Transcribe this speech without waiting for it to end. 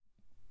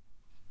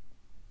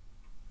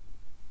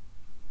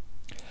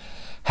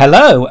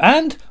Hello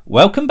and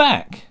welcome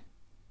back.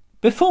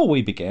 Before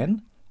we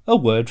begin, a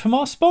word from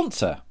our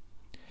sponsor.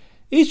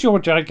 Is your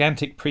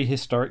gigantic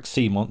prehistoric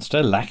sea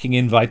monster lacking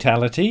in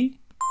vitality?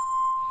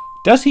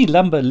 Does he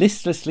lumber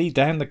listlessly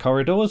down the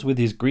corridors with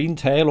his green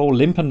tail all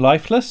limp and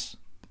lifeless?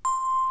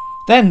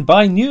 Then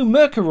buy new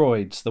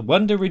Mercuroids, the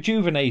Wonder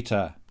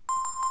Rejuvenator.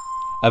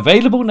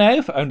 Available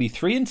now for only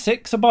 3 and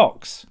 6 a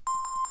box.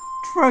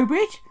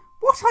 Trowbridge,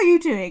 what are you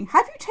doing?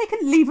 Have you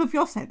taken leave of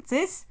your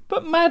senses?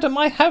 But madam,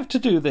 I have to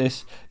do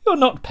this. You're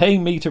not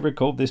paying me to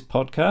record this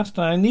podcast,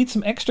 and I need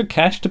some extra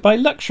cash to buy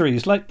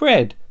luxuries like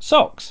bread,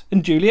 socks,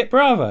 and Juliet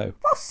Bravo.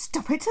 Well,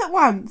 stop it at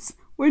once.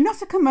 We're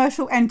not a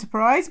commercial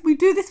enterprise. We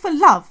do this for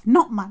love,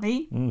 not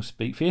money.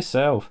 Speak for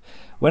yourself.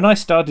 When I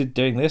started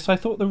doing this, I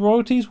thought the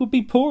royalties would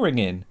be pouring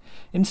in.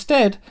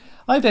 Instead,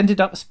 I've ended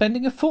up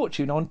spending a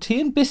fortune on tea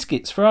and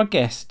biscuits for our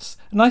guests,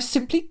 and I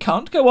simply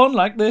can't go on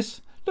like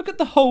this. Look at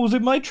the holes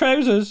in my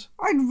trousers.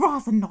 I'd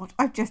rather not.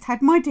 I've just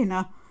had my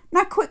dinner.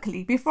 Now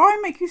quickly, before I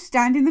make you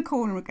stand in the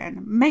corner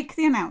again, make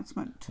the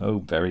announcement. Oh,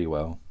 very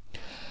well.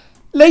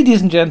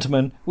 Ladies and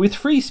gentlemen, with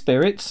free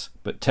spirits,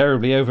 but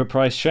terribly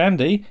overpriced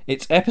shandy,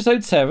 it's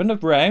episode 7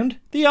 of Round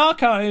the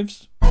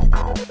Archives.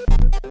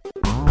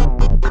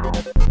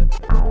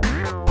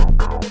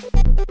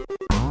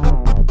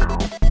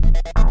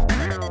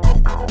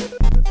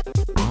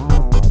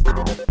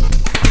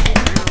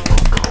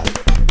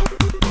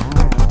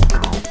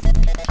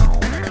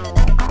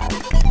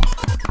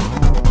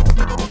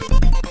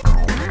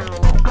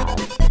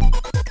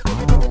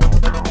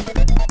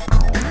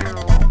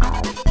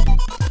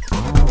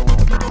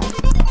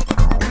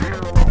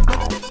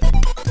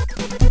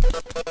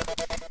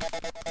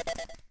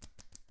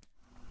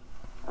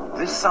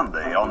 This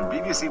Sunday on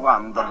BBC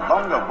One, the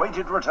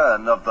long-awaited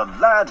return of the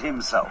lad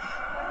himself.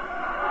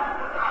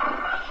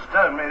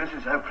 Stone me, this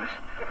is hopeless.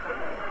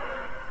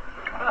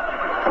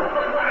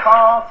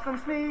 Coughs and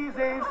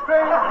sneezes,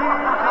 crazy,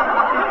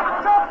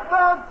 drop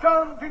the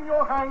junk in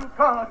your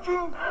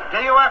handkerchief. Do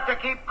you have to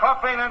keep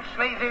coughing and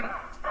sneezing?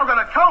 I've got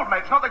a cold,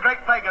 mate. It's not the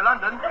Great Plague of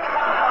London.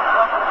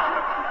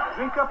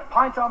 Drink a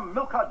pint of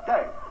milk a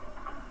day.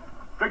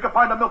 Drink a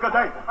pint of milk a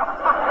day.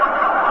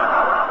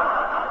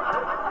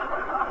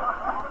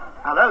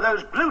 Hello,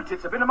 those blue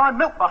tits have been in my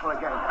milk bottle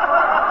again.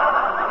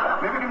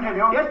 May we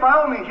continue? Yes, by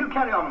all means, you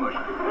carry on, Mush.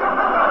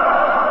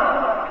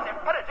 It's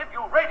imperative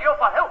you radio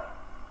for help.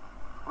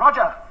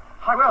 Roger,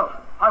 I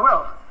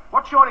will.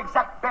 What's your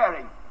exact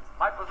bearing?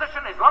 My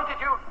position is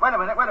longitude. Wait a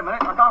minute.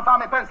 I can't find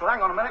my pencil.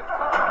 Hang on a minute.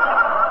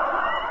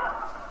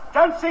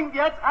 Don't sink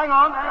yet. Hang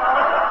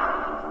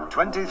on.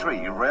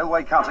 23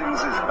 Railway Cuttings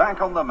is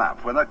back on the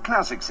map when a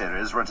classic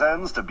series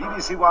returns to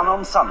BBC One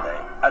on Sunday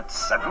at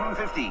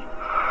 7:15.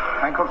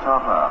 Hancock's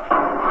half-hour.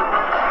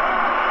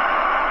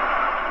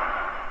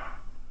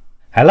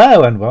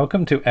 Hello and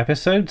welcome to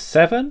episode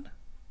 7.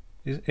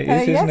 It is,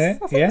 Yes, isn't it?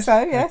 I think so,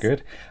 yes.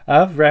 Good.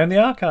 Of Round the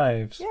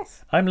Archives.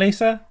 Yes. I'm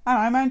Lisa, And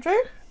I'm Andrew.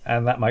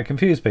 and that might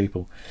confuse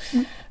people.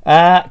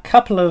 A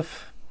couple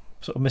of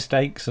sort of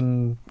mistakes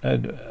and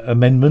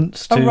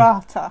amendments to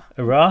Errata.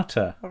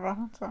 Errata.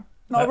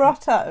 Not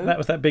errato. That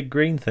was that big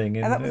green thing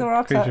in that was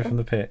errata. Creature from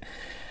the Pit.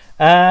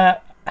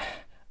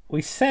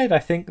 We said, I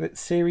think, that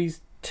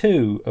series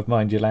 2 of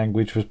Mind Your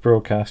Language was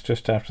broadcast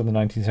just after the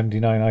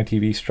 1979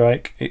 ITV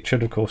strike. It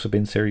should, of course, have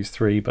been series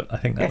 3, but I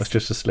think that was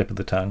just a slip of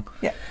the tongue.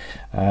 Yeah.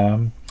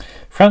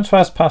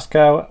 Françoise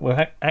Pascal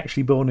was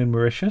actually born in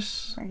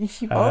Mauritius. Yes,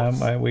 she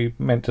was. We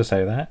meant to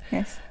say that.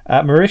 Yes.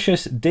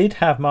 Mauritius did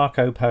have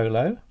Marco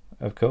Polo,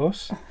 of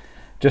course,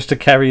 just to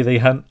carry the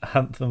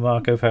hunt the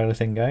Marco Polo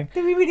thing going.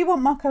 Do we really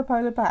want Marco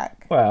Polo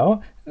back?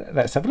 Well,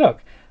 let's have a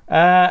look.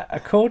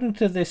 According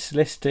to this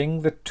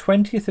listing, the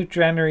 20th of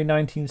January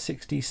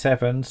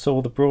 1967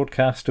 saw the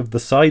broadcast of The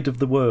Side of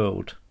the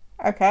World,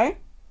 Okay.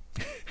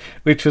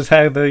 which was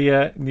how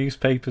the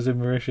newspapers in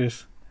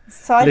Mauritius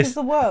Side of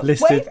the world.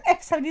 listed- What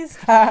episode is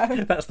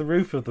that? That's the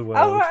roof of the world.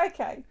 Oh, right,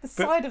 okay. The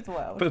side of the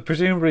world. But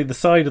presumably the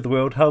side of the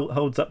world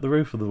holds up the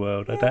roof of the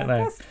world. I don't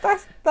know.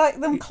 That's like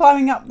them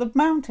climbing up the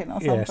mountain or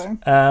Yes. something.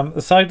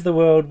 The Side of the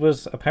World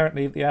was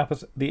apparently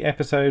the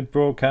episode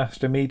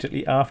broadcast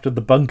immediately after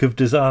The Bunk of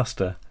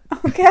Disaster.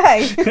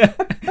 Okay.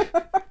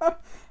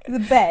 The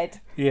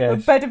bed. Yes.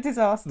 The bed of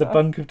disaster. The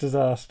Bunk of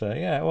Disaster.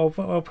 Yeah. Well,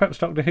 perhaps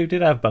Doctor Who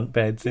did have bunk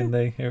beds in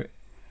the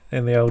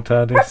old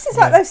TARDIS. Perhaps it's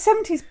like those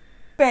 70s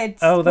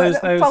beds that those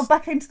fall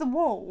back into the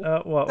wall.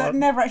 What, that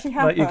never actually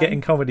happened. like you get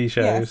in comedy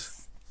shows.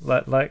 Yes.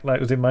 Like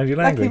was in Mind Your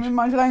Like Language. in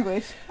Mind Your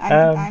Language.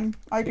 And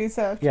I do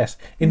so. Yes.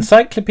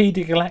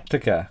 Encyclopaedia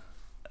Galactica.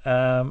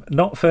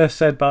 Not first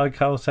said by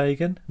Carl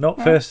Sagan,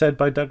 not first said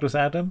by Douglas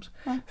Adams,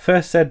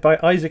 first said by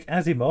Isaac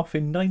Asimov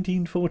in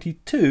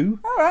 1942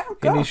 All right. Oh,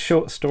 in his gosh.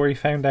 short story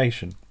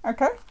Foundation.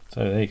 Okay.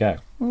 So there you go.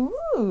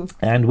 Ooh.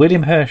 And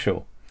William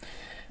Herschel.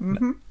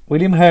 Mm-hmm.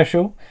 William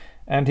Herschel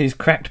and his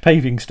cracked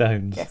paving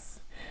stones. Yes.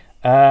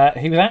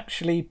 He was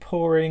actually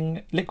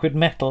pouring liquid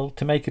metal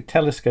to make a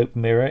telescope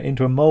mirror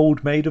into a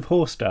mould made of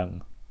horse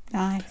dung.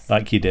 Nice.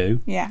 Like you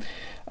do. Yeah.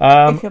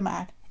 Um, If you're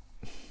mad.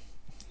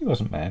 He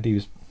wasn't mad. He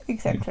was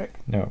eccentric.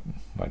 No,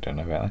 I don't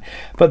know about that.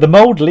 But the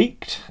mould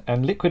leaked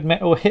and liquid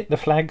metal hit the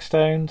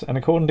flagstones, and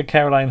according to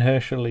Caroline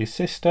Herschel, his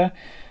sister,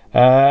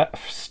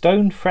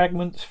 stone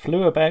fragments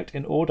flew about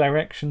in all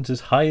directions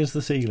as high as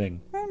the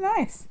ceiling. Oh,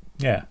 nice.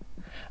 Yeah.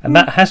 And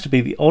that has to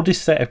be the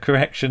oddest set of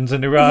corrections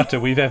and errata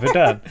we've ever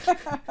done.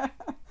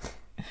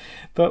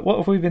 But what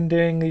have we been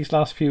doing these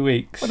last few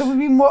weeks? What have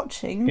we been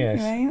watching? Yes.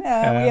 You mean?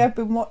 We have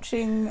been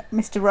watching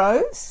Mr.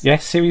 Rose.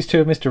 Yes, series 2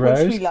 of Mr. Which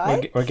Rose. we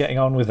like. We're getting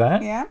on with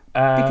that. Yeah.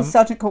 Because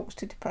Sergeant Cork's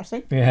too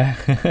depressing. Yeah,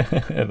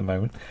 at the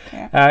moment.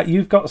 Yeah.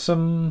 You've got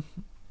some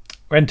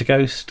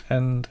Rent-A-Ghost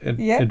and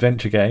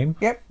Adventure Game.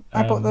 Yep.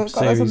 I got those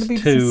on the Series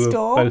BBC 2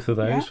 store. of both of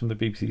those from the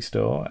BBC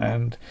store,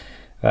 and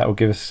that will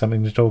give us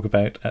something to talk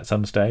about at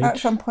some stage. At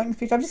some point in the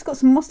future. I've just got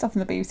some more stuff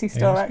from the BBC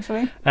store,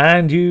 actually.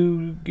 And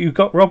you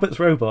got Robert's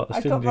Robots,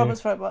 I've didn't got you?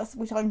 Robert's Robots,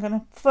 which I'm going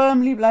to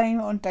firmly blame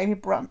on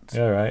David Brunt.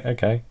 All right,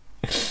 okay.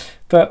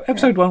 But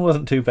episode 1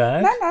 wasn't too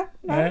bad.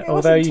 No. It Although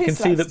wasn't you too can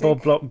see that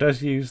Bob slapstick. Block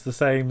does use the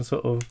same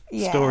sort of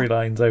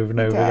storylines over and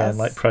over does. again,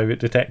 like private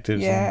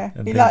detectives and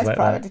he things likes like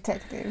private that.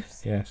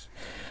 detectives. Yes.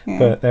 Yeah.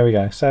 But there we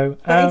go. So,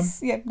 But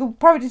the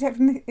private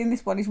detective in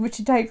this one is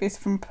Richard Davis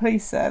from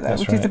Police,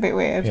 which is a bit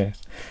weird.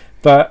 Yes.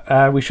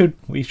 But we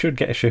should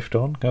get a shift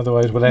on,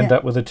 otherwise we'll end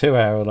up with a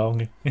 2-hour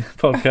long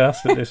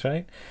podcast at this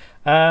rate.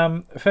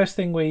 First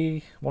thing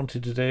we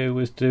wanted to do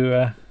was do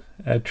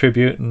a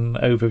tribute and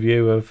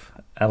overview of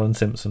Alan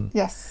Simpson.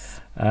 Yes.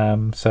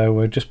 So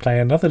we'll just play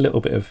another little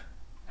bit of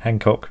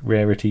Hancock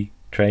rarity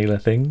trailer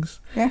things.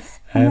 Yes.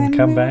 And then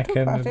come we'll back talk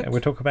about it. and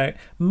we'll talk about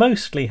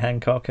mostly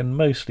Hancock and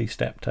mostly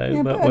Steptoe,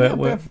 Yeah, but but a little bit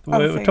we'll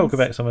of other talk things.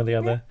 about some of the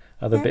other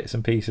Yeah. bits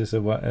and pieces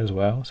as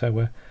well. So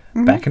we're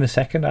back in a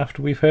second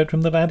after we've heard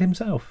from the lad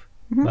himself.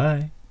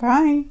 Bye.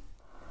 Bye.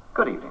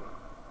 Good evening.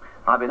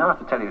 I've been asked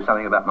to tell you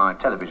something about my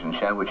television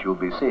show, which you'll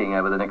be seeing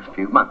over the next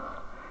few months.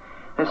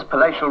 This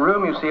palatial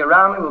room you see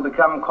around me will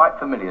become quite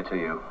familiar to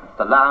you. It's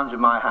the lounge of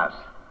my house.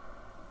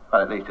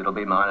 Well, at least it'll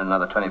be mine in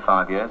another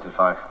 25 years if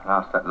I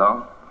last that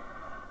long.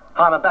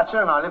 I'm a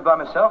bachelor and I live by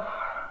myself.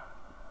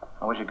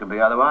 I wish it could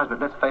be otherwise, but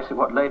let's face it,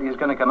 what lady is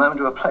going to come home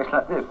to a place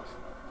like this?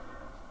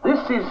 This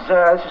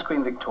is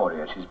Queen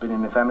Victoria. She's been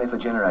in the family for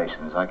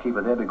generations. I keep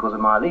her there because of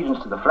my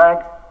allegiance to the flag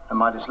and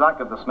my dislike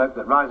of the smoke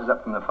that rises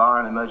up from the fire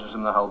and emerges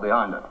from the hole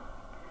behind her.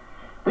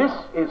 This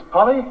is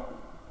Polly,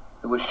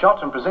 who was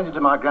shot and presented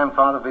to my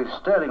grandfather for his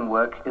sterling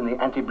work in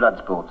the Anti-Blood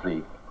Sports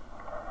League.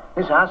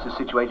 This house is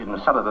situated in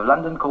a suburb of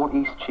London called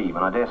East Cheam,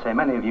 and I dare say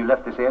many of you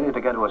left this area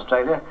to go to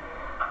Australia,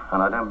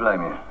 and I don't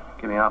blame you.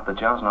 Give me half the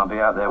chance and I'll be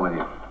out there with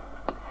you.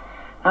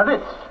 Now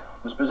this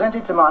was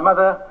presented to my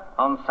mother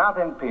on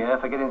Southend Pier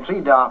for getting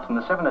 3 darts and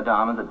the 7 of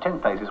diamonds at 10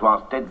 paces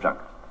whilst dead drunk.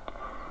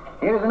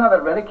 Here is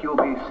another relic you'll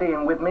be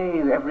seeing with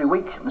me every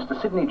week. Mr.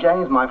 Sidney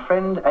James, my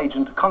friend,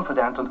 agent,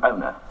 confidant and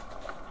owner.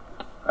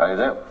 How do you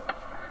do?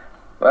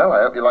 Well,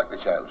 I hope you like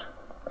the shows.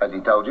 As he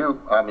told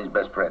you, I'm his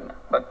best friend.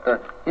 But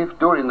if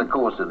during the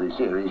course of the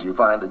series you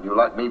find that you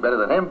like me better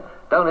than him,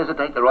 don't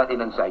hesitate to write in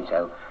and say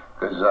so,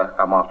 because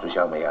I'm off to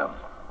show me home.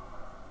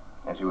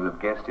 As you will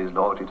have guessed, his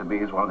loyalty to me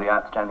is one of the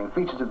outstanding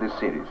features of this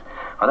series.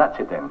 Well, that's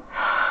it then.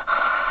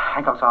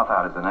 Hancock's Half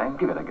Hour is the name.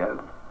 Give it a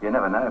go. You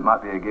never know, it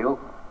might be a gill.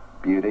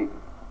 Beauty.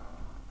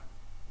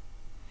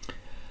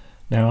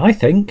 Now I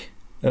think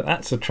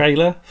that's a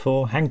trailer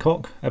for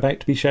Hancock about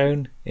to be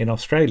shown in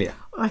Australia.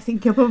 I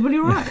think you're probably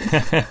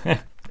right.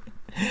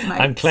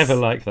 I'm clever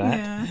like that.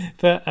 Yeah.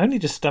 But I only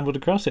just stumbled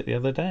across it the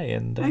other day,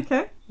 and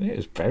Okay. it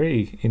was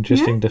very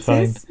interesting to it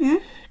find. is, yeah.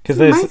 Because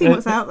It's amazing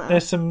what's out there.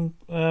 There's some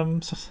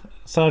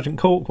Sergeant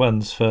Cork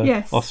ones for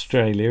Yes.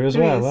 Australia as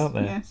There well, is, aren't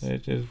there? yes.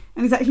 Which is-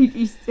 And he's actually,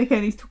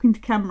 he's talking to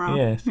camera.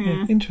 yes,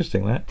 Yeah.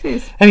 interesting that. It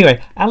is.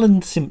 Anyway,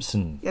 Alan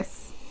Simpson,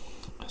 Yes.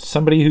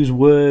 somebody whose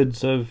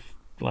words have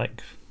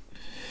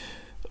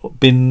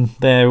been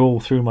there all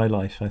through my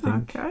life, I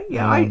think. Okay.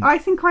 Yeah, I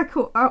think I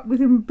caught up with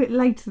him a bit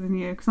later than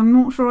you because I'm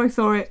not sure I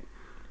saw it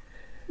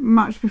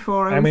much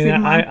before. I was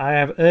in my I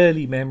have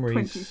early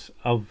memories 20s.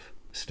 of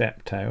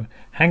Steptoe.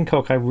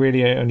 Hancock I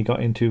really only got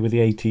into with the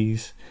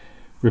 80s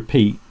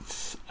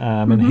repeats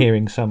and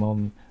hearing some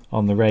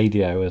on the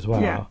radio as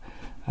well.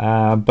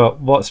 Yeah.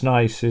 But what's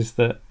nice is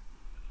that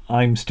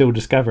I'm still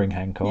discovering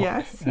Hancock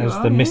Yes, you as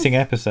are, the yes. Missing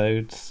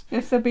Episodes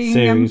Yes, they're being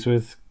series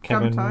with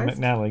Kevin dramatised.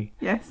 McNally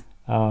Yes.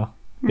 are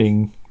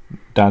being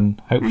done.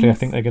 Hopefully, I Yes.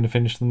 think they're going to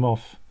finish them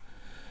off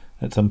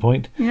at some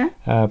point. Yeah.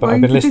 But Well, I've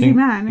he's been a busy listening.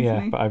 man, isn't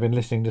Yeah, he? but I've been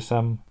listening to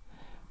some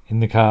in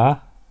the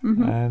car,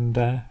 and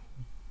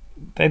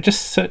they're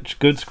just such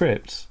good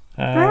scripts.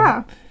 They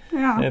are.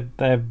 Yeah.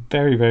 They're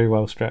very, very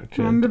well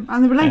structured. And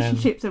the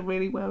relationships are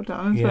really well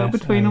done as well yes,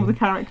 between all the some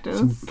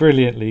characters.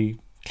 brilliantly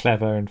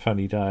clever and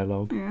funny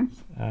dialogue. Yes.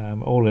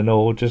 All in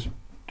all, just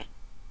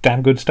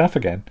damn good stuff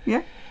again.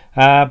 Yeah.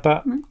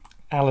 But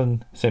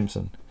Alan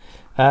Simpson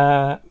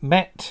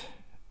met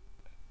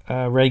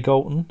Ray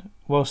Galton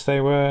whilst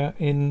they were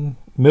in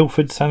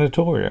Milford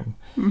Sanatorium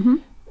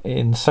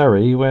in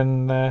Surrey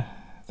when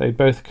they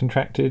both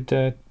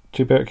contracted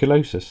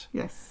tuberculosis.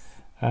 Yes.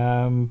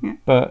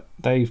 But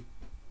they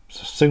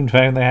soon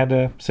found they had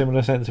a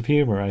similar sense of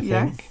humour, I think.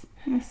 Yes.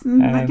 Yes,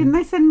 and didn't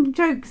they send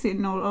jokes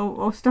in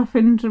or stuff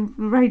into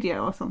the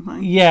radio or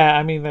something? Yeah,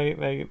 I mean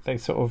they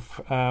sort of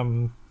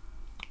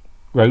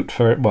wrote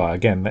for it. Well,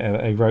 again,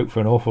 they wrote for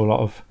an awful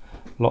lot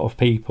of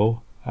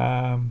people,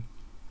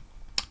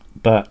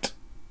 but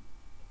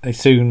they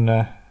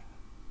soon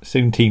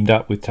teamed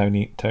up with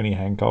Tony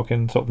Hancock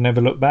and sort of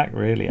never looked back.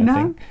 Really, I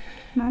think.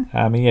 No.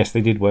 I mean, yes,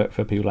 they did work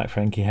for people like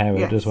Frankie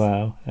Howerd as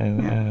well,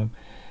 and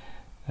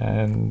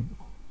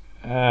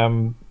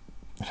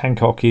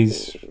Hancock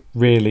is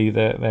really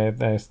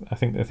I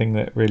think the thing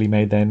that really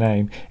made their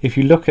name. If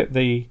you look at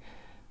the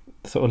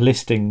sort of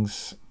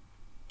listings,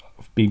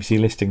 BBC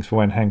listings for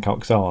when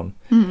Hancock's on,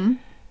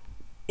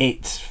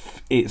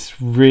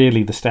 it's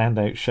really the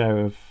standout show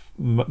of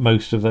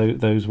most of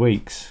those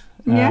weeks.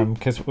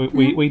 Because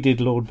we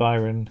did Lord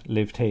Byron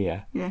Lived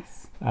Here.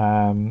 Yes.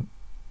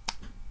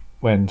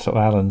 When sort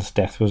of Alan's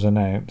death was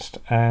announced,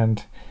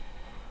 and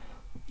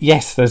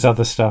yes, there's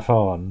other stuff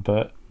on,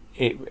 but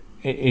it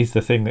is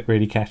the thing that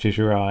really catches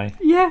your eye.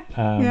 Yeah.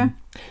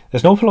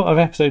 There's an awful lot of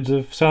episodes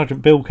of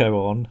Sergeant Bilko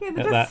on at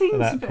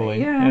that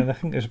point. Yeah. And I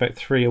think there's about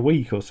 3 a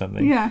week or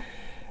something. Yeah.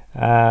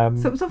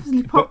 So it was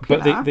obviously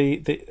popular. But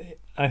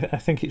I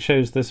think it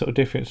shows the sort of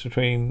difference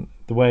between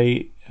the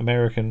way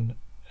American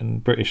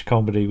and British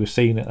comedy was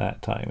seen at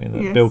that time. In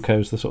that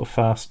Bilko's the sort of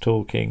fast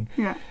talking,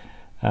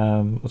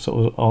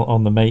 sort of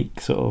on the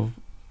make sort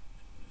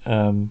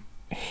of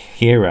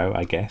hero,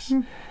 I guess.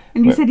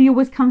 And you said he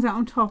always comes out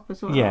on top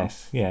as well.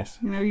 Yes.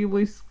 You know, he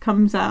always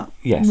comes out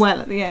well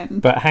at the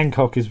end. But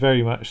Hancock is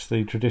very much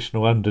the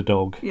traditional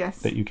underdog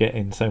that you get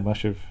in so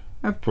much of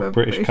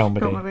British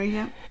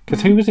comedy.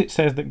 Because who was it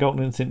says that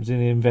Galton and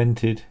Simpson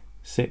invented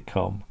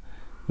sitcom?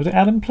 Was it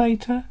Alan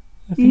Plater?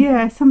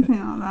 Yeah, something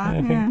like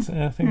that.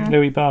 I think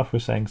Louis Bath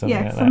was saying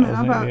something like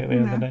that, wasn't it,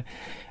 the other day?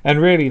 And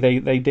really,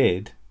 they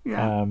did.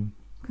 Yeah.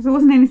 Because there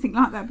wasn't anything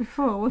like that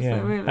before, was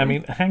there, really? I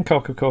mean,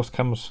 Hancock, of course,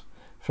 comes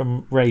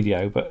from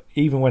radio, but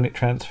even when it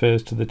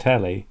transfers to the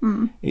telly,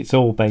 it's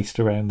all based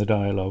around the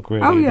dialogue,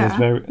 really. Oh, yeah.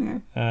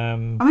 I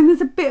mean, there's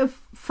a bit of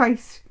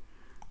face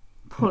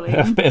pulling.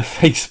 A bit of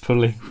face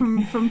pulling.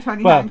 From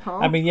Tony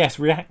Hancock. I mean, yes,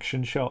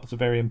 reaction shots are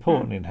very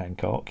important in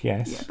Hancock,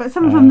 yes. Yeah, but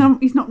some of them,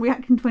 he's not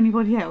reacting to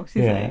anybody else,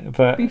 is he?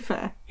 But, to be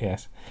fair.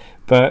 Yes.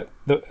 But,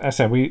 as I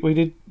said, we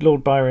did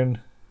Lord Byron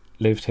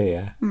Lived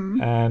Here,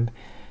 and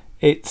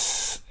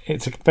it's a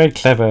very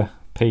clever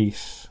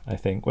piece, I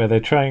think, where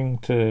they're trying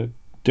to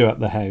do up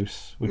the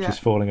house, which is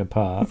falling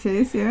apart. It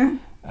is, yeah.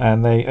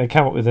 And they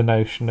come up with the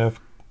notion of,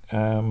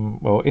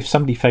 if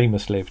somebody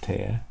famous lived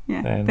here,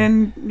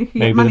 then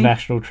maybe the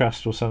National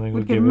Trust or something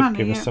would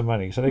give us some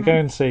money. So they go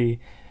and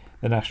see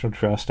the National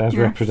Trust as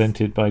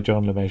represented by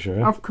John Le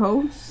Mesurier. Of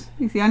course.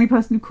 He's the only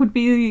person who could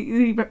be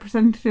the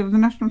representative of the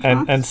National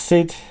Trust. And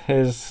Sid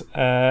has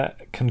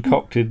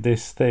concocted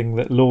this thing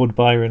that Lord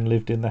Byron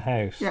lived in the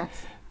house.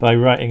 Yes. By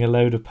writing a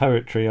load of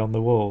poetry on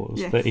the walls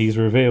that he's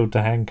revealed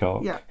to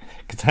Hancock. Yeah.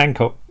 Because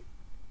Hancock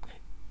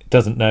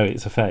doesn't know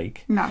it's a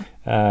fake. No.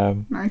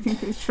 No, he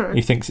thinks it's true.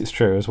 He thinks it's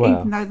true as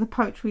well. Even though the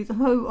poetry is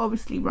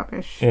obviously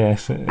rubbish.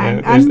 Yes.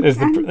 There's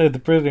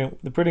the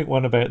brilliant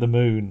one about the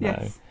moon,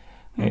 though.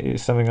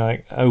 It's something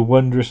like, "Oh,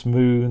 wondrous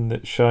moon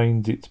that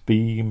shines its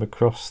beam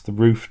across the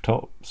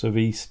rooftops of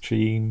East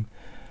Cheam.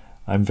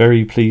 I'm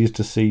very pleased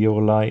to see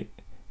your light.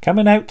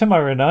 Coming out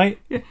tomorrow night."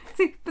 Yeah.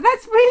 See, but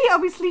that's really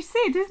obviously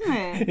Sid, isn't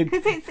it?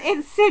 Because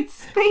it's Sid's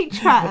speech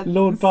patterns.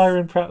 Lord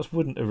Byron perhaps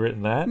wouldn't have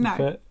written that.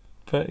 No.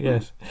 But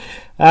yes.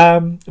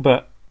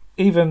 But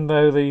even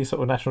though the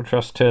sort of National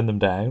Trust turned them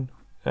down,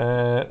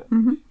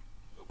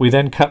 we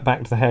then cut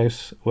back to the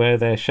house where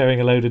they're showing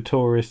a load of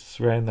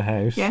tourists around the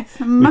house. Yes,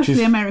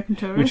 mostly American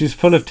tourists. Which is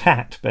full of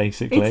tat,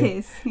 basically. It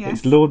is, yes.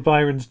 It's Lord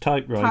Byron's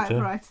typewriter.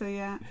 Typewriter,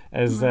 yeah.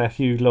 As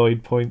Hugh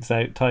Lloyd points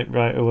out,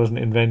 typewriter wasn't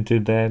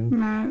invented then.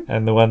 No.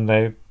 And the one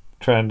they're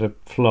trying to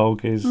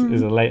flog is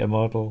a later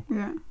model.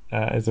 Yeah.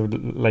 Is a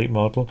late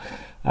model.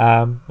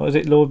 What was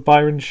it, Lord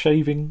Byron's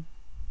shaving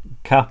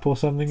cup or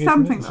something?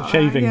 Something It's like a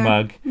shaving that,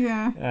 mug.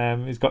 Yeah.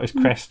 He's got his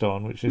crest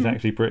on, which is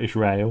actually British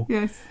Rail.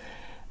 Yes.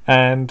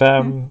 And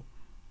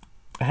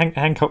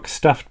Hancock's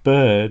stuffed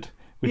bird,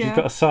 which has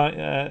got a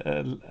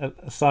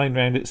sign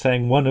round it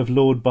saying "one of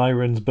Lord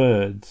Byron's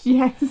birds."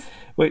 Yes.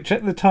 Which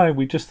at the time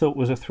we just thought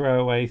was a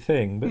throwaway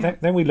thing,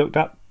 but then we looked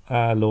up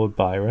Lord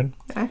Byron.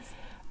 Yes.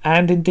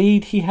 And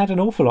indeed, he had an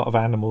awful lot of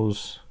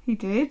animals. He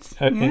did.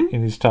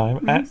 In his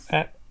time Yes.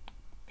 at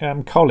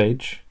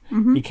college,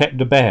 he kept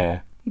a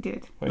bear. He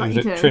did. He was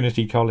at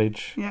Trinity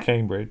College,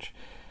 Cambridge.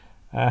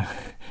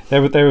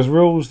 There was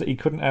rules that you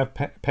couldn't have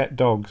pet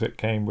dogs at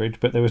Cambridge,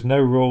 but there was no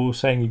rule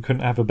saying you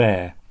couldn't have a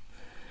bear,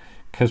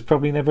 because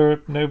probably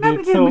nobody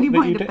had thought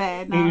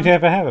that you'd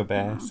ever have a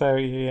bear. No. So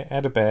he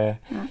had a bear.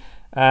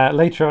 Yeah.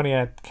 Later on, he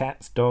had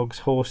cats, dogs,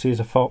 horses,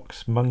 a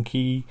fox,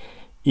 monkey,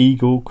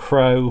 eagle,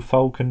 crow,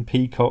 falcon,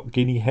 peacock,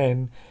 guinea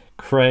hen,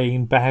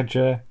 crane,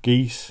 badger,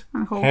 geese,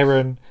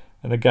 heron,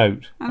 and a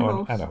goat,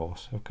 and a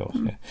horse, of course.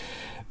 Yeah.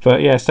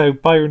 But so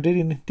Byron did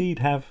indeed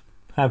have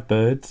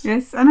birds.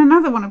 Yes, and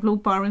another one of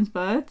Lord Byron's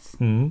birds,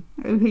 who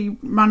he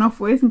ran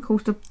off with and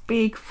caused a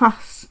big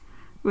fuss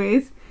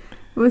with,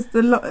 was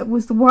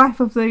the wife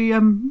of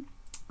the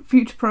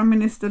future Prime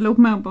Minister, Lord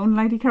Melbourne,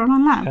 Lady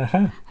Caroline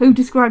Lamb, who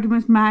described him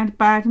as mad,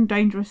 bad and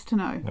dangerous to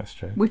know. That's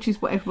true. Which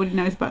is what everybody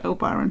knows about Lord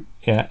Byron.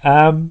 Yeah.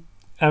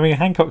 I mean,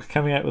 Hancock's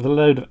coming out with a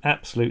load of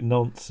absolute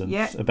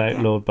nonsense about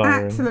Lord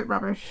Byron. Absolute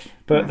rubbish.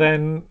 But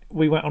then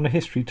we went on a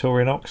history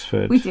tour in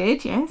Oxford. We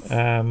did, yes.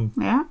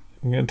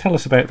 Tell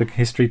us about the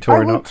history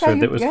tour in Oxford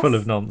that was full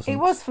of nonsense. It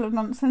was full of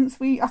nonsense.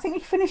 I think we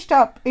finished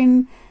up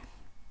in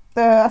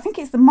I think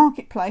it's the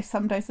marketplace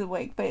some days of the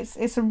week, but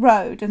it's a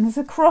road, and there's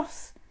a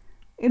cross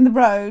in the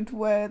road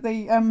where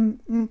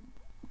the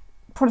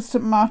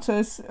Protestant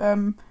martyrs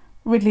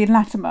Ridley and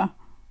Latimer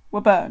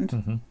were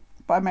burned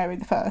by Mary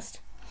I.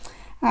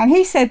 And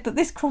he said that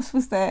this cross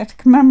was there to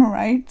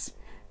commemorate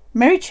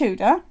Mary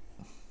Tudor,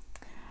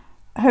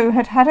 who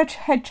had her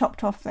head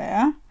chopped off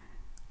there,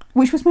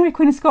 which was Mary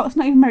Queen of Scots,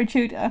 not even Mary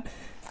Tudor.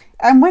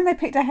 And when they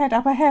picked her head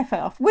up, her hair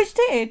fell off, which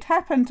did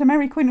happen to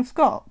Mary Queen of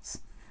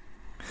Scots.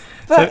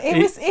 But so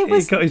it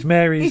was he got his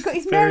Mary's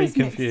very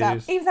confused. mixed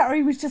up. Either that or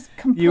he was just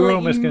completely You were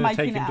almost going to making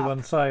take him it to up.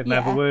 one side and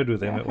have a word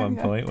with him at one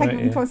point, Take weren't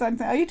him you? to one side and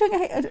say, "Are you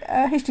doing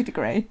a history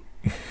degree?"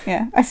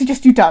 Yeah, I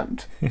suggest you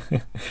don't.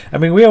 I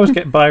mean, we always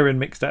get Byron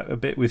mixed up a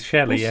bit with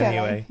Shelley With Shelley,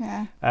 anyway.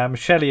 yeah.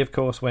 Shelley, of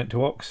course, went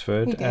to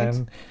Oxford He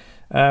did.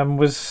 and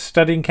was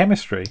studying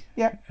chemistry.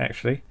 Yep.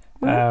 Actually,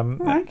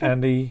 okay.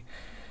 and he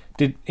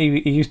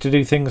used to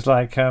do things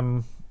like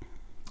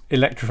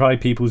electrify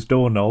people's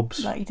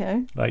doorknobs, Like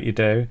you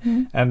do.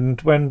 Mm.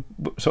 And when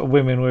sort of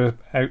women were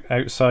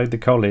outside the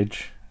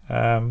college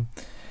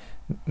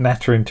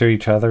nattering to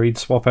each other, he'd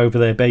swap over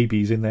their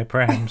babies in their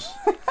prams.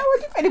 I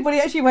wonder if anybody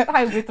actually went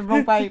home with the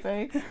wrong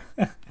baby.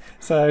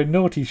 So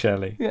naughty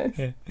Shelley. Yes.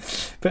 Yeah.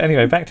 But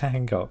anyway, back to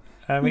Hancock.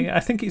 I mean,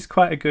 I think it's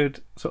quite a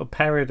good sort of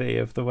parody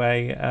of the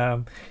way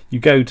you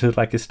go to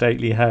like a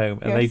stately home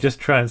and they just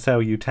try and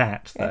sell you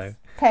tat, though.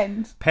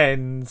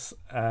 Pens.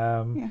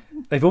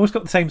 They've always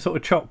got the same sort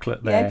of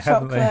chocolate there,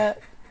 haven't they?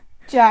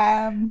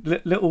 Jam.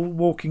 Little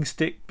walking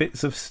stick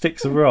bits of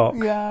sticks of rock.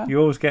 Yeah. You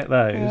always get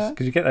those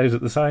because you get those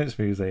at the Science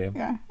Museum.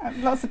 Yeah,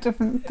 and lots of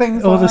different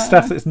things. All like the that,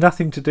 stuff that's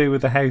nothing to do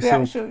with the house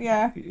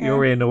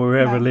you're in or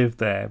wherever lived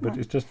there, but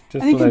it's just.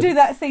 And you can do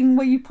that thing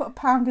where you put a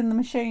pound in the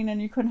machine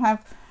and you can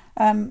have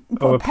put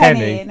a a penny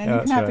penny in, and you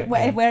can have it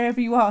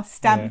wherever you are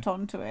stamped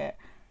onto it.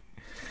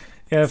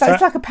 Yeah, so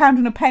it's like a pound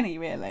and a penny,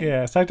 really.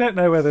 Yeah, so I don't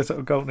know whether sort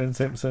of Galton and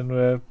Simpson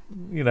were,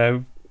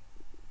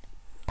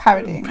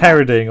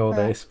 parodying all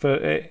this,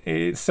 but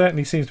it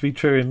certainly seems to be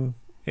true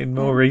in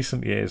more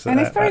recent years. And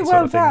it's very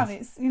well done.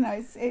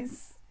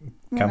 It's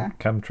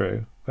come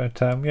true. But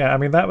I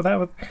mean that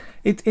would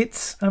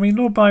it's. I mean,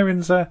 Lord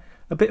Byron's a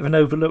bit of an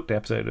overlooked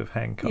episode of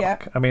Hancock. Yeah.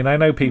 I mean, I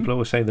know people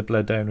always say The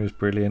Blood Donor is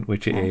brilliant,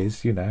 which it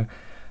is.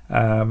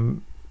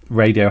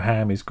 Radio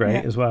Ham is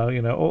great as well.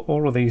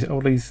 All of these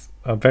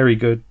are very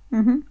good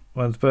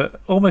ones,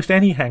 but almost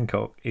any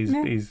Hancock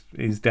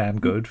is damn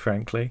good,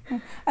 frankly. Yeah.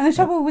 And the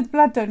trouble with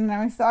Blood Donor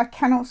now is that I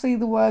cannot see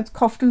the words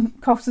coughs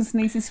and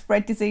sneezes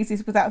spread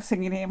diseases without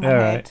singing it in my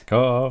head. Right.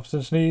 Coughs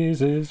and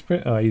sneezes.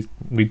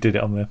 We did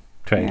it on the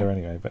trailer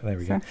anyway, but there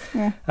we go.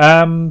 Yeah.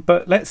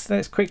 But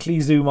let's quickly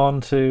zoom on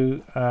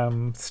to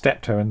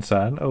Steptoe and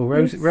Son. Oh,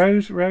 Rose,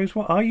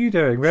 what are you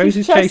doing? Rose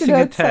is chasing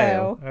a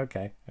tail.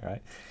 Okay, all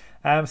right.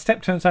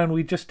 Steptoe and Son,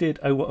 we just did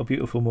Oh What a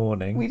Beautiful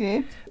Morning. We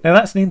did. Now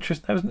that's an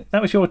interest.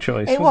 That was your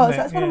choice. It wasn't was.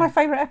 That's one of my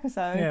favourite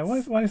episodes. Yeah.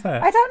 Why is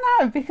that? I don't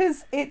know,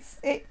 because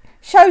it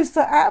shows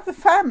that out of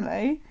the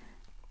family,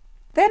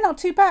 they're not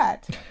too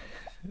bad.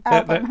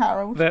 Albert and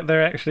Harold.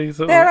 They're actually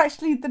they're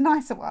actually the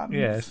nicer ones.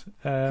 Yes.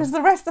 Because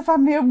the rest of the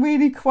family are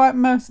really quite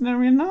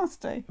mercenary and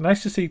nasty.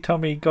 Nice to see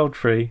Tommy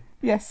Godfrey.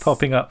 Yes.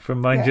 Popping up from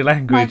Mind Your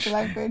Language.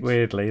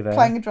 Weirdly there.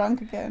 Playing a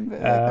drunk again.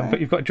 But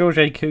you've got George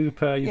A.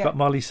 Cooper, you've got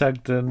Molly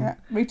Sugden.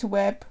 Rita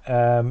Webb.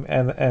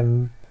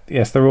 And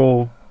yes, they're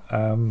all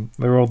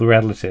the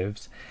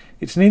relatives.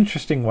 It's an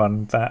interesting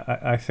one that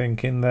I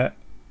think in that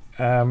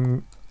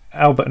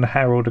Albert and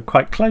Harold are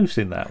quite close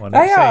in that one.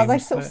 They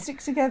sort of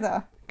stick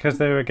together. Because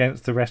they're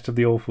against the rest of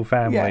the awful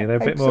family. They're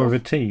a bit more of a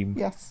team.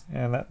 Yes.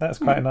 And that's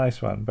quite a nice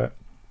one. But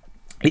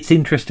it's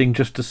interesting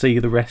just to see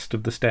the rest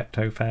of the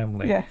Steptoe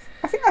family. Yeah,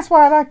 I think that's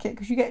why I like it,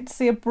 because you get to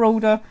see a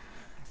broader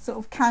sort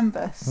of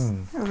canvas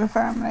of the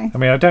family. I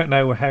mean, I don't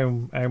know how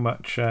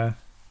much,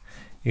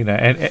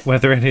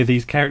 whether any of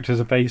these characters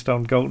are based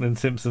on Galton and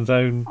Simpson's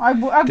own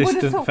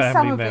distant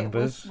family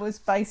members. Some of it was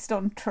based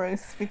on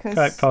truth, because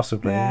quite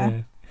possibly,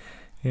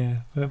 yeah.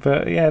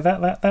 But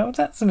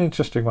that's an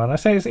interesting one. I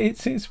say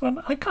it's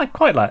one I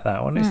quite like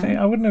that one.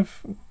 I wouldn't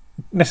have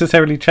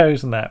necessarily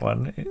chosen that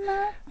one.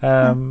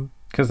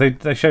 Because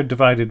they showed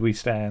Divided We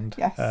Stand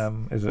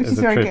as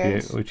a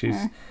tribute,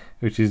 good.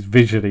 which is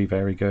visually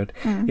very good.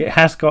 It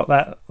has got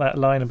that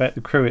line about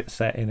the Cruet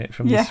set in it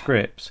from the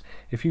scripts.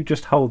 If you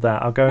just hold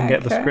that, I'll go and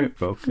get the script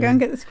book. Go and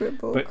get the script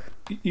book. But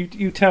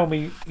you tell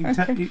me,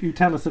 you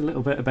tell us a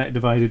little bit about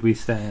Divided We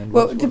Stand.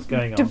 What's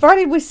going on?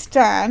 Divided We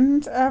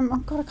Stand. I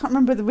can't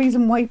remember the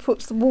reason why he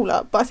puts the wall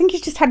up, but I think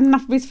he's just had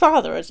enough of his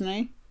father, hasn't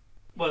he?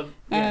 Well,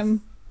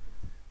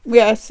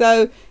 yes.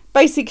 So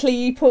basically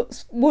he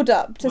puts wood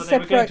up to Well, they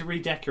were going separate. to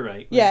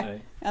redecorate, weren't Yeah,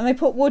 they? and they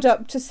put wood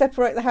up to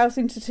separate the house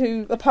into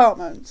 2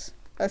 apartments,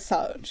 as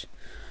such.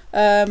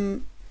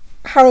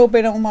 Harold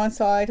being on one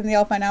side and the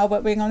old man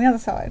Albert being on the other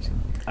side.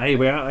 Hey,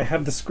 I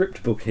have the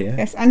script book here.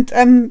 Yes, and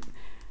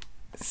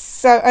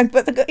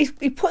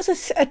he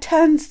puts a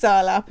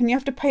turnstile up, and you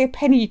have to pay a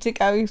penny to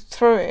go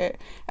through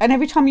it. And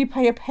every time you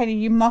pay a penny,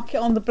 you mark it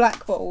on the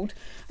blackboard.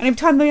 And every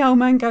time the old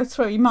man goes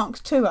through, he marks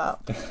 2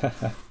 up,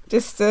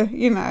 just to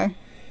Here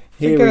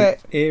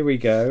we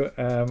go.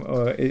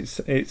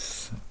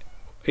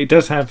 It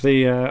does have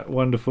the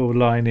wonderful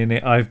line in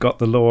it. I've got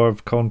the law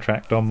of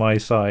contract on my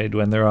side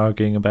when they're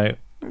arguing about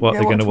what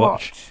they're going to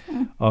watch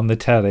on the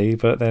telly.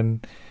 But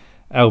then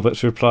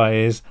Albert's reply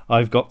is,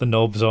 "I've got the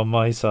knobs on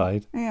my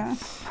side." Yeah.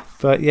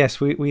 But yes,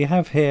 we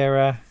have here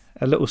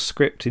a little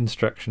script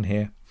instruction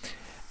here.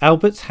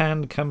 Albert's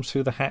hand comes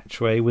through the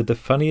hatchway with the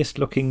funniest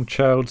looking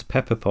child's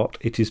pepper pot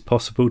it is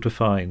possible to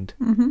find.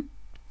 Mm-hmm.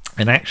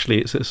 And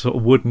actually, it's a sort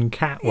of wooden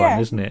cat one,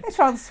 isn't it? It's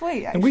rather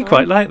sweet, actually. And we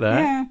quite like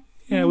that. Yeah.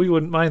 Yeah, we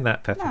wouldn't mind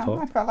that pepper No, pot.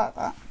 I quite like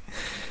that.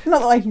 Not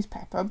that I use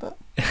pepper, but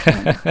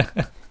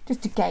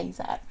just to gaze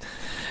at.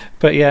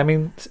 But yeah, I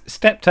mean,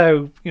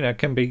 Steptoe,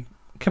 can be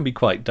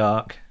quite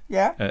dark.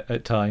 Yeah.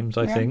 At times,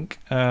 I think.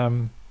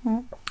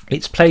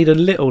 It's played a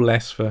little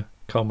less for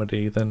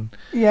comedy than.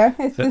 Yeah,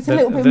 there's a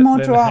little bit more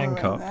drama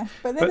Hancock. in there,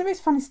 but then there is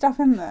funny stuff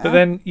in there. But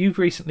then you've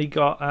recently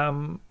got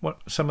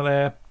some of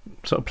their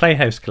sort of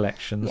Playhouse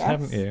collections,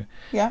 haven't you?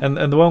 Yeah.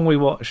 And the one we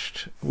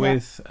watched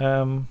with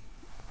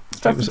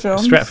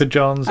Stratford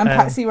Johns and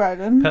Patsy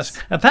Rowland.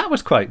 And that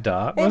was quite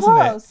dark, wasn't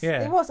it?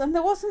 Yeah, it was, and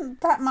there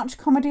wasn't that much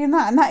comedy in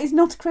that, and that is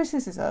not a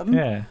criticism.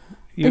 Yeah,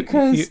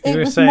 because you it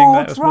were was saying more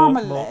that was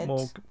drama-led.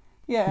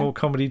 More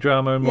comedy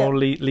drama and more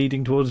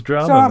leading towards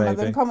drama Drama maybe.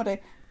 Than comedy.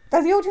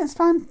 Though the audience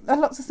found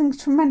lots of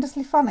things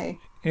tremendously funny.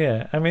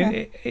 Yeah, I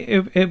mean,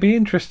 it'd be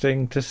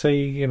interesting to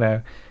see,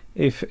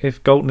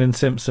 if Galton and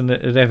Simpson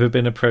had ever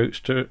been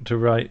approached to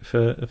write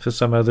for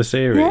some other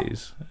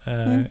series.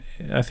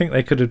 I think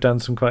they could have done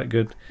some quite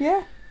good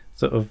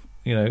sort of,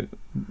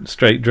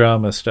 straight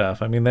drama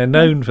stuff. I mean, they're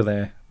known for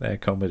their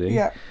comedy.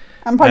 Yeah,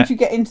 and once you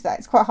get into that,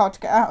 it's quite hard to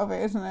get out of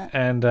it, isn't it?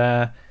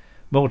 And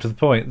more to the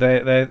point,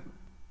 the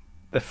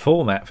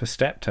format for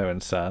Steptoe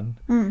and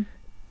Son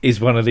is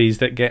one of these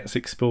that gets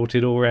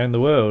exported all around the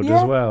world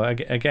as well.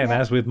 Again,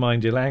 as with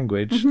Mind Your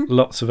Language,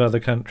 lots of other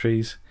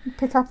countries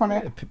pick up on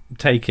it,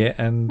 take it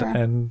and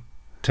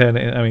turn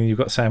it in. I mean, you've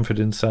got Sanford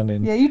and Son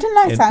in. Yeah, you didn't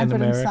like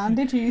Sanford and Son,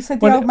 did you? You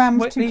said the old man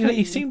was too clean.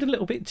 He seemed a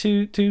little bit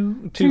too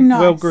nice.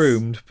 Well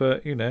groomed,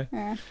 but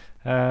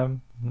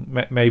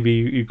maybe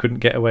you couldn't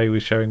get away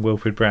with showing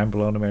Wilfrid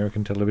Bramble on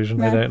American television.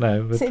 No. I don't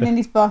know. But, sitting in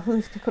his bath with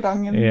his pickled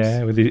onions.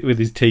 Yeah, with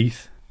his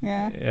teeth.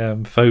 Yeah.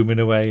 Foaming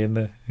away in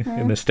the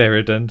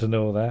Steradont and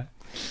all that.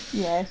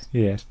 Yes.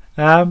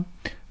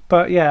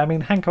 But yeah, I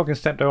mean, Hancock and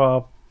Steptoe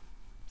are,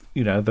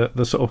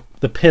 the sort of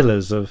the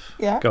pillars of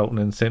Galton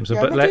and Simpson.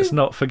 But let's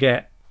not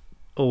forget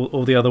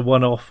all the other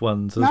one-off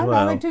ones as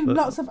well. No, they do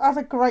lots of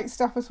other great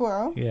stuff as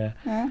well. Yeah.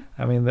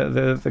 I mean,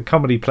 the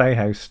comedy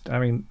Playhouse,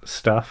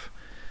 stuff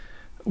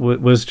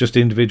was just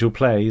individual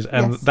plays,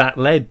 and that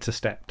led to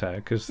Steptoe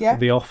because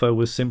the offer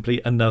was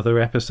simply another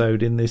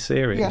episode in this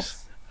series.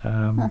 Yes.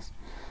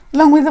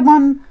 Along with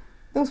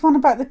there was one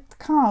about the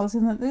cars,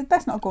 and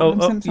that's not a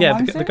Galton Simpson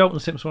one, the Galton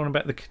Simpson one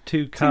about the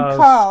two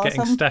cars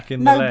getting stuck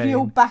in the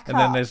lane, and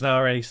then there's an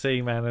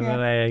RAC man and an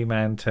AA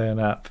man turn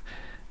up,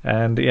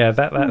 and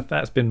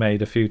that's been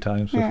made a few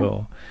times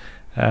before.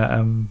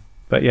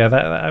 But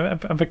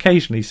I've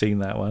occasionally seen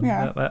that one.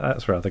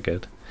 That's rather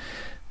good.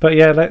 But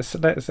let's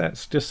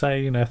just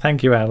say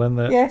thank you, Alan.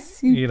 That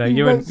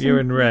you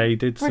and Ray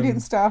did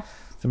brilliant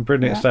stuff. Some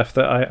brilliant stuff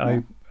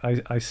that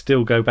I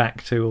still go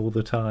back to all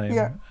the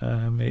time.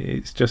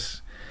 It's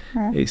just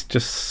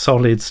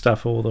solid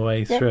stuff all the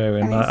way through,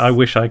 and I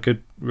wish I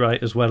could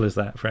write as well as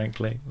that,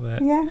 frankly. I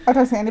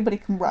don't think anybody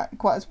can write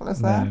quite as well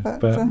as that.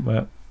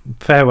 But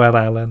farewell,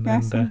 Alan,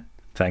 and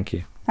thank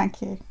you.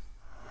 Thank you.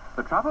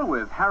 The trouble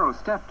with Harold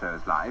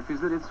Steptoe's life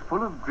is that it's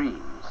full of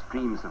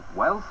dreams of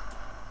wealth,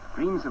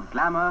 dreams of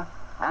glamour,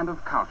 and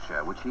of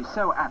culture, which he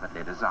so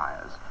avidly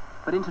desires.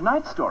 But in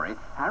tonight's story,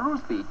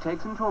 Harold's beat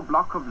takes him to a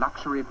block of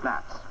luxury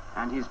flats,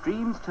 and his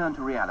dreams turn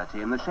to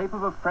reality in the shape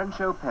of a French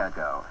au pair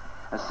girl,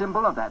 a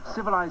symbol of that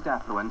civilized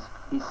affluence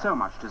he so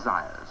much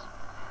desires.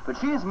 But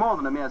she is more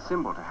than a mere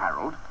symbol to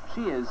Harold.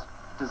 She is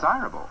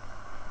desirable.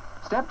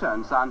 Steptoe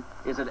and Son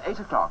is at 8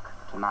 o'clock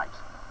tonight.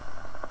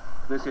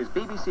 This is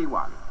BBC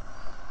One.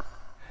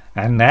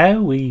 And now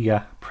we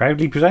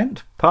proudly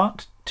present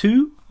part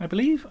 2, I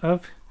believe,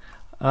 of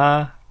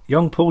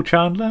young Paul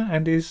Chandler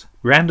and his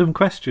random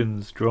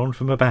questions drawn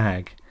from a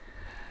bag.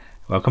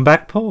 Welcome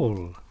back,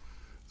 Paul.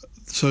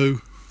 So,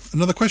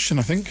 another question,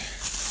 I think.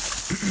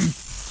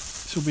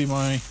 This will be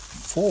my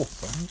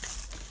 4th, I think.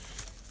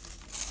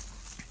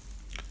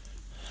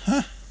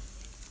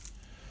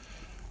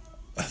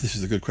 This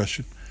is a good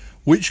question.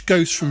 Which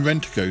ghost from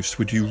Rent-A-Ghost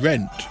would you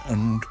rent,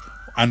 and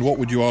what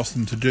would you ask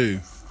them to do?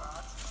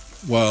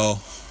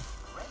 Well,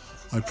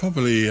 I'd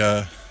probably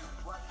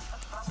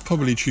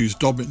probably choose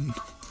Dobbin.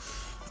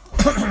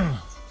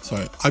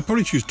 Sorry, I'd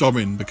probably choose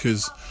Dobbin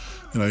because,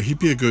 he'd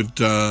be a good.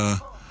 I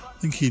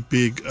think he'd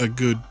be a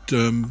good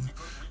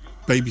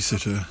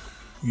babysitter.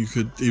 He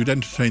would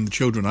entertain the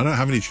children. I don't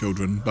have any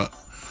children, but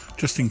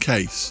just in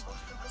case,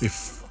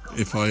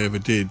 if I ever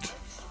did,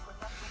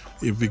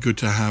 it would be good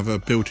to have a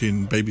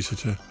built-in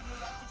babysitter,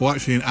 or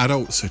actually an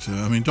adult sitter.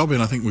 I mean, Dobbin,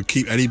 I think, would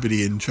keep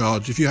anybody in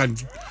charge. If you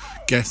had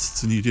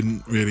guests and you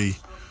didn't really,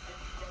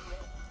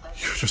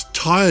 you were just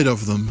tired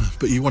of them,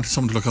 but you wanted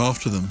someone to look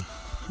after them,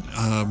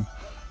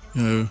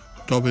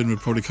 Dobbin would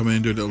probably come in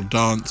and do a little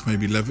dance,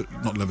 maybe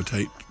not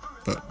levitate,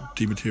 but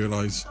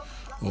dematerialise,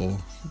 or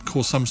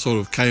cause some sort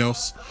of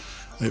chaos.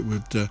 It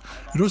would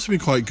also be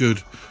quite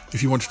good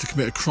if you wanted to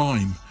commit a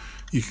crime.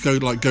 You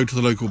could go to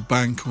the local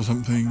bank or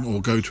something,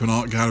 or go to an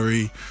art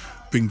gallery,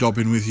 bring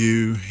Dobbin with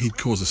you. He'd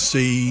cause a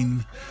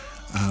scene.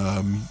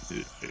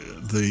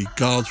 The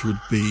guards would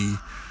be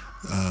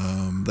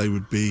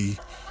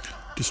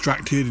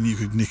distracted, and you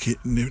could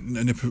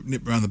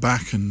nip around the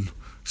back and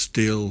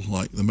steal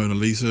like the Mona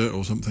Lisa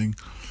or something,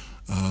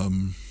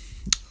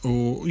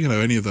 or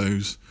any of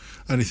those,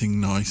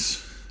 anything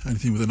nice,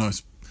 anything with a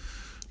nice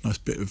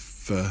bit of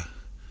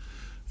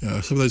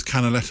some of those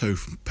Canaletto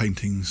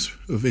paintings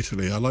of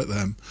Italy. I like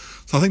them,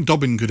 so I think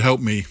Dobbin could help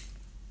me.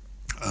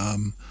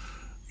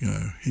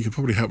 He could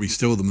probably help me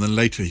steal them, and then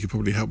later he could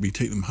probably help me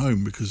take them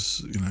home,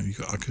 because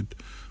I could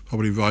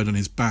probably ride on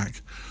his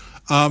back.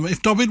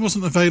 If Dobbin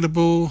wasn't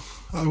available,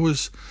 I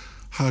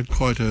had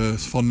quite a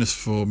fondness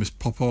for Miss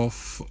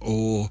Popoff,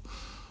 or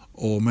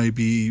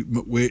maybe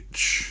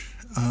McWitch.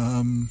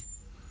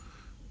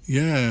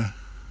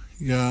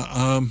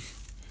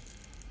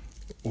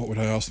 What would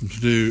I ask them to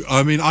do?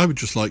 I mean, I'd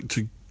just like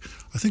to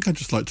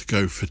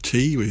go for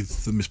tea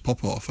with Miss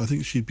Popoff. I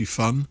think she'd be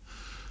fun.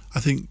 I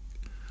think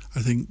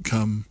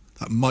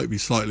that might be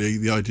slightly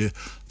the idea.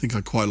 I think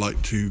I'd quite like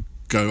to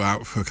go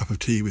out for a cup of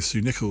tea with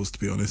Sue Nichols, to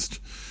be honest.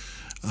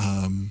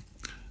 I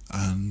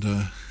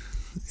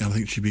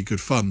think she'd be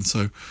good fun.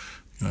 So,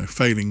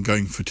 failing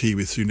going for tea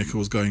with Sue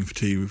Nichols, going for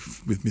tea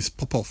with Miss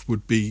Popoff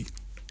would be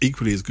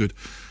equally as good.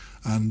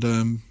 And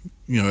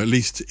at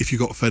least if you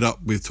got fed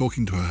up with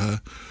talking to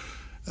her,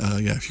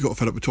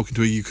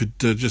 you could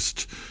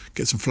just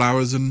get some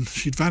flowers and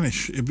she'd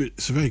vanish.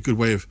 It's a very good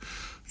way of,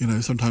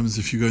 sometimes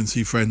if you go and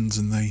see friends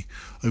and they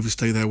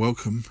overstay their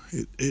welcome,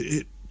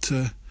 I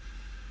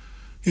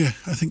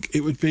think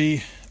it would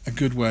be a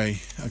good good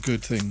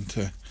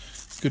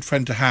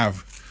friend to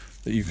have,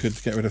 that you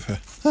could get rid of her.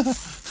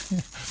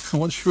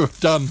 Once you were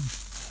done,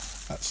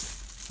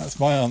 that's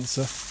my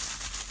answer.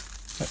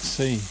 Let's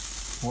see,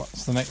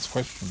 what's the next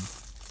question?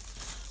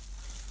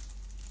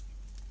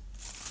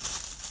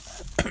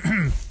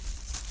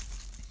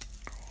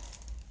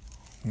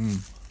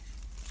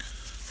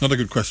 Not a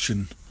good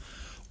question.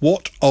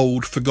 What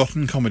old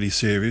forgotten comedy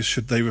series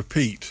should they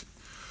repeat?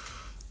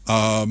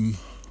 Well,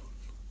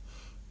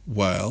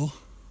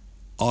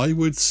 I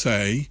would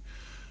say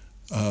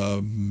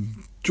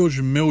George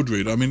and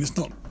Mildred. I mean, I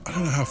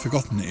don't know how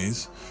forgotten it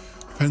is.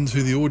 Depends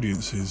who the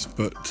audience is,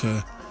 but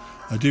I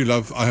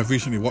have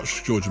recently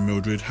watched George and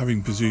Mildred,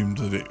 having presumed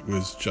that it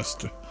was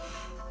just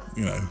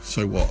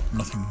so what,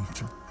 nothing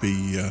to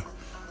be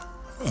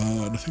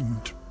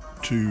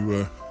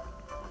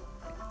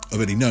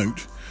of any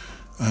note,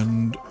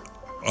 and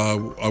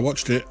I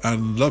watched it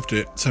and loved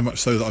it, so much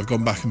so that I've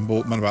gone back and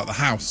bought Man About the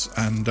House,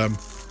 and I'm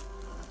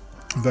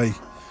very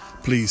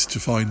pleased to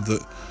find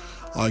that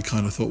I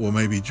kind of thought, well,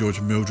 maybe George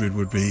and Mildred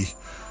would be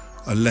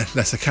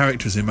lesser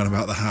characters in Man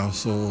About the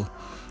House, or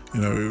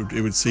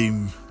it would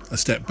seem a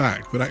step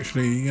back, but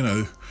actually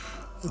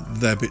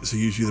their bits are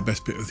usually the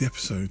best bit of the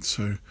episode.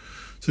 So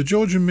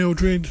George and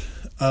Mildred.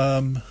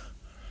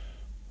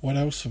 What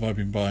else have I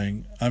been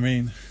buying? I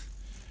mean,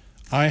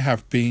 I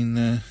have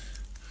been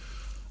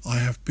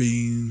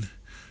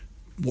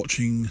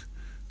watching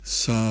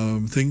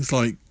some things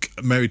like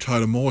Mary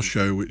Tyler Moore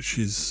Show, which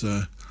is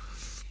I've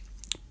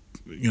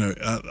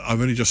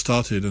only just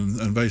started,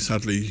 and very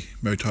sadly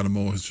Mary Tyler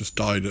Moore has just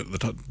died at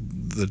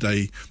the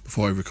day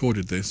before I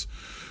recorded this,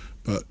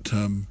 but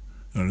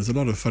there's a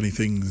lot of funny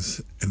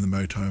things in the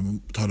Mary Tyler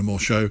Moore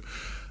Show,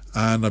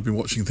 and I've been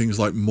watching things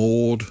like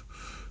Maude,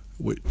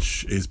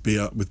 which is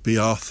with B.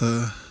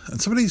 Arthur,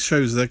 and some of these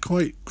shows, they're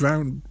quite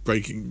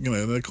groundbreaking.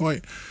 You're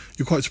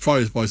quite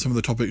surprised by some of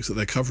the topics that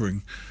they're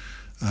covering,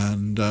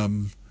 and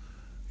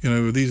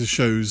these are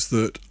shows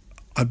that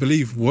I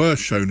believe were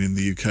shown in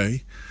the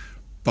UK,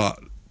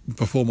 but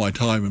before my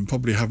time, and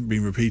probably haven't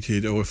been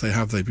repeated, or if they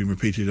have, they've been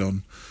repeated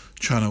on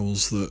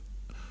channels that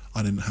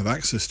I didn't have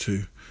access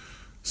to.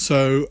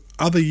 So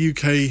other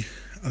UK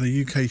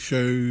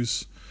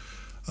shows.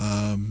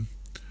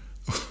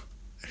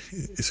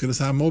 It's going to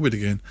sound morbid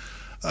again,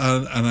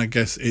 and I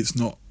guess it's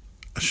not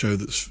a show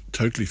that's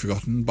totally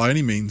forgotten by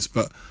any means,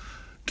 but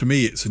to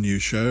me it's a new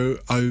show.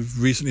 I've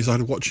recently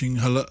started watching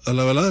Hello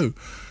Hello.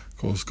 Of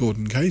course,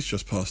 Gordon Case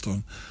just passed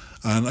on,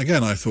 and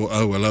again I thought,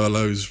 oh, Hello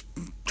Hello's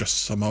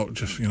just I don't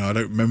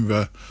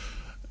remember,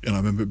 I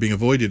remember it being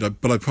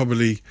avoided, but I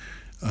probably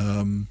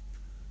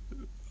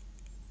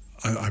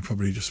I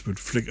probably just would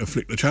flick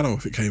the channel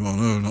if it came on.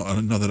 Oh, not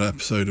another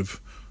episode of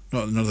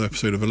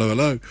Hello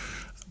Hello.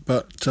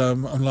 But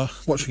I'm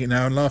watching it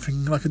now and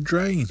laughing like a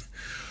drain.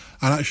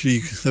 And actually,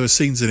 there were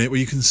scenes in it where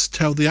you can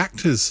tell the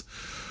actors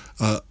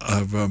are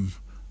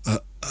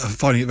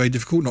finding it very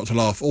difficult not to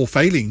laugh or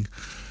failing.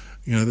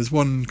 You know, there's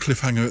one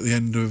cliffhanger at the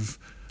end of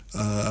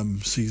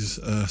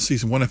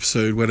season 1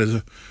 episode where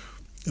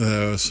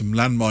there are some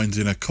landmines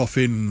in a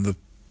coffin. The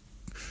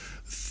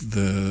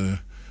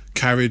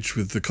carriage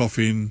with the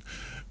coffin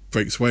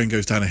breaks away and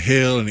goes down a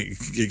hill, and it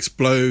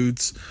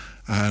explodes.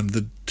 And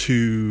the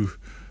two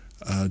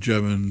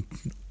German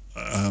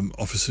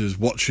officers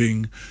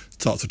watching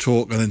start to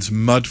talk, and then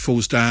some mud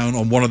falls down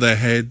on one of their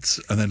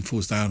heads, and then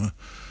falls down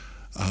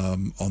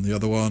on the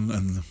other one.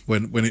 And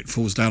when it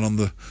falls down on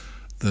the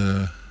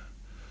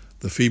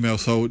female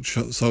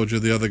soldier,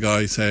 the other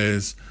guy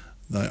says,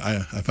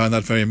 I found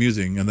that very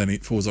amusing, and then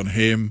it falls on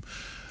him,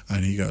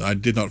 and he goes, I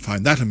did not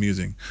find that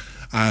amusing.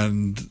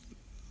 And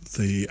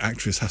the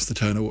actress has to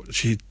turn away.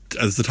 She,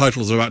 as the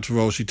titles are about to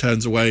roll, she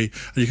turns away,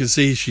 and you can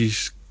see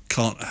she's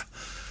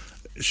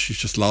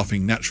just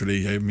laughing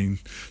naturally. I mean,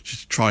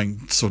 she's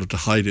trying sort of to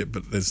hide it,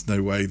 but there's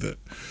no way that,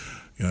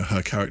 you know,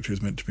 her character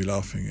is meant to be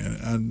laughing,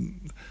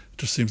 and it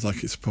just seems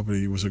like it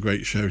probably was a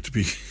great show to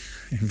be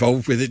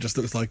involved with. It just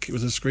looks like it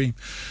was a scream.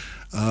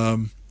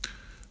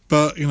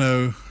 But, you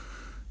know,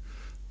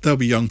 there'll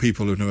be young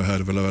people who've never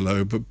heard of Hello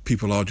Hello, but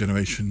people our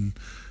generation,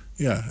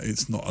 yeah,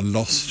 it's not a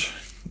lost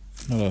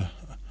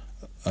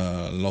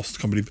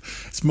comedy.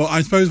 It's more,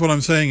 I suppose what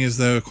I'm saying is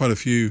there are quite a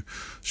few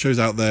shows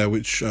out there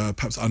which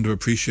perhaps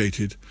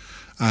underappreciated,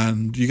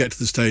 and you get to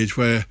the stage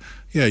where,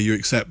 yeah, you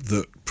accept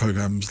that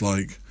programs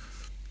like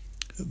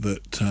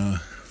the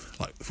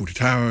Fawlty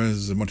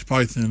Towers and Monty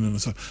Python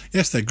and so,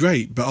 yes, they're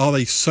great, but are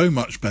they so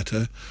much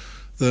better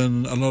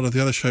than a lot of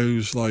the other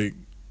shows like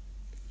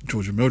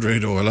George and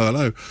Mildred or Hello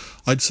Hello?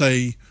 I'd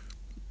say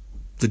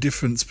the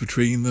difference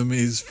between them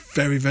is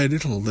very, very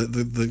little.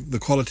 The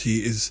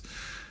quality is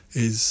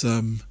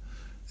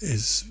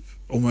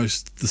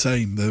almost the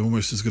same. They're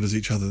almost as good as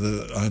each other.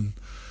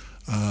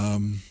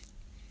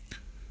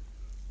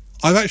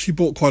 I've actually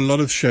bought quite a lot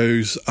of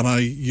shows,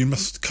 and you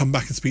must come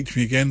back and speak to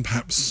me again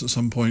perhaps at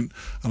some point,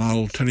 and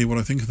I'll tell you what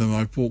I think of them.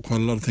 I've bought quite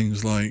a lot of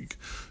things like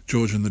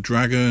George and the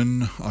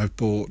Dragon. I've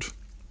bought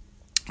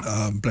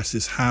Bless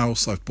This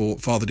House. I've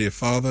bought Father Dear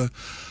Father.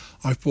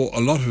 I've bought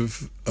a lot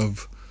of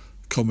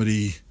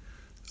comedy,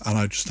 and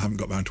I just haven't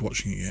got round to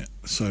watching it yet.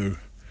 So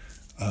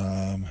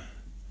I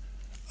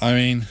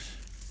mean,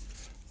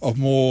 of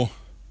more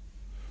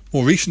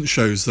recent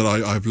shows that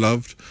I've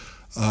loved,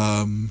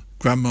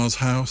 Grandma's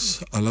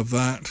House, I love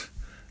that.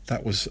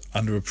 That was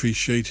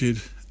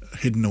underappreciated,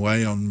 hidden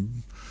away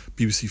on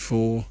BBC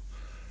 4.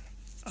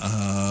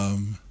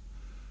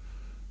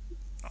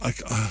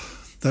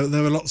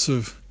 There are lots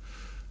of,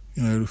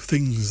 you know,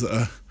 things that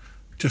are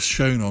just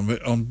shown on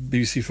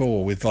BBC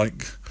 4 with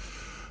like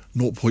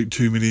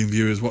 0.2 million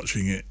viewers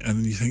watching it,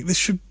 and you think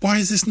why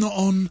is this not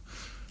on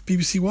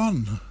BBC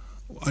One?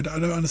 I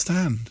don't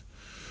understand.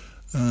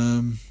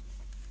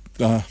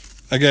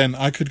 Again,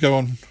 I could go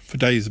on for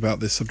days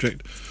about this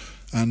subject,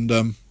 and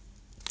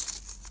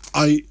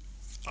I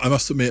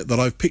must admit that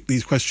I've picked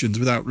these questions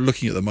without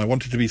looking at them. I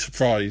wanted to be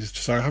surprised,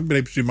 so I haven't been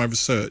able to do my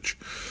research.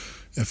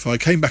 If I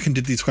came back and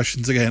did these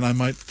questions again, I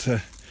might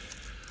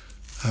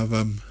have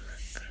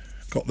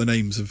got the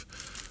names of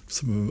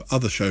some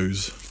other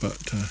shows,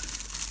 but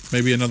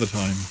maybe another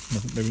time.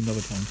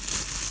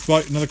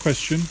 Right, another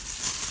question.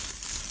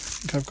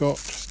 I think I've got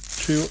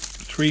three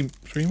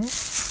more.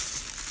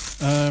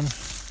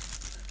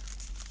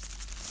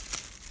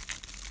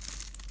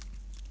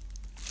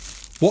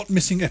 What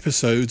missing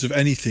episodes of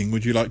anything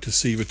would you like to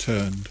see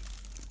returned?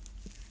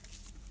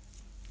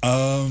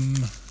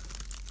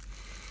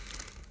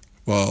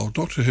 Well,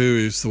 Doctor Who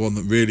is the one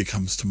that really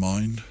comes to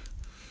mind.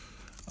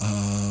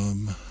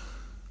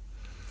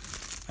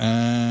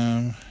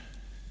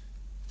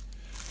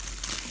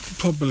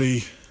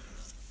 Probably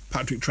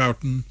Patrick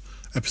Troughton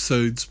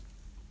episodes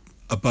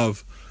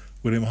above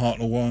William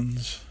Hartnell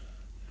ones,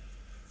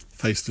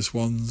 Faceless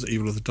Ones,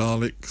 Evil of the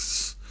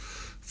Daleks,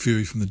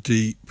 Fury from the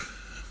Deep,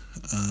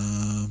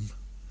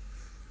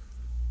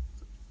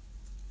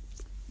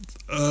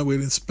 We're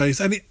in Space,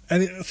 any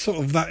sort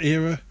of that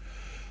era.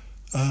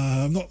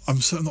 I'm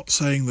not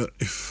saying that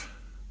if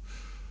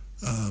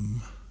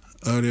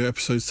earlier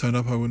episodes turned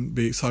up I wouldn't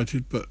be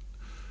excited, but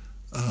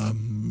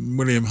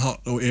William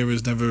Hartnell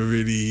era's never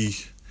really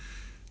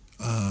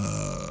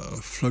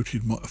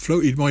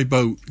floated my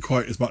boat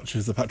quite as much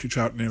as the Patrick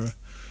Troughton era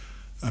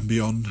and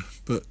beyond.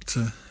 But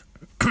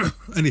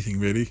anything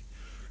really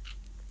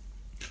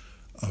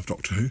of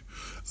Doctor Who.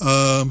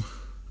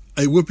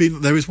 It would be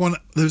there's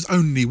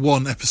only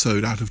one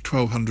episode out of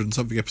 1,200 and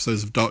something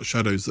episodes of Dark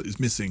Shadows that is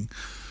missing,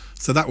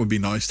 so that would be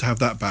nice to have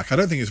that back. I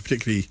don't think it's a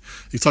particularly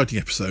exciting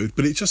episode,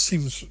 but it just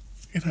seems,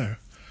 how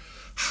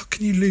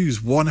can you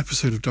lose one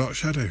episode of Dark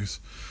Shadows?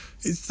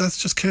 That's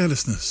just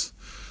carelessness.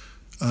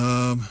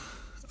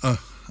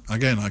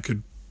 Again, I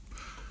could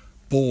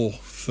bore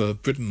for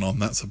Britain on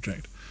that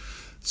subject.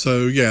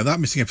 So yeah, that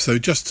missing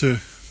episode, just to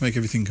make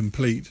everything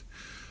complete.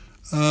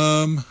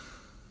 I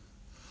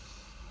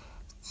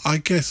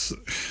guess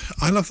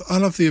I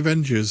love the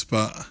Avengers,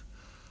 but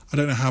I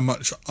don't know how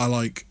much I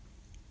like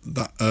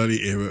that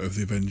early era of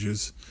the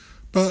Avengers.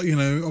 But you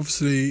know,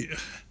 obviously,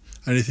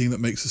 anything that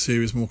makes the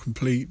series more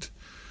complete.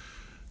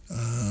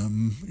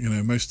 You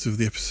know, most of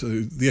the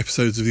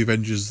episodes of the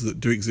Avengers that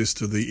do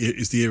exist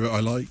is the era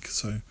I like.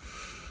 So,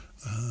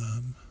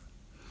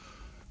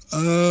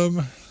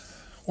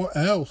 what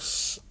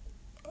else?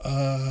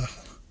 You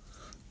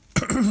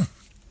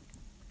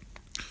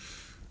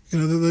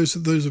know,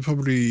 those are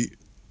probably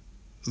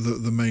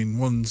the main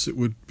ones. It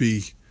would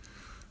be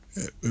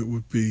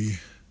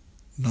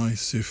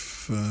nice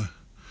if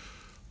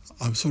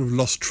I'm sort of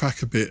lost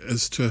track a bit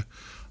as to,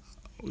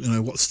 you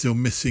know, what's still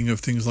missing of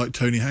things like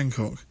Tony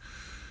Hancock.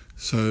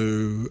 So,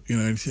 you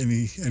know,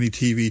 any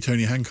TV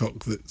Tony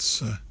Hancock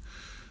that's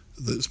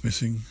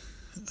missing.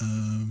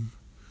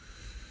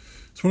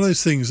 It's one of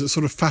those things that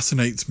sort of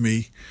fascinates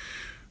me.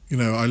 You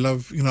know, I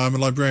love. You know, I'm a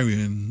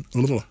librarian.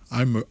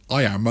 I am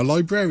a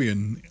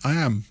librarian. I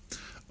am,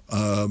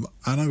 and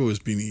I've always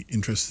been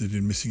interested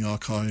in missing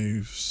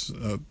archives,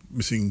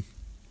 missing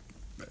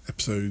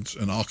episodes,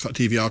 and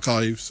TV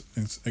archives,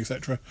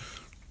 etc.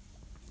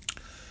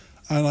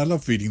 And I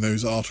love reading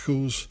those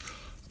articles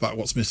about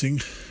what's missing.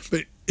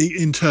 But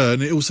in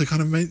turn, it also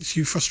kind of makes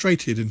you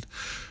frustrated, and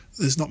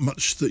there's not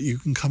much that you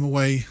can come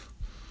away.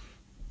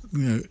 You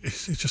know, it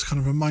just kind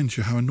of reminds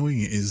you how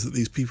annoying it is that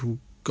these people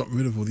got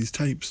rid of all these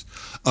tapes.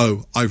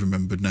 Oh, I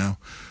remembered now.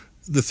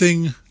 The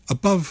thing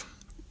above,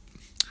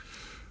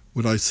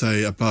 would I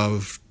say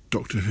above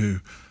Doctor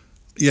Who?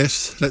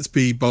 Yes, let's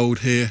be bold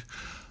here.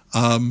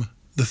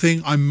 The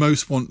thing I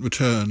most want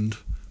returned,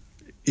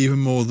 even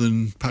more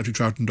than Patrick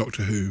Troughton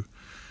Doctor Who,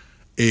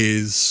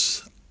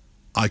 is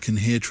I can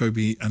hear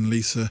Troby and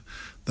Lisa.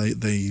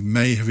 They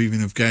may have even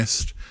have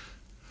guessed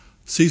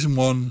season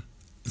 1,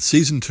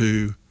 season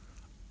 2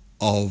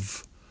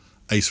 of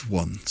Ace of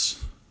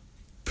Wands,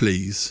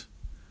 please.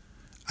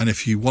 And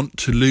if you want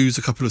to lose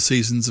a couple of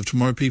seasons of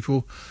Tomorrow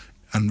People,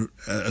 and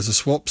as a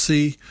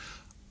swapsy,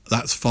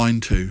 that's fine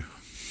too.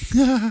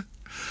 Oh,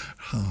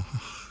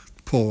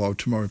 poor old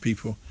Tomorrow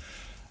People.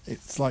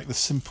 It's like the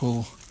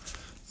simple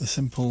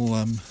sort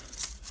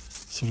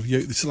of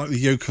it's like the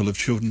yokel of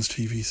children's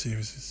TV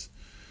series,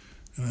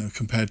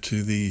 compared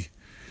to the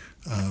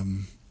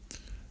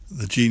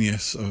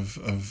genius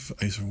of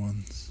Ace of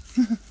Wands.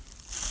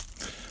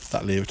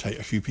 That'll irritate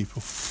a few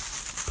people,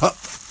 but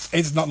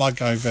it's not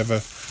like I've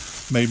ever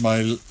made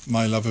my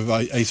love of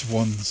Ace of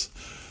Wands.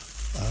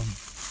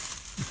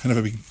 I've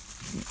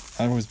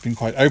always been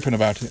quite open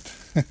about it.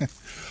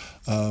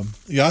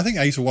 Yeah, I think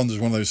Ace of Wands is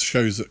one of those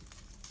shows that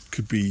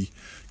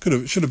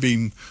should have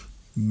been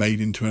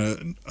made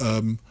into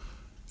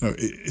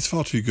it's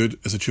far too good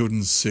as a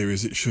children's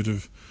series. It should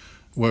have,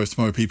 whereas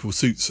Tomorrow People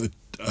suits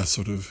a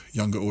sort of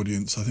younger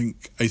audience. I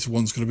think Ace of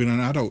Wands could have been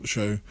an adult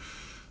show,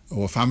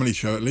 or a family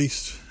show at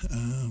least,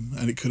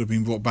 and it could have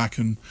been brought back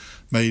and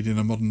made in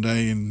a modern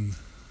day in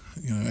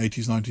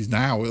 80s, 90s.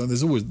 Now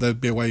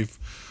there'd be a way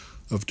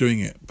of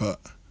doing it, but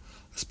I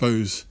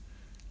suppose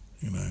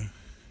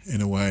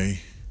in a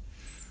way,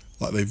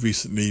 like they've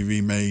recently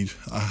remade.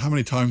 How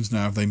many times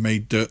now have they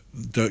made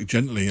Dirk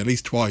Gently? At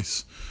least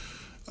twice,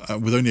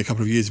 with only a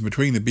couple of years in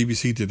between. The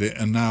BBC did it,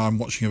 and now I'm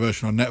watching a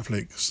version on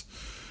Netflix.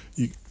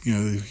 You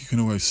can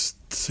always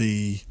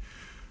see.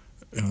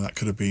 That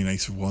could have been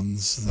Ace of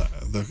Wands,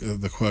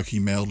 the quirky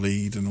male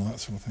lead and all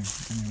that sort of thing.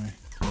 Anyway.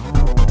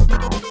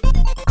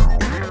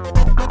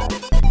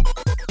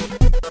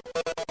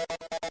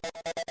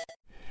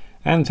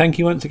 And thank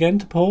you once again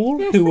to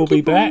Paul, who will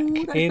be back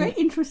in very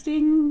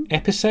interesting.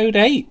 episode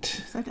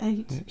 8. Episode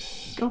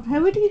 8. God, how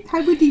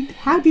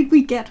did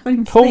we get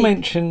home? Paul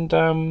mentioned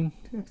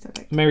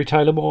Mary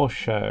Tyler Moore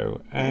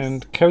Show,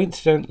 and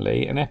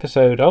coincidentally, an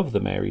episode of the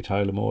Mary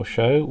Tyler Moore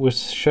Show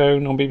was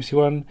shown on BBC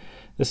One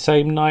the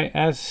same night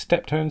as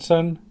Steptoe and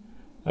Son.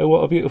 Oh,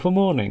 What a Beautiful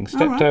Morning.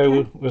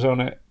 Steptoe was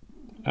on at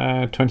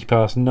 9:20.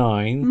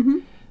 Mm-hmm.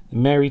 The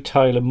Mary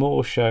Tyler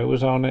Moore Show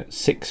was on at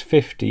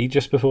 6:50,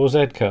 just before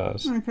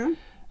Z-Cars. Okay.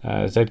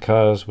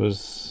 Z-Cars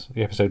was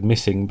the episode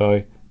Missing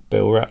by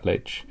Bill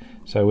Rutledge.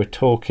 So we're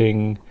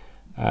talking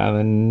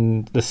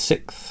the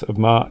 6th of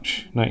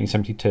March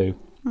 1972.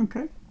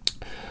 Okay.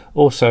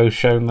 Also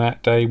shown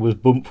that day was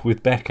Bump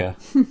with Becca.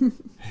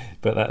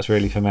 But that's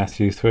really for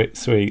Matthew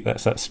Sweet.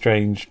 That's that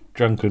strange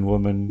drunken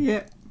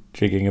woman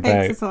jigging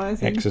about.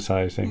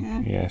 Exercising. Yeah.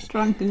 Yes.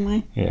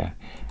 Drunkenly. Yeah.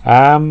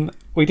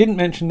 We didn't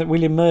mention that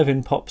William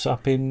Mervyn pops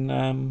up in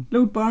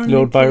Lord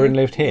Byron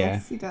Lived Here.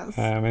 Yes, he does.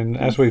 And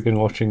as we've been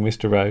watching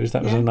Mr. Rose,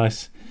 that was a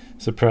nice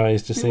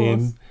surprise to see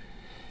him.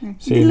 Yeah.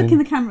 Did he look in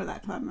the camera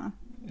that time, though?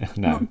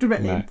 No, not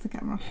directly into the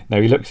camera.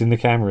 No, he looks in the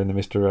camera in the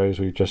Mr. Rose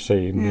we've just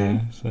seen.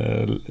 Yeah.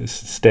 So it's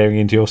staring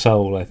into your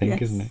soul, I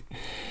think, isn't it?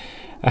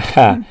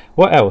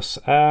 What else?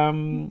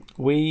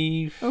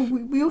 We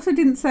also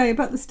didn't say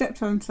about the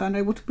Steptoe and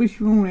Son, What a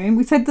Beautiful Morning.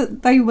 We said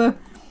that they were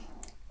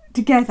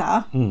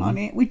together on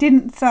it. We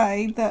didn't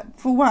say that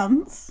for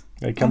once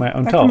They come out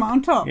on they top. come out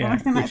on top. Yeah, And I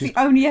think that's which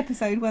the only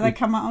episode where they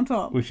come out on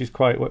top. Which is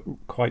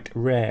quite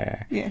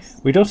rare.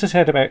 Yes. We'd also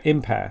said about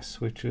Impasse,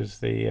 which was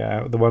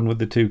the one with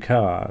the two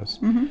cars,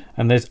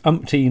 and there's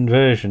umpteen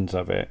versions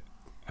of it.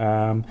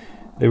 The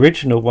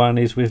original one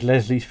is with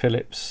Leslie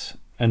Phillips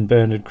and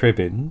Bernard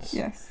Cribbins.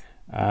 Yes.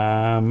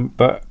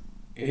 But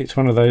it's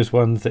one of those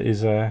ones that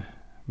is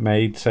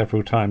made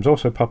several times.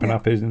 Also popping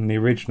up in the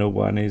original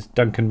one is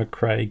Duncan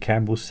McRae,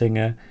 Campbell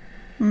Singer,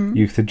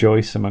 Eutha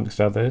Joyce,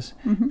 amongst others.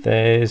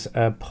 There's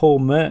a Paul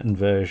Merton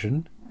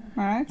version.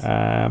 Right.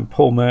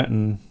 Paul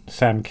Merton,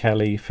 Sam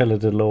Kelly, Phila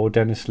Delore,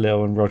 Dennis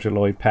Lill and Roger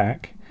Lloyd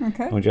Pack.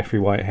 Okay. Or Jeffrey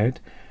Whitehead.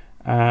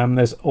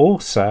 There's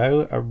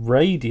also a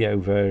radio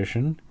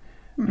version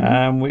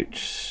which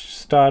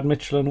starred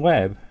Mitchell and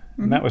Webb.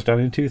 And that was done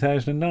in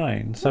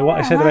 2009. So what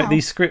I said about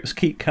these scripts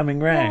keep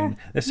coming round.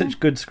 They're such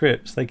good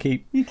scripts. They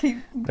keep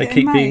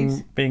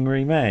being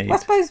remade. Well,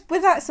 I suppose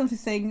with that sort of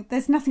thing,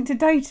 there's nothing to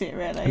date it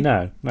really.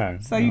 No.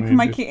 So you can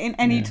make it in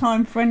any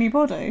time for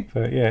anybody.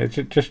 But yeah,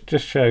 it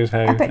just shows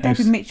how. I bet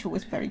David Mitchell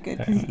was very good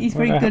because he's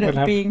very good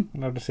at being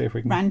We'll have to see if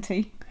we can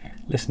ranty.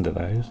 Listen to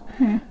those.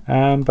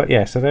 But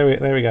yeah, so there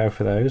we go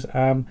for those.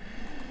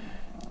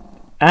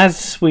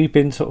 As we've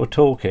been sort of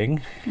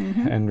talking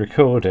and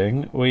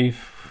recording,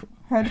 we've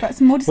heard about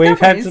some more discoveries. We've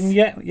had some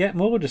yet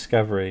more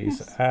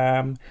discoveries.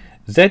 Yes.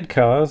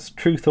 Z-Cars,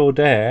 Truth or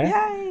Dare,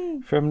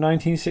 Yay! From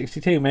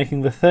 1962,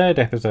 making the third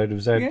episode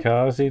of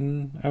Z-Cars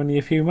in only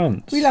a few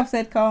months. We love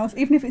Z-Cars,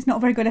 even if it's not a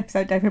very good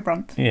episode, David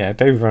Brunt. Yeah,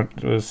 David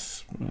Brunt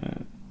was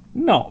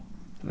not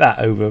that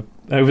over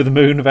the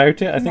moon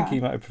about it. I think he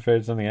might have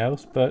preferred something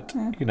else, but,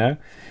 you know,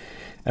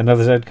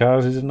 another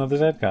Z-Cars is another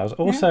Z-Cars.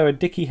 Also a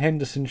Dickie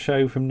Henderson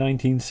show from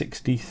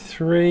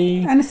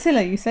 1963. And a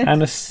Scylla, you said?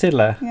 And a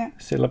Scylla. Yeah.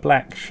 Scylla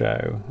Black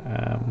show.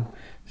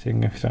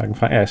 Seeing if I can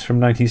find... Yes, from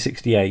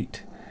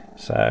 1968.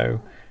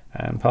 So...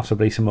 and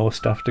possibly some more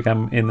stuff to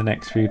come in the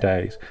next few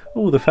days.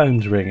 Oh, the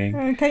phone's ringing.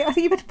 Okay, I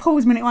think you better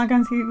pause a minute while I go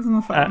and see who's on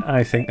the phone.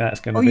 I think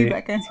that's going to be... be... Or you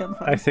better go and see on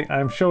the phone.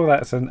 I'm sure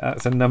that's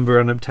a number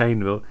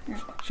unobtainable. Yeah.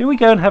 Shall we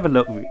go and have a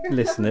look,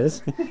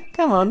 listeners?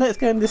 Come on, let's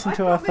go and listen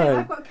to our phone.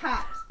 I've got a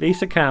cat.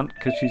 Lisa can't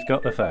because she's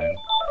got the phone.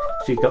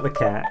 She's got the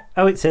cat.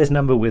 Oh, it says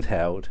number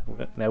withheld.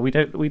 No, we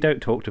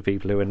don't talk to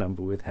people who are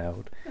number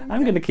withheld. Okay.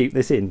 I'm going to keep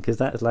this in because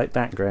that's like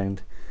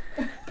background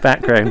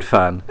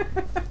fun.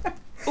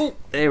 Oh,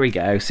 there we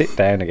go. Sit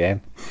down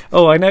again.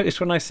 Oh, I noticed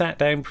when I sat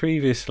down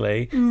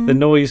previously, the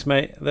noise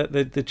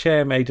the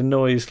chair made a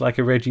noise like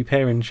a Reggie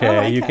Perrin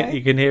chair. Oh, okay.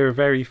 You can hear a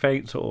very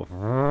faint sort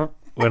of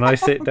when I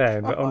sit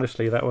down, but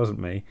honestly, that wasn't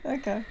me.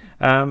 Okay.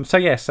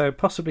 So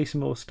possibly some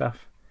more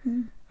stuff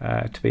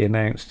to be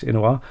announced in a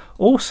while.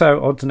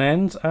 Also, odds and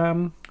ends.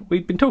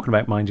 We'd been talking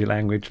about Mind Your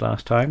Language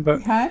last time, but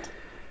we had.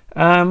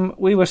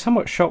 We were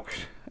somewhat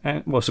shocked.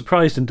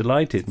 Surprised and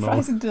delighted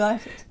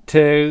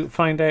to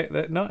find out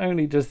that not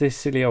only does this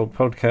silly old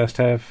podcast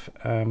have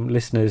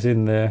listeners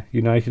in the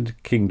United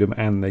Kingdom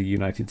and the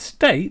United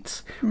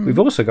States, we've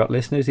also got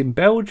listeners in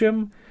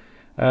Belgium,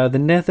 the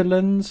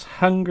Netherlands,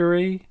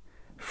 Hungary,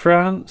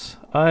 France,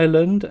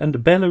 Ireland, and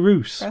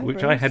Belarus,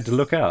 which I had to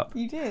look up.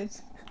 You did.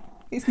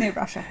 It's near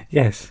Russia.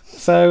 Yes.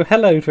 So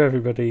hello to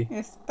everybody.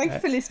 Yes. Thank you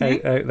for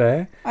listening out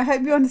there. I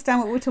hope you understand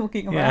what we're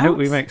talking about. Yeah, I hope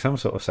we make some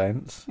sort of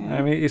sense. Yeah.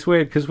 I mean, it's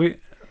weird because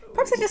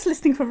perhaps they're just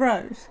listening for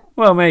Rose.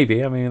 Well,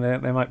 maybe. I mean,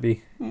 there might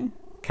be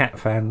cat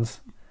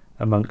fans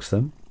amongst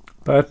them.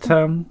 But,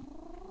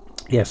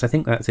 yes, I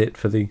think that's it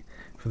for the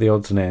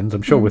odds and ends.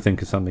 I'm sure we'll think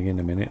of something in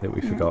a minute that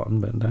we've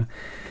forgotten.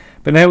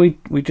 But now we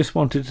just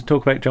wanted to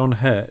talk about John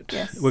Hurt.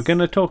 Yes. We're going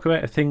to talk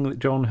about a thing that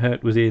John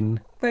Hurt was in...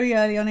 very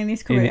early on in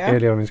his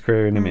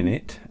career. In a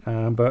minute.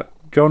 But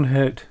John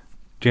Hurt...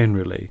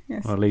 generally,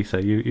 well,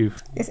 Lisa,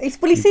 you've...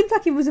 he seemed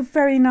like he was a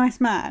very nice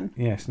man.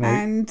 Yes. No,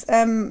 and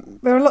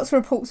there are lots of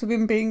reports of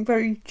him being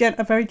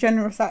a very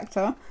generous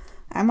actor.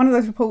 And one of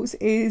those reports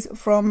is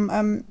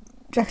from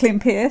Jacqueline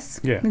Pearce,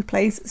 who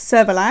plays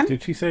Servalan.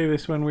 Did she say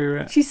this when we were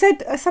at... She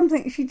said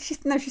something... She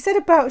said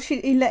about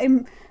he let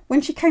him...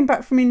 When she came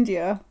back from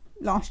India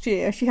last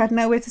year, she had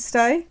nowhere to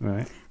stay.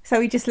 Right.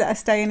 So he just let her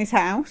stay in his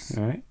house.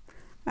 Right.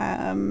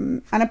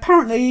 And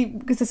apparently,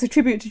 because there's a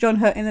tribute to John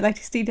Hurt in the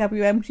latest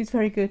DWM, which is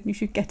very good, and you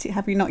should get it,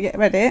 have you not yet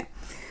read it.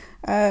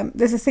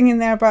 There's a thing in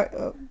there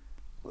about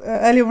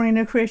earlier on in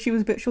her career she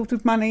was a bit short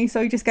of money,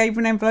 so he just gave her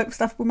an envelope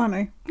stuffed with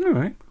money. All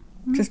right.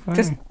 Just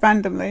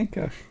randomly.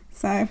 Gosh.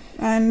 So,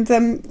 and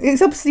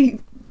it's obviously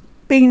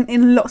been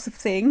in lots of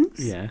things.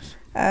 Yes.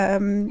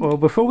 Well,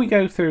 before we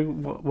go through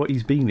what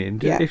he's been in,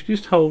 if you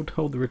just hold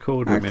the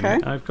recorder a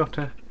minute.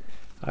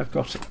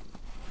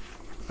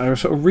 I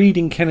was sort of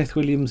reading Kenneth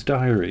Williams'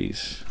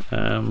 diaries,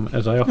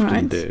 as I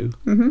often do,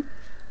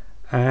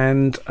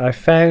 and I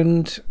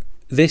found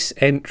this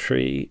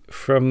entry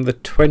from the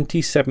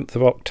 27th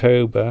of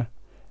October,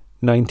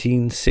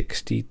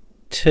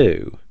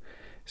 1962.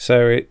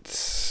 So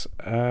it's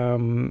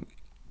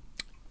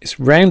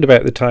round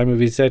about the time of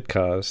his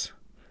Z-Cars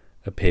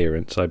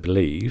appearance, I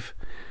believe.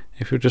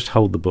 If you'll just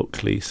hold the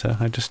book, Lisa,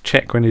 I just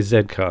check when his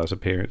Z-Cars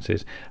appearance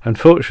is.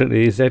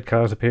 Unfortunately, his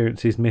Z-Cars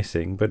appearance is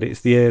missing, but it's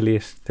the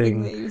earliest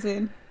thing that he was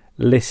in.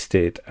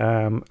 listed.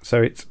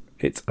 So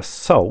it's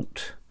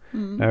Assault.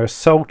 Now,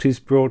 Assault is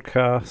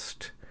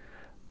broadcast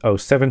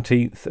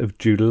 17th of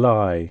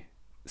July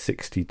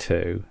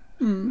 62.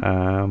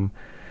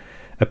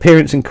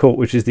 Appearance in Court,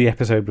 which is the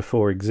episode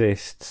before,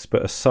 exists,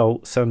 but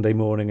Assault, Sunday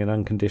Morning, and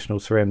Unconditional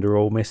Surrender are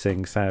all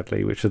missing,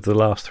 sadly, which are the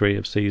last 3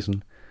 of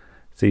season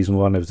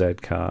 1 of Z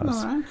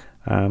Cars.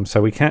 Right.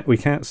 So we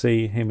can't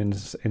see him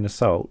in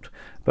Assault,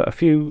 but a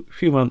few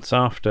months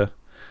after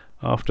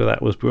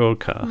that was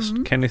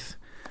broadcast, Kenneth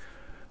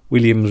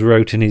Williams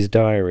wrote in his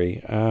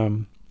diary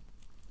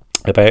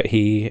about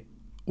he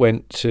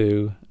went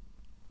to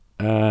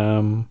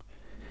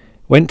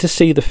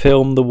see the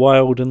film The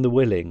Wild and the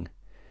Willing,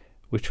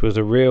 which was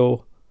a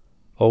real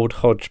old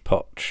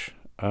hodgepodge.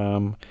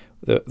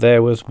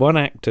 There was one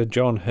actor,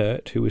 John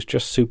Hurt, who was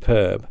just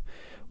superb.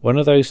 One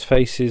of those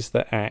faces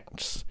that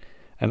acts,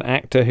 an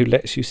actor who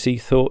lets you see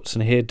thoughts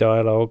and hear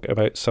dialogue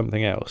about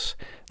something else.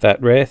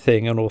 That rare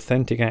thing, an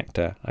authentic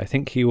actor. I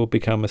think he will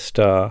become a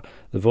star.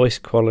 The voice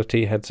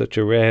quality had such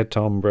a rare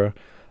timbre.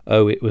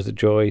 Oh, it was a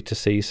joy to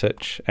see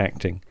such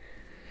acting.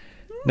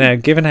 Now,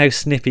 given how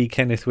snippy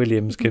Kenneth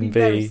Williams can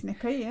very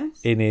snippy,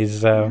 yes. in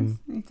his Yes,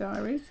 in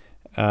diaries,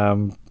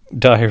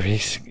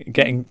 diaries,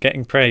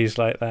 getting praise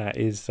like that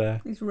is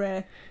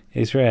rare.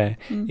 Is rare.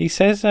 He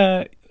says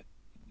The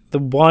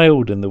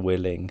Wild and the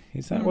Willing.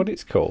 Is that what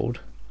it's called?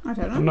 I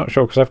don't know. I'm not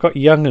sure, because I've got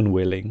Young and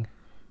Willing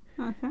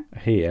Okay.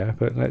 here,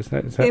 but let's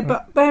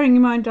but bearing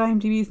in mind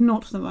IMDb is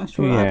not the most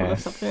reliable of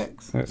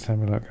subjects. Let's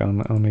have a look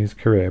on his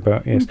career.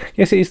 But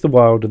yes, it is The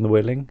Wild and the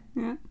Willing.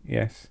 Yeah.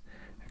 Yes,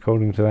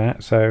 according to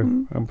that.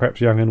 So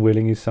perhaps Young and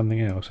Willing is something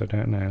else. I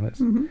don't know.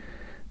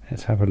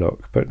 Let's have a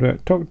look.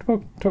 But talk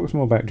some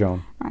more about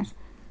John. Right.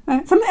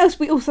 Something else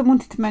we also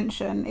wanted to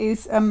mention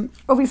is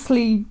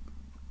obviously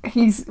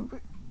he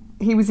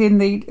was in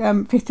the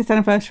 50th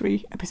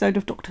anniversary episode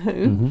of Doctor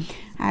Who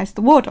as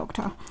the War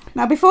Doctor.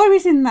 Now, before he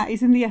was in that,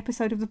 he's in the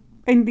episode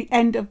in the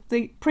end of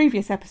the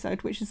previous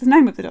episode, which is the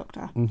name of the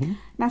Doctor.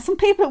 Now, some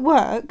people at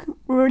work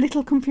were a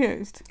little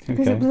confused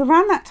because it was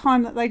around that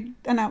time that they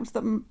announced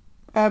that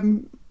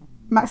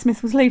Matt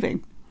Smith was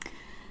leaving,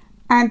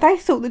 and they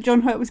thought that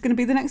John Hurt was going to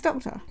be the next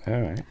Doctor.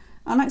 All right.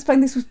 And I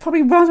explained this was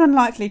probably rather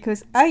unlikely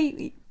because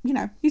he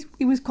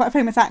was quite a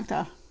famous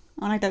actor,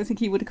 and I don't think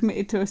he would have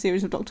committed to a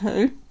series of Doctor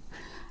Who.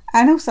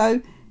 And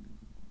also,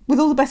 with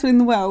all the best will in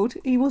the world,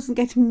 he wasn't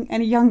getting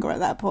any younger at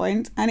that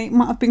point, and it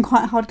might have been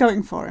quite hard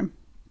going for him,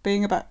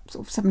 being about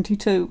sort of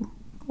 72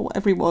 or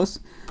whatever he was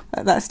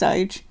at that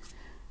stage.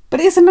 But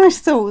it's a nice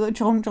thought that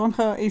John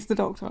Hurt is the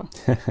Doctor,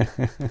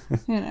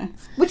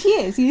 which he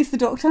is. He is the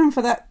Doctor, and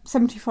for that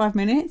 75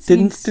 minutes,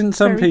 didn't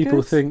some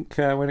people think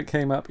when it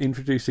came up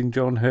introducing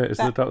John Hurt as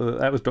the Doctor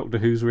that was Doctor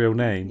Who's real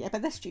name? Yeah,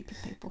 but they're stupid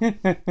people.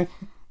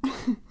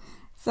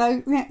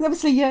 So,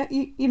 obviously, he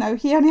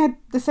only had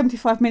the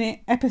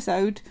 75-minute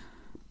episode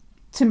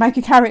to make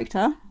a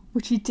character,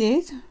 which he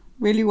did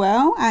really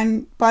well.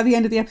 And by the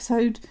end of the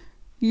episode,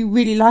 you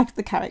really liked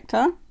the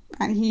character,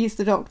 and he is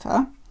the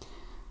Doctor.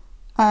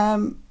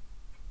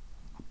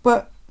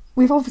 But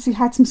we've obviously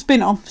had some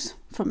spin-offs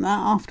from that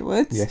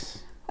afterwards.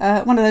 Yes.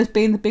 One of those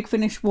being the Big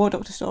Finish War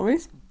Doctor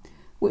stories,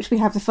 which we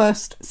have the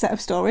first set of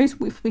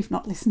stories, which we've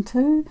not listened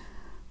to.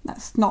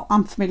 That's not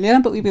unfamiliar,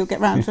 but we will get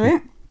round to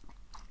it.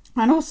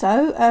 And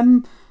also,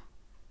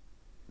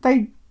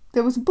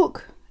 there was a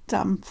book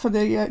done for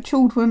the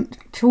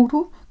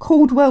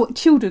Caldwell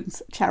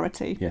Children's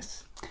Charity.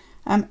 Yes.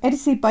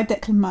 Edited by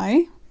Declan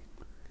May,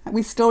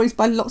 with stories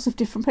by lots of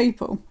different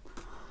people.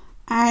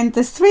 And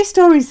there's 3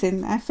 stories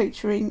in there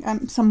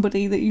featuring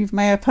somebody that you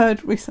may have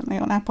heard recently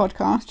on our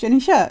podcast, Jenny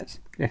Shirt.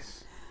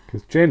 Yes,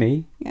 because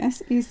Jenny...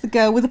 Yes, is the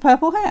girl with the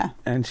purple hair.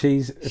 And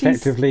she's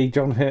effectively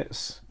John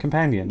Hurt's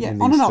companion in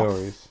these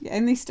stories. Yeah,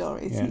 in these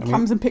stories. Yeah, he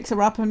comes and picks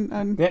her up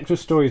and... The actual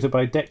stories are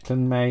by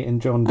Declan May and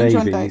John Davies.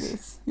 John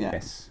Davies, yeah.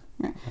 Yes.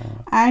 Yeah.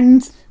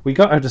 And... we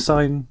got her to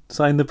sign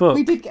the book.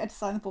 We did get her to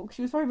sign the book.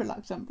 She was very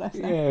reluctant, bless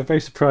her. Yeah, very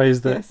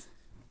surprised that... Yes.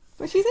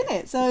 But she's in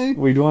it, so...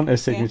 we'd want her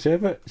signature,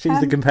 but she's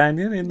the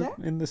companion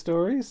in the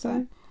stories, so...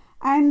 Yeah.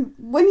 And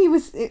when he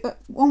was...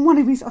 on one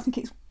of his... I think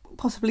it's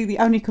possibly the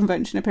only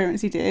convention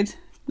appearance he did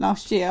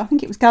last year. I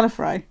think it was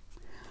Gallifrey.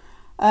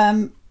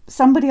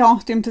 Somebody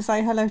asked him to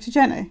say hello to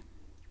Jenny.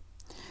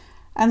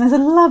 And there's a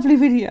lovely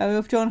video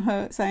of John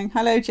Hurt saying,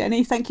 "Hello,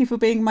 Jenny, thank you for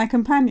being my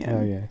companion."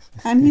 Oh, yes.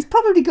 And he's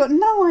probably got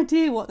no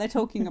idea what they're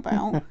talking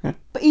about,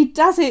 but he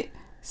does it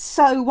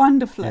so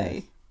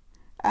wonderfully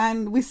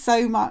and with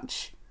so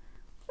much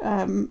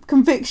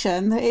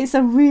conviction that it's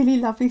a really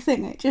lovely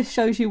thing. It just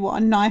shows you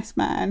what a nice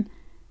man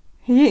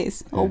he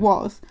is, or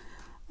was.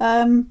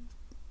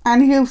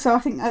 And he also, I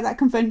think at that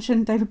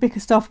convention, David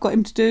Bickerstaff got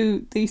him to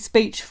do the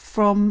speech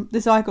from the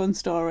Zygon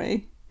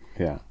story.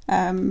 Yeah.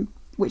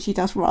 Which he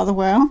does rather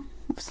well,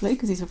 obviously,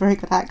 because he's a very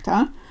good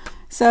actor.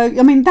 So,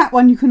 I mean, that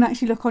one you can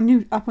actually look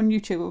up on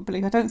YouTube, I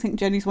believe. I don't think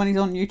Jenny's one is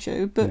on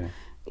YouTube, but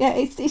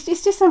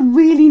it's just a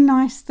really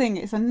nice thing.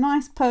 It's a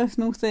nice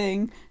personal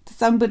thing to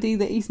somebody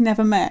that he's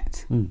never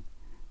met.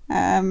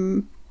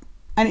 And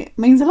it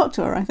means a lot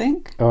to her, I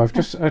think. Oh, I've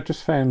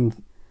just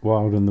found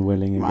Wild and the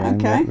Willing again. Right,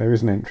 okay. There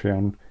is an entry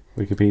on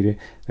Wikipedia.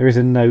 There is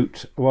a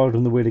note, Wild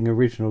and the Willing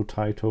original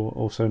title,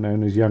 also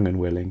known as Young and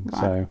Willing.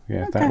 Right. So,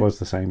 yeah, Okay. that was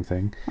the same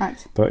thing.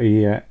 Right. But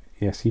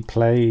he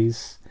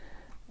plays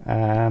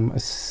a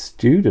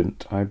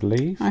student, I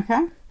believe.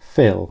 Okay.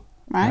 Phil.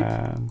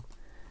 Right.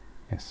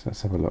 Yes,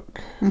 let's have a look.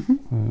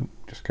 Mm-hmm.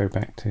 Just go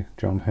back to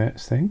John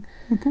Hurt's thing.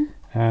 Okay.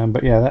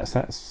 But yeah,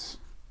 that's.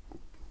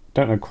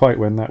 Don't know quite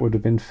when that would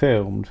have been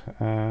filmed.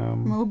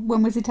 Well,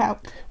 when was it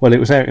out? Well, it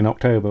was out in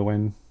October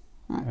when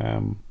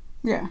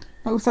Yeah.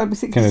 Also, it was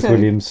 62. Kenneth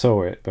Williams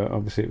saw it, but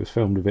obviously it was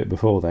filmed a bit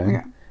before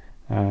then.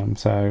 Yeah.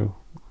 So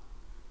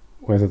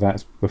whether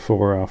that's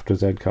before or after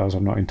Z Cars,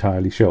 I'm not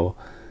entirely sure.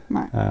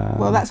 Right.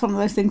 Well, that's one of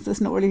those things that's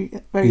not really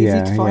very easy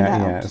to find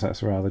out. Yeah,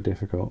 that's rather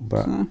difficult.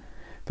 But So,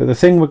 but the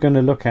thing we're going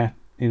to look at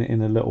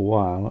in a little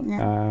while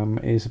Yeah.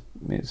 is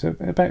it's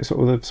about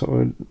sort of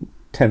the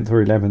 10th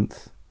or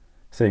 11th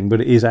thing,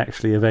 but it is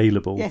actually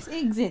available. yes,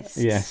 it exists.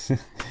 Yes.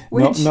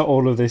 Which- not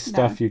all of this No.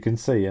 stuff you can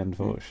see,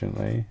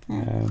 unfortunately.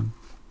 Yeah.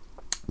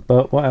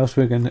 But what else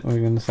we're going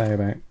to say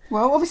about?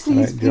 Well, obviously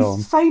About he's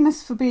John.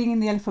 famous for being in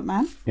The Elephant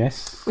Man,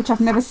 Yes, which I've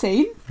never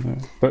seen. no.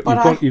 But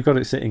But you've got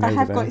it sitting I over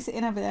have there. got it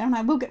sitting over there, and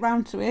I will get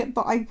round to it.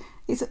 But I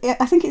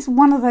think it's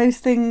one of those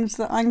things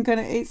that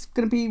it's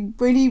gonna be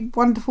really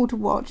wonderful to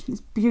watch.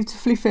 It's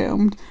beautifully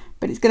filmed,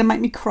 but it's gonna make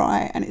me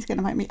cry and it's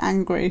gonna make me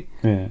angry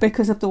Yeah.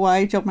 because of the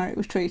way John Merrick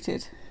was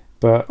treated,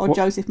 But or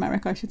Joseph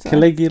Merrick, I should say.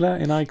 Caligula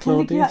in I,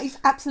 Caligula Claudius. is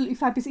absolutely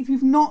fabulous. If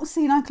you've not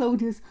seen I,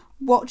 Claudius,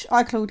 watch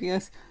I,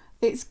 Claudius.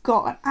 It's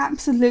got an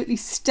absolutely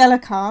stellar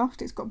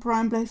cast. It's got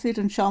Brian Blessed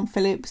and Sean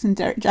Phillips and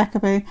Derek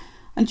Jacobi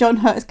and John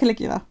Hurt as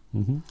Caligula.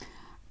 Mm-hmm.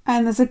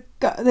 And there's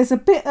a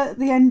bit at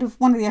the end of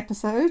one of the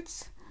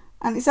episodes,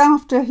 and it's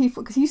after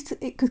because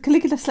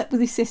Caligula slept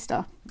with his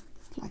sister,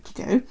 like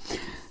you do,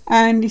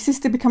 and his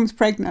sister becomes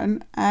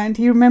pregnant, and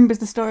he remembers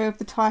the story of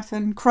the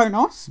Titan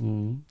Kronos,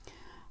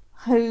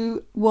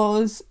 who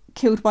was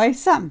killed by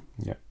his son.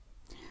 Yeah.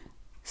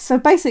 So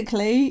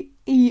basically,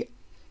 he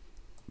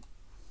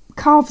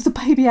carves the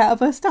baby out of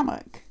her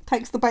stomach,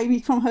 takes the baby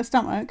from her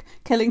stomach,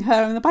 killing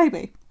her and the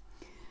baby.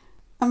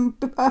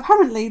 But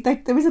apparently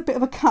there is a bit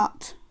of a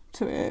cut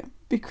to it,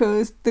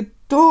 because the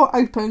door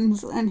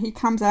opens and he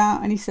comes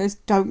out and he says,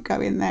 "Don't go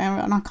in there,"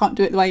 and I can't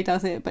do it the way he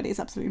does it, but it's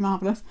absolutely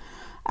marvellous.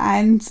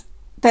 And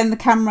then the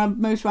camera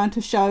moves around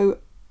to show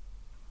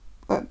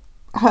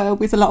her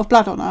with a lot of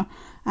blood on her,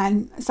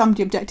 and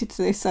somebody objected to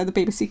this, so the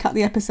BBC cut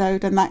the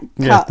episode, and that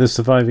cut, the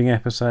surviving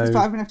episode,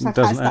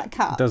 has that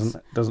cut. doesn't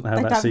have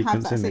They that don't sequence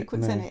have that in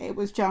sequence it. in it. It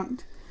was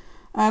junked.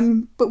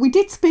 But we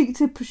did speak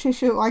to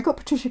Patricia. I got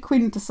Patricia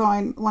Quinn to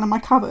sign one of my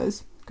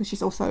covers, because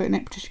she's also in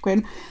it, Patricia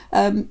Quinn,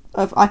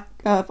 of I,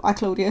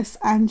 Claudius,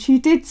 and she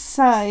did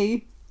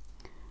say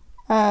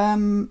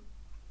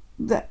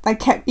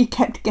that he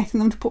kept getting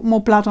them to put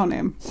more blood on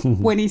him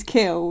when he's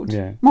killed.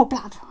 Yeah. More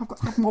blood. I've got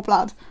to have more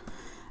blood.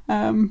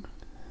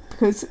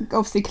 Because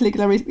obviously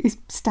Caligula is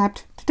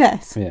stabbed to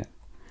death. Yeah.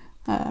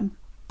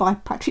 By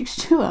Patrick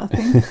Stewart, I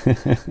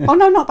think. Oh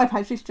no, not by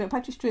Patrick Stewart.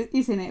 Patrick Stewart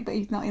is in it, but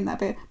he's not in that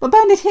bit. But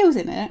Bernard Hill's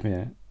in it.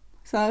 Yeah.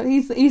 So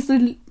he's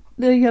the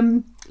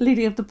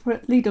leader of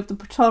the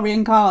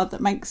Praetorian Guard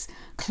that makes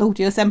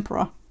Claudius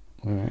emperor,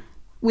 Right.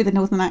 with a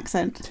northern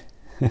accent.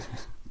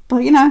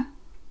 But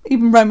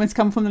even Romans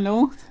come from the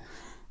north.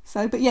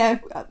 So, but yeah,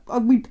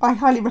 I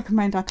highly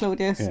recommend our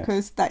Claudius,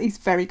 because that is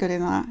very good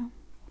in that.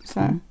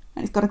 So, and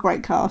it's got a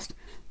great cast.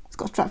 It's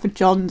got Stratford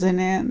Johns in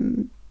it,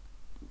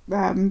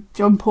 and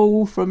John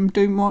Paul from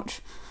Doomwatch,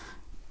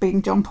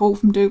 being John Paul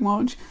from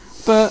Doomwatch.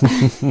 But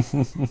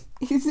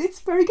it's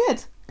very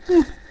good.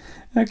 Yeah.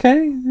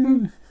 Okay.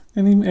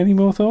 Any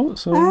more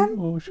thoughts,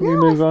 or should we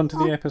move on to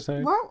the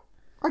episode? Well,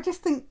 I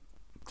just think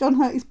John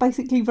Hurt is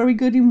basically very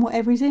good in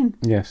whatever he's in.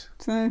 Yes.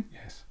 So,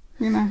 Yes.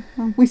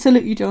 we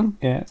salute you, John.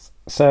 Yes.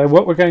 So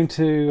what we're going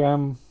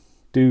to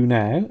do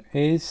now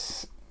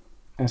is,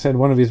 I said,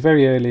 one of his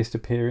very earliest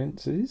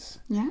appearances.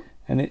 Yeah.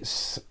 And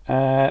it's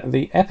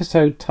the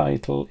episode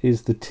title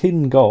is The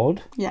Tin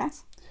God.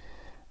 Yes.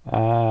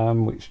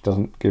 Which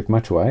doesn't give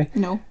much away.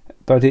 No.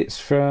 But it's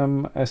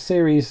from a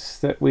series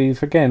that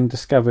we've again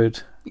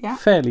discovered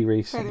fairly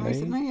recently.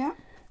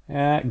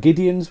 Yeah.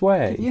 Gideon's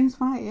Way. Gideon's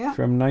Way, yeah.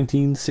 From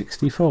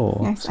 1964.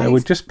 Yes, so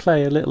we'll just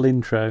play a little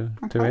intro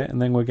to Okay. it,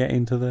 and then we'll get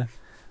into the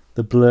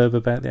blurb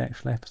about the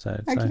actual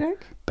episode. So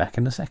Okey-doke. back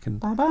in a second.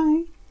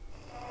 Bye-bye.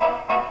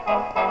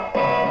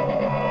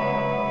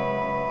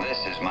 This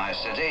is my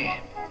city,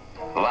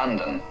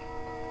 London.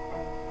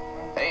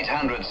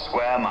 800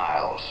 square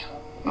miles.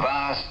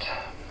 Vast,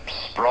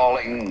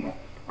 sprawling,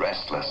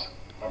 restless.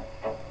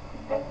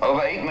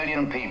 Over 8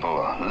 million people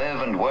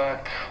live and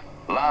work,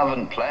 love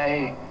and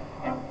play,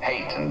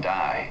 hate and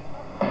die.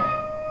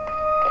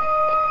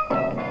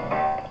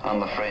 On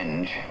the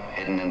fringe,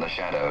 hidden in the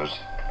shadows,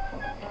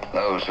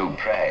 those who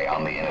prey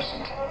on the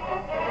innocent.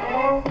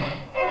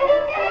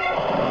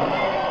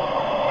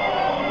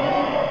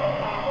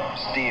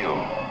 Steal,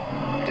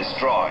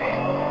 destroy,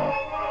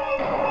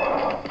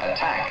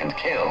 attack and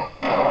kill.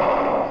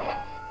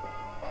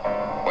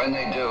 When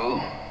they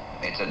do,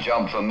 it's a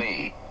job for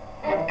me.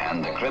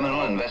 and the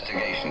Criminal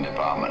Investigation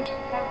Department.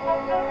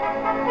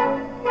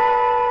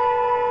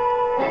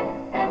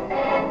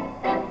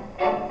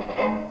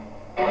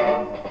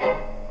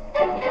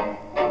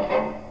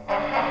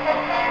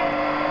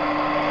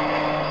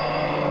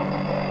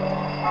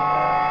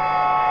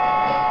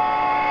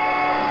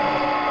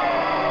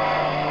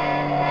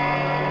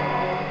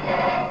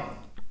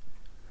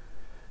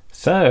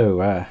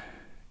 So,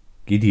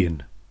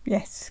 Gideon.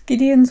 Yes,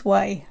 Gideon's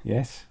Way.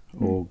 Yes,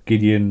 or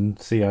Gideon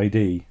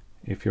CID,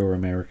 if you're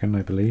American,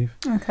 I believe.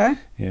 Okay.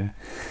 Yeah.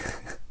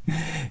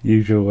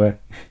 usual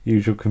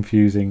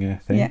confusing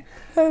thing. Yeah.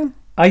 Oh.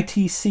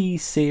 ITC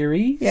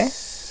series.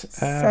 Yes.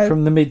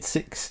 From the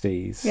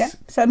mid-60s. Yeah.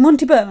 So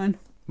Monty Berman.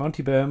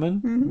 Monty Berman,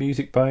 Mm-hmm.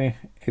 music by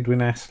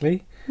Edwin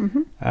Astley.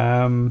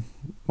 Mm-hmm.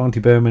 Monty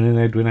Berman and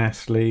Edwin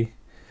Astley.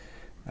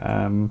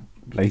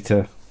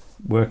 Later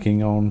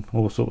working on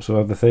all sorts of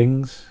other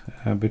things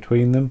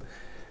between them.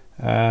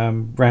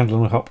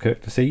 Randall and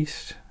Hopkirk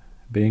deceased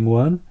being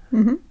one.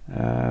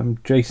 Mm-hmm.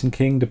 Jason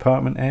King,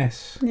 Department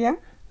S. Yeah.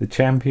 The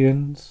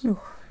Champions.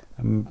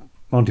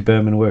 Monty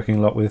Berman working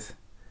a lot with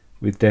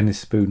Dennis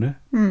Spooner.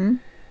 Mm.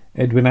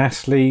 Edwin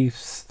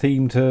Astley's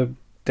theme to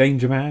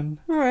Danger Man.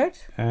 All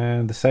right.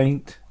 And The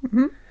Saint.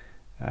 Mm-hmm.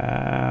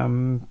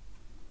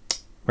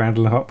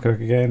 Randall and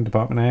Hopkirk again,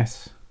 Department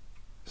S.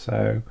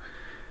 So,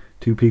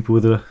 two people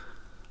with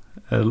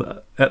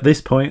at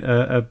this point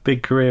a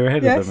big career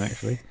ahead of them,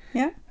 actually.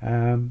 Yeah.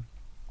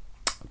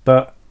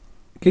 But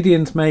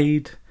Gideon's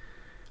made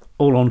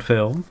all on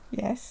film.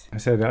 Yes. I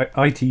said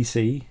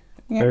ITC,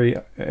 Yeah. very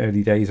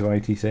early days of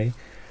ITC,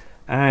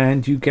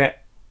 and you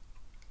get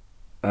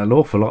an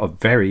awful lot of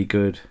very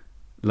good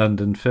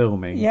London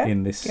filming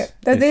in this. Yeah.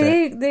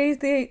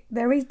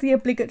 There is the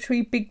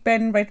obligatory Big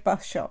Ben red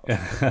bus shot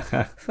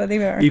for the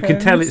Americans. You can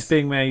tell it's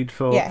being made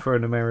for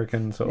an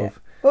American sort of.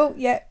 Well,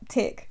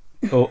 tick.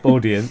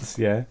 Audience,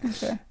 yeah.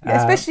 Okay.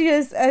 Especially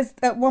as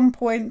at one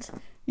point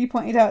you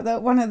pointed out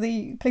that one of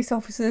the police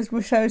officers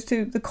shows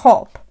to the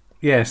cop.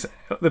 Yes,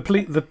 the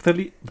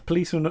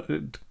police will not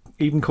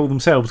even call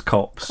themselves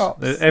cops.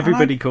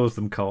 Everybody calls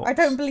them cops. I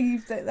don't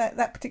believe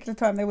that particular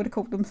time they would have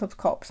called themselves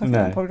cops. I think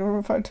they probably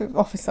referred to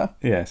officer.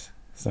 Yes,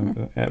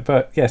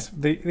 but yes,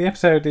 the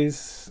episode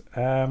is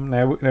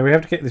now we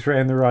have to get this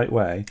round the right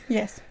way.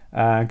 Yes,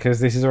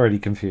 because this has already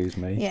confused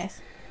me.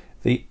 Yes,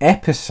 the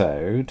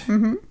episode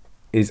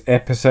is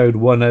episode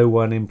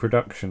 101 in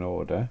production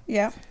order.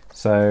 Yeah.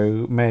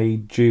 So May,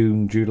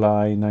 June,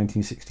 July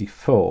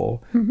 1964,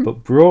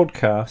 but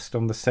broadcast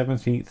on the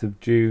 17th of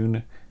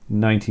June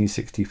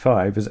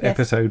 1965 as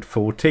episode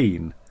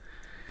 14.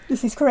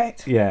 This is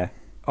correct. Yeah.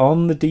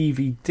 On the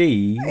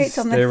DVDs, it's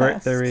on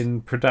they're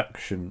in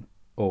production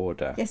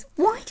order. Yes.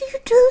 Why do you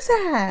do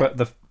that? But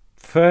the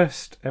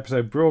first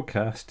episode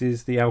broadcast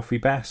is the Alfie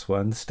Bass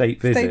one, State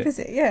Visit. State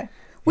Visit, yeah.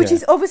 Which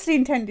is obviously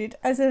intended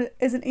as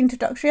an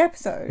introductory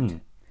episode.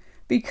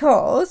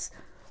 Because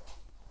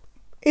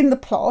in the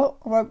plot,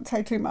 I won't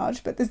say too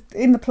much, but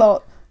in the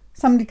plot,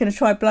 somebody's going to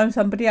try and blow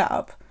somebody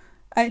up.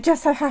 And it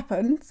just so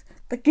happens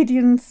that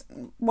Gideon's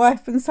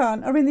wife and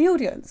son are in the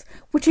audience,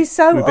 which is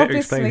so we better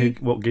obviously... explain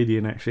what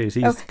Gideon actually is.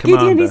 He's Commander.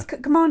 Gideon is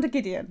Commander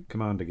Gideon.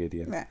 Commander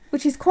Gideon. Yeah,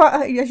 which is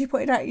quite, as you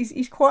pointed out,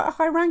 he's quite a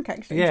high rank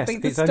actually. Yes, to be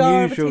the it's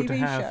star unusual of a TV to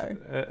have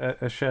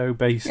show. A show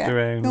based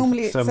around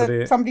normally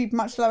it's somebody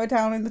much lower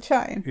down in the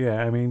chain.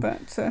 Yeah, I mean,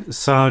 but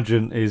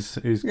sergeant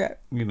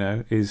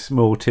is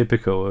more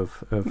typical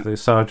of the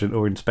sergeant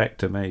or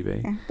inspector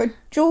maybe. Yeah. But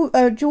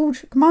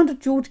Commander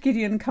George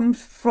Gideon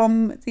comes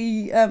from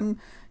the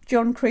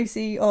John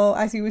Creasy, or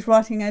as he was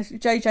writing as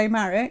J.J.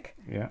 Marrick,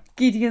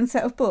 Gideon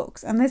set of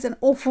books, and there's an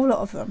awful lot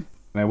of them.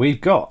 Now we've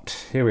got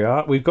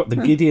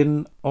the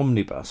Gideon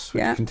Omnibus,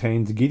 which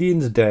contains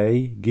Gideon's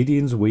Day,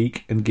 Gideon's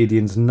Week, and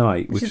Gideon's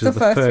Night, which is the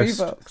first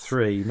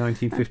three,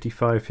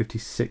 1955,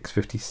 56,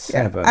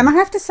 57. Yeah. And I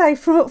have to say,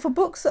 for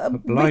books that are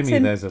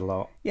written... there's a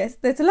lot. Yes,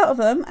 there's a lot of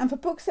them, and for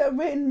books that are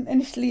written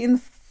initially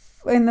in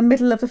the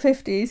middle of the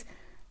 50s,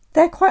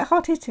 they're quite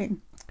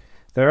hard-hitting.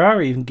 There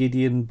are even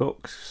Gideon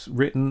books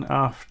written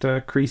after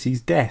Creasy's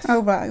death.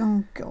 Oh, right.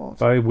 Oh, God.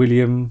 By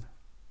William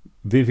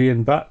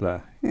Vivian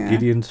Butler. Yeah.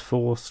 Gideon's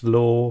Force,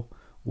 Law,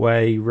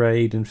 Way,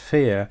 Raid and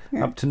Fear,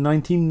 up to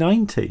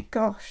 1990.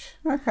 Gosh,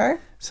 okay.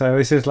 So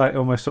this is like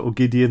almost sort of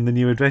Gideon the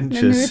New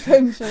Adventures.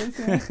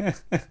 Yeah.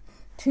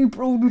 Too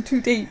broad or too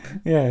deep.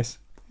 Yes.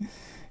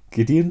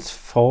 Gideon's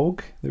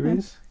Fog, there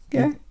is.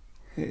 Yeah.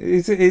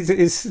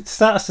 It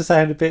starts to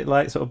sound a bit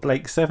like sort of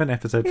Blake's 7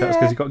 episode tracks,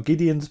 because you've got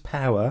Gideon's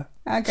Power.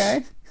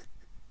 Okay.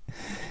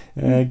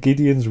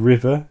 Gideon's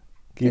River.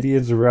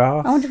 Gideon's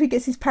Wrath. I wonder if he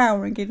gets his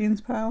power in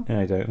Gideon's Power.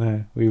 I don't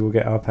know. We will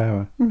get our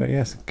power. But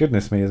yes,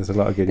 goodness me, there's a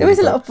lot of Gideon. There is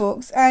a lot of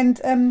books, and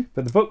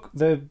but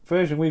the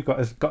version we've got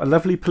has got a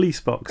lovely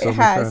police box on the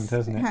front,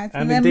 hasn't it? It has.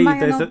 And indeed,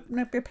 there's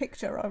a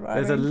picture of it.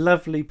 There's a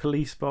lovely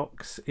police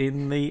box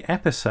in the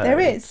episode. There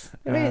is,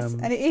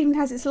 and it even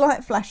has its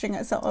light flashing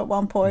at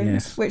one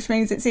point, which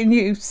means it's in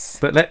use.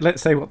 But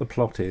let's say what the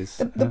plot is.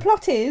 The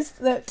plot is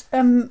that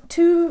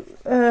two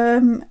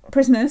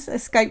prisoners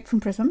escape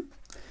from prison.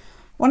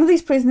 One of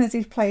these prisoners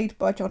is played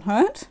by John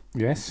Hurt.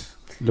 Yes,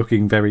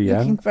 looking very young.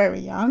 Looking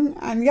very young.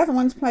 And the other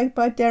one's played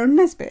by Darren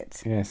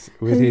Nesbitt. Yes,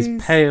 with his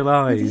pale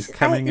eyes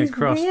coming his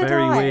across weird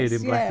very eyes, weird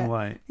in black and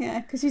white. Yeah,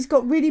 because he's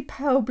got really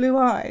pale blue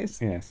eyes.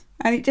 Yes.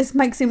 And it just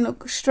makes him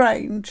look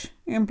strange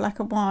in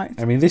black and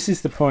white. I mean, this is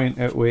the point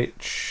at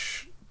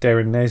which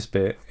Darren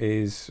Nesbitt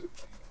is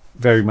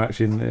very much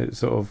in the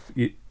sort of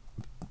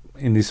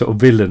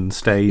villain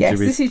stage yes, of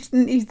his he's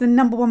the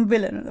number one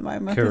villain at the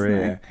moment, career.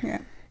 Isn't he? Yeah.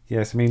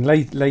 Yes, I mean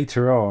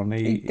later on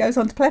he goes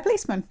on to play a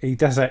policeman. He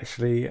does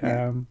actually.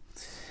 Yeah.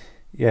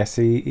 Yes,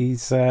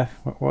 he's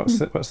what's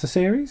the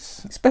series?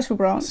 Special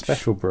Branch.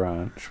 Special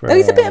Branch. Though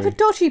he's a bit of a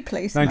dodgy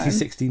policeman.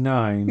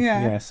 1969.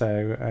 Yeah.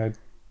 So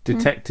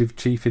Detective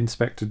Chief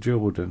Inspector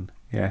Jordan.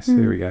 Yes,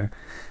 there we go.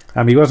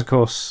 He was, of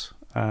course,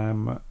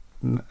 a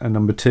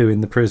number 2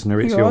 in The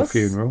Prisoner. It's Your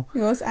Funeral. He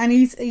was, and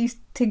he's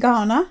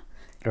Tigana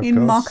in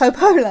course. Marco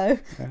Polo.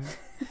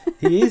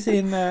 He is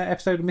in an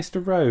episode of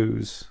Mr.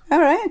 Rose. All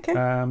right, okay.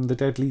 The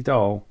Deadly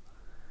Doll,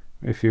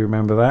 if you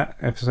remember that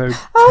episode.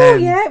 Oh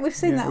 10. yeah, we've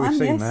seen that we've one.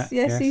 Seen yes, that.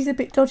 yes, he's a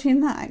bit dodgy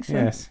in that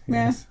actually.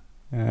 Yes.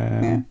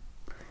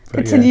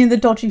 Continuing the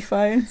dodgy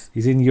phones.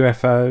 He's in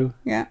UFO.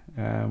 Yeah.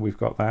 We've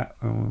got that.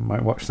 We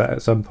might watch that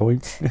at some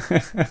point.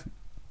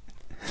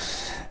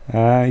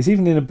 He's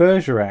even in a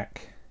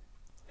Bergerac.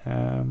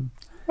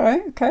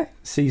 Right, okay.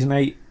 Season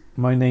 8,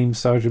 My Name's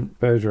Sergeant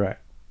Bergerac.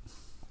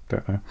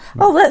 Don't know.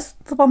 Oh, that's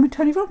the one with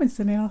Tony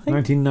Robinson in, I think.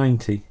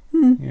 1990.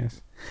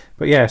 Yes.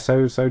 But yeah,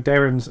 so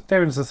Darren's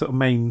the sort of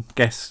main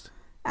guest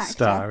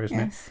star, isn't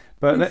it?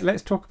 But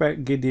let's talk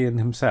about Gideon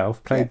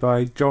himself, played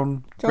by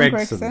John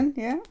Gregson.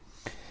 Yeah.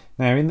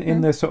 Now,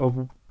 in the sort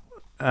of...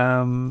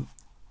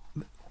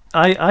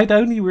 I'd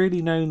only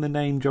really known the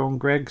name John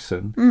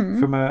Gregson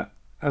from a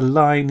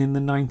line in the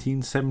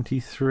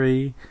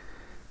 1973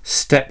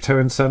 Steptoe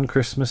and Son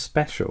Christmas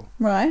special.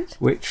 Right.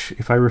 Which,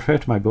 if I refer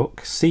to my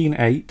book, Scene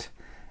 8,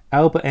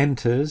 Albert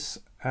enters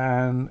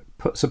and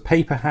puts a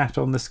paper hat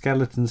on the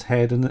skeleton's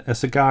head and a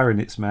cigar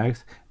in its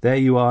mouth. There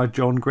you are,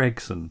 John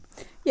Gregson.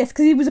 Yes,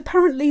 because he was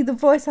apparently the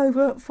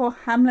voiceover for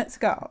Hamlet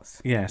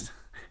Cigars. Yes.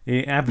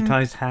 He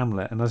advertised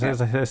Hamlet, and as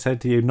I said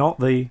to you, not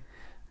the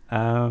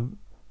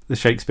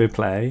Shakespeare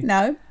play.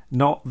 No.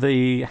 Not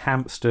the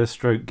hamster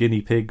stroke guinea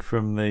pig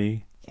from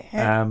the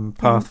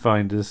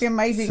Pathfinders the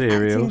amazing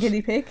serials. acting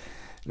guinea pig.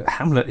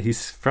 Hamlet,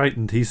 he's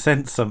frightened. He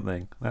sensed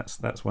something.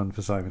 That's one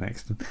for Simon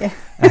Exton. Yeah.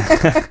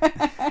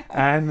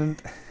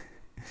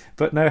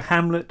 But no,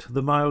 Hamlet,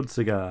 the mild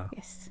cigar.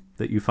 Yes.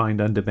 That you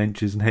find under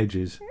benches and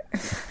hedges.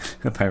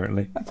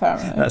 Apparently.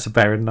 Apparently. That's a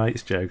Baron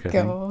Knight's joke, I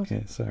God.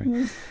 think. Yeah,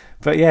 sorry.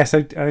 But yeah,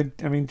 so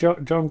I mean,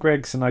 John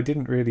Gregson, I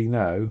didn't really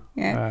know.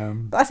 Yeah.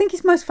 But I think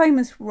his most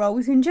famous role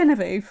was in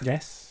Genevieve.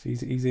 Yes,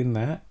 he's in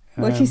that.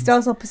 Which he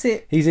stars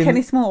opposite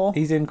Kenneth More.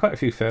 He's in quite a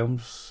few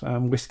films.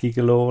 Whiskey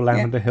Galore,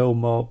 Lavender Hill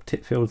Mob,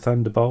 Titfield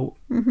Thunderbolt.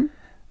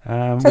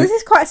 So this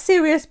is quite a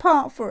serious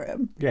part for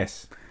him.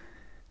 Yes.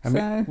 I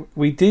mean,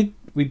 we did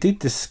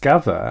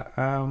discover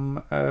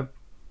a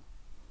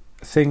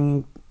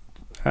thing.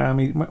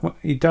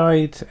 He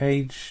died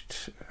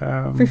aged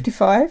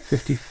 55.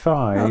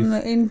 55.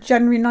 In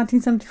January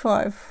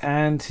 1975.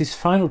 And his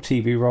final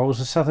TV role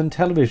was a Southern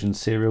television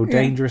serial,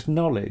 Dangerous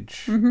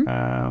Knowledge,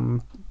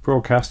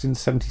 broadcast in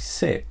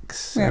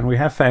 1976. And we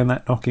have found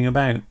that knocking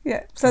about.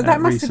 Yeah, so that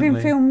must recently. have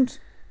been filmed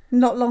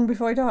not long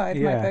before he died,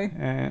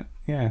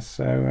 maybe.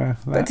 So...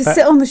 but to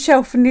sit on the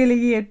shelf for nearly a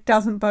year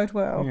doesn't bode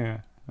well.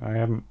 Yeah.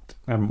 I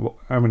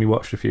only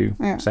watched a few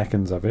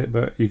seconds of it,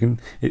 but you can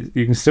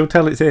still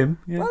tell it's him.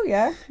 Yeah. Oh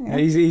yeah.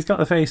 He's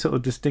got a very sort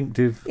of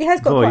distinctive. He has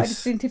got voice. quite a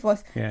distinctive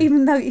voice,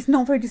 even though it's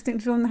not very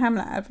distinctive on the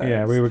Hamlet adverts.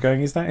 Yeah, we were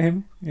going. Is that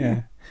him?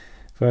 Yeah.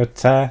 But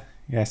so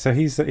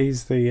he's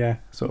the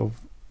sort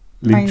of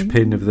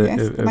linchpin of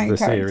the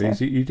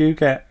series. You do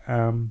get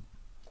a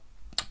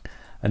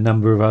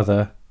number of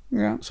other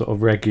sort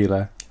of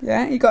regular.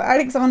 Yeah, you got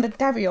Alexander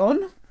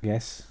Davion.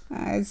 Yes.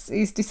 As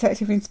his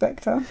detective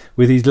inspector.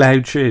 With his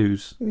loud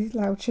shoes. They've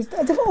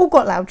all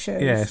got loud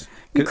shoes. Yes.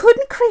 You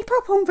couldn't creep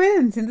up on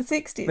villains in the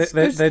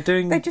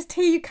 60s. They just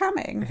hear you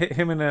coming.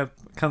 Him and a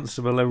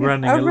constable are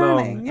running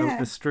along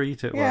the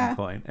street at one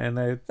point, and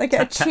they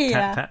get a cheer.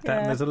 Tap,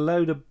 and there's a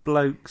load of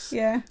blokes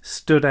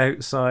stood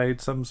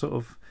outside some sort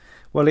of...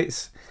 Well,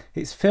 it's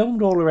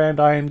filmed all around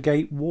Iron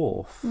Gate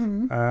Wharf.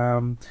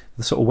 The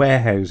sort of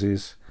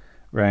warehouses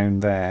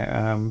round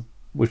there,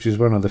 which is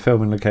one of the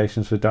filming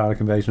locations for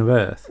Dalek Invasion of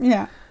Earth.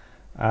 Yeah.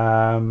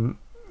 And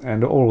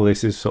all of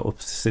this has sort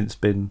of since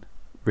been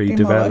redeveloped.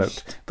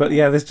 Demolished. But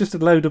yeah, there's just a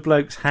load of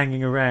blokes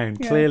hanging around,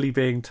 clearly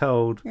being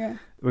told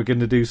we're going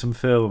to do some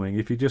filming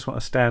if you just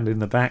want to stand in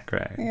the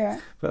background. Yeah.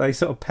 But they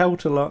sort of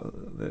pelt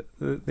along,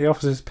 the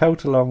officers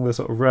pelt along the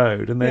sort of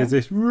road, and there's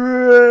this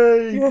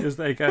ring as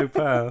they go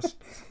past.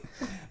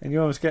 And you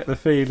almost get the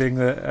feeling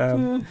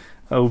that...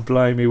 oh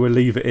blimey, we'll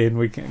leave it in.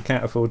 We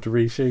can't afford to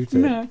reshoot it.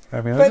 No.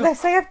 I mean, but they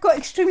say I've got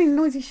extremely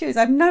noisy shoes.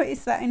 I've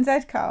noticed that in Z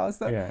Cars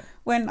that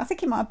when I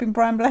think it might have been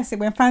Brian Blessed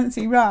when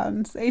Fancy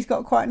runs, he's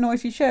got quite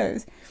noisy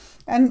shoes.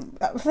 And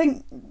I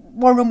think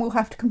Warren will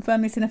have to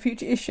confirm this in a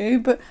future issue,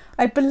 but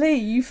I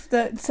believe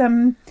that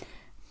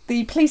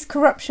the police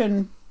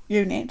corruption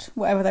unit,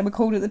 whatever they were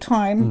called at the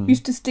time,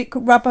 used to stick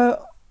rubber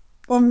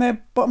on the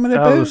bottom of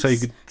their boots so you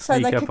could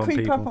sneak they up could on creep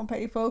people. up on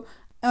people,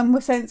 and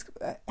were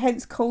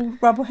hence called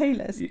rubber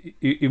healers.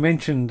 You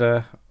mentioned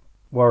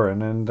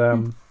Warren,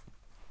 and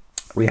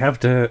we have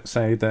to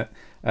say that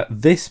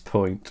at this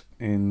point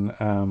in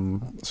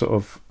sort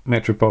of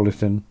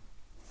metropolitan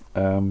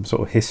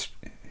sort of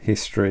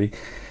history,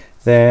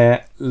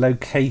 they're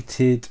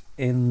located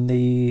in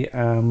the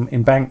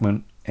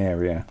embankment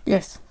area.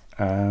 Yes.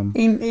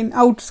 In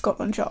old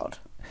Scotland Yard.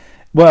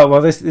 Well,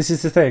 this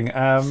is the thing.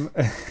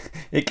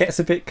 It gets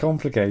a bit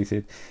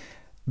complicated.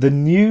 The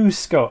new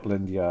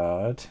Scotland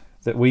Yard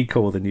that we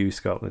call the new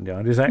Scotland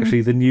Yard is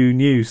actually the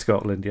new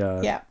Scotland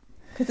Yard. Yeah,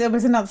 because there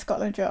was another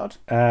Scotland Yard.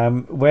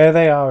 Where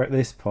they are at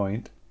this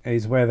point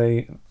is where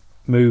they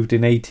moved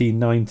in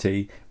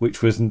 1890,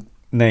 which was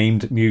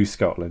named New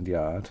Scotland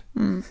Yard.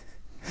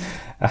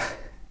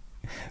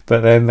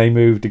 But then they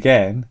moved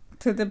again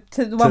to the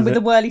one with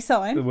the whirly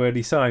sign. The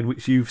whirly sign,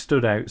 which you've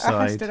stood outside.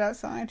 I have stood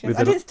outside. Yes.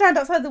 I didn't stand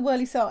outside the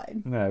whirly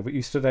sign. No, but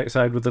you stood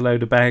outside with a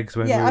load of bags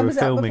when we were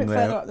filming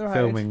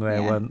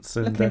there once.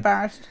 And, looking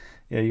embarrassed.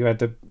 Yeah, you had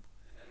to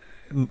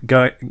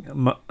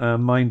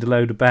mind a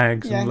load of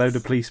bags, and a load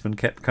of policemen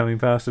kept coming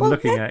past and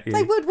looking at you.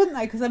 They would, wouldn't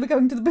they? Because they were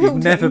going to the building.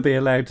 You'd never be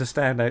allowed to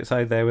stand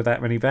outside there with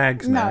that many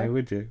bags now,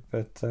 would you?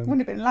 But wouldn't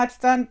have been allowed to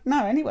stand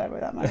anywhere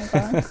with that many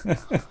bags.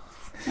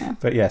 Yeah.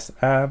 But yes,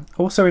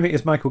 also in it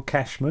is Michael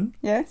Cashman.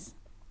 Yes.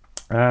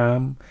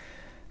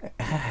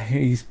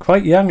 He's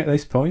quite young at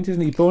this point,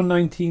 isn't he? Born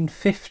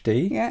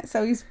 1950. Yeah,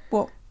 so he's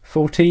what?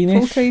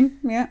 14-ish. 14,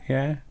 yeah.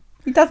 Yeah.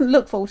 He doesn't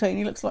look 14.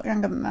 He looks a lot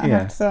younger than that. I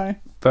have to say.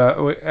 But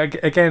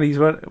again, he's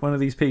one of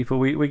these people.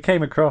 We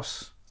came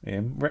across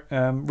him,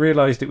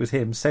 realised it was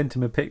him, sent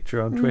him a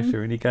picture on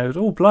Twitter, and he goes,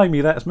 "Oh,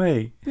 blimey, that's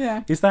me."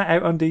 Yeah. Is that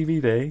out on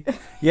DVD?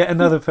 Yet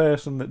another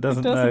person that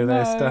doesn't know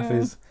their stuff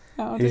is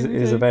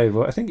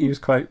available. I think he was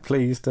quite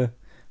pleased to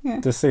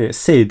see it.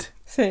 Sid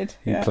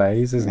he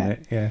plays, isn't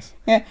it? Yes.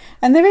 Yeah,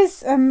 and there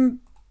is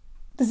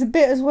there's a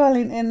bit as well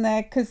in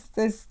there, because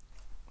there's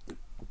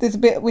a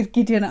bit with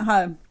Gideon at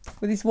home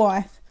with his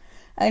wife,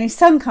 and his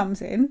son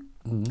comes in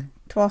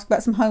to ask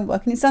about some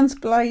homework, and his son's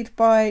played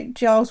by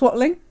Giles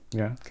Watling,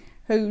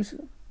 who's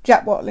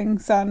Jack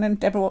Watling's son and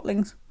Deborah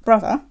Watling's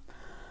brother.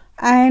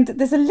 And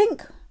there's a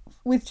link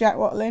with Jack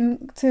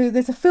Watling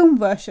there's a film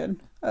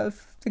version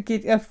of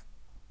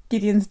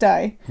Gideon's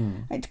Day.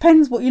 It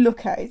depends what you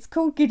look at. It's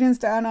called Gideon's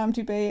Day on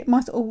IMDb. It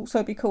might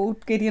also be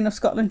called Gideon of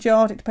Scotland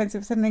Yard. It depends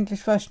if it's an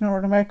English version or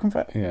an American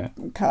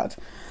cut.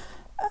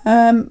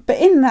 But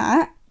in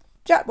that,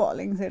 Jack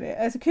Watling's in it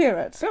as a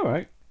curate. All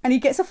right. And he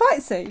gets a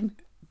fight scene.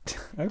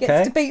 Okay.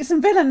 Gets to beat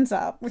some villains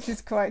up, which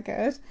is quite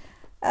good.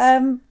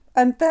 And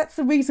that's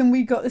the reason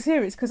we got the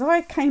series, because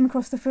I came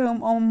across the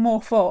film on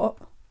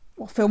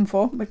Film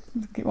 4, which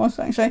it was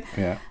actually.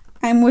 Yeah.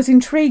 And was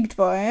intrigued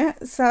by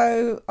it,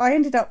 so I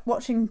ended up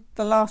watching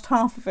the last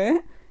half of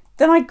it.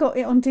 Then I got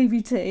it on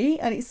DVD,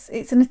 and it's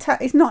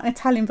not an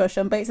Italian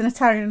version, but it's an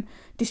Italian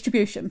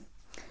distribution.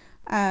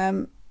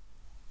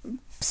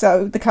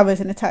 So the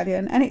cover's in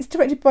Italian, and it's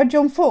directed by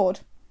John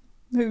Ford,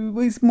 who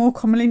is more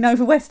commonly known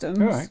for westerns.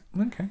 All right,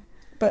 okay.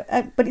 But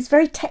it's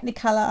very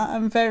Technicolor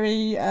and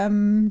very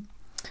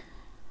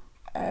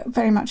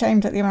very much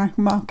aimed at the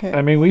American market.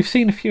 I mean, we've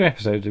seen a few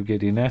episodes of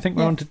Gideon now. I think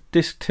we're on to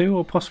disc 2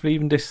 or possibly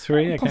even disc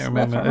 3. I can't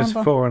remember. There's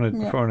 4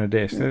 on a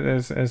disc. Yeah.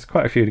 There's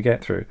quite a few to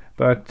get through.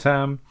 But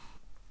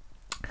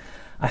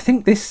I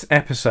think this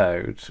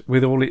episode,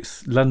 with all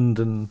its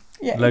London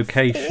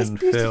location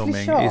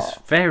filming, is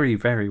very,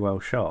 very well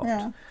shot.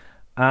 Yeah.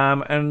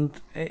 And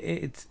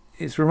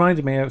it's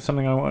reminded me of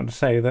something I wanted to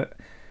say, that,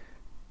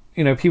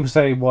 you know, people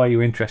say, why are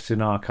you interested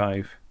in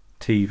archive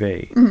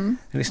TV? And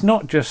it's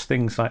not just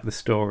things like the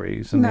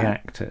stories and the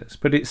actors,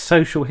 but it's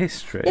social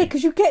history. Yeah,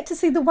 because you get to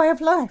see the way of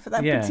life at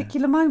that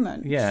particular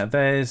moment. Yeah,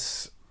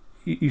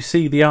 you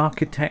see the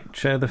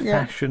architecture, the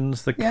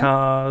fashions, the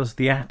cars,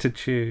 the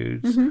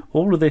attitudes.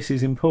 All of this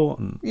is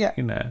important. Yeah.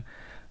 You know,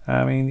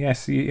 I mean,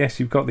 yes,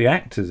 you've got the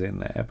actors in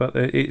there, but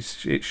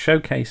it's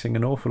showcasing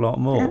an awful lot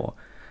more.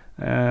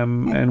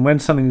 And when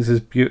something's as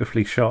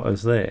beautifully shot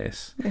as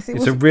this,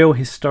 it's a real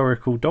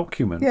historical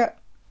document. Yeah.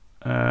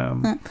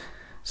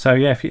 So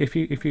yeah, if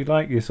you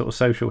like your sort of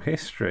social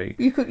history,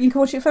 you can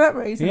watch it for that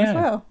reason as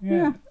well.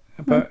 Yeah.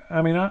 But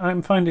I mean,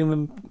 I'm finding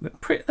them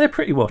they're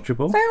pretty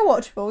watchable. They are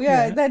watchable.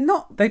 Yeah. They're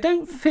not. They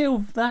don't feel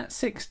that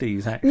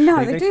 60s actually.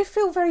 No, they do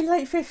feel very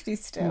late 50s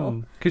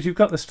still. Because you've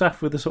got the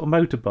stuff with the sort of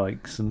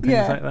motorbikes and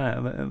things like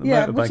that. The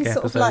motorbike which is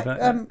sort of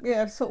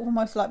like sort of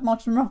almost like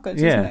Modern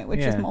Rockers, isn't it? Which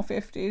is more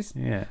 50s.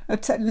 Yeah.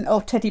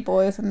 Or Teddy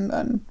Boys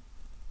and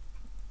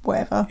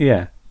whatever.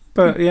 Yeah.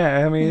 But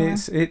I mean,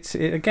 it's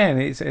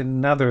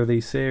another of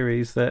these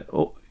series that,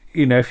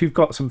 you know, if you've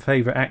got some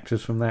favourite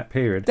actors from that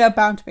period, they're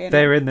bound to be in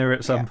they're in there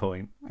at some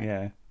point.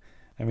 Yeah,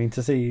 I mean,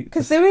 to see,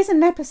 because there is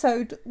an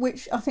episode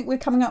which I think we're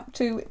coming up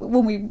to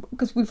we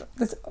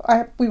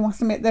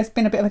must admit there's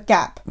been a bit of a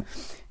gap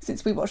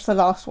since we watched the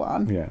last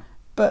one. Yeah.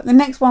 But the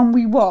next one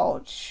we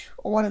watch,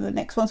 or one of the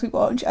next ones we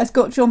watch, has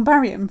got John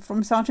Barryham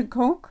from Sergeant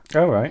Cork.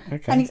 Oh, right,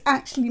 okay. And he's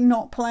actually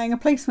not playing a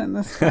policeman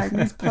this time,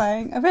 he's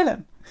playing a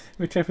villain.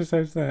 Which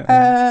episode's that?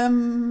 I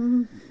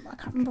can't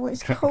remember what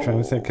it's called. Trying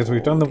to say, because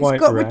we've done the White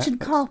It's got Rat. Richard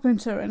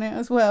Carpenter in it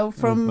as well,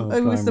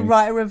 who was the blimey.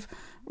 writer of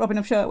Robin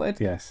of Sherwood.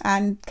 Yes.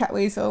 And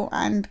Catweasel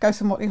and Ghost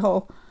of Motley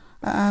Hall.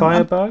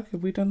 Firebug?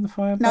 Have we done the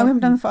Firebug? No, we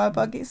haven't done the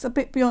Firebug. It's a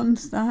bit beyond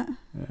that.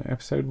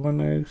 Episode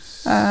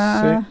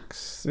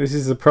 106. This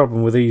is the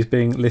problem with these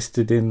being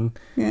listed in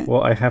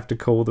what I have to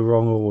call the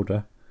wrong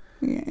order.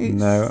 Yeah,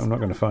 no, I'm not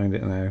going to find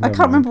it now. I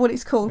can't remember what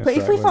it's called, but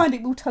That's if we right, find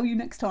it, we'll tell you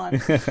next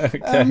time.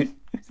 Okay.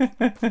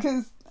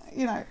 Because,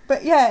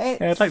 but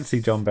it's... I'd like to see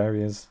John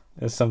Barry as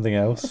something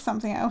else. As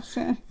something else,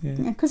 yeah.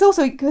 Because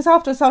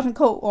after Sergeant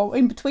Cork, or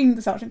in between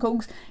the Sergeant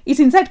Corks, he's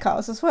in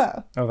Z-Cars as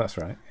well. Oh, that's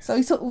right. So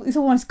he's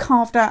almost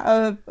carved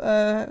out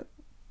a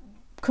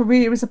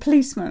career as a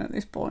policeman at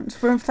this point.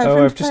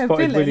 I've just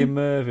spotted William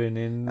Mervyn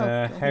in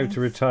How to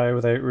Retire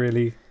Without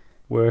Really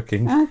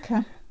Working.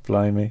 Okay.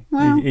 Blimey.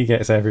 Well, he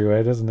gets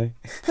everywhere, doesn't he?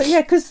 But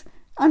yeah, because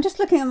I'm just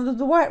looking at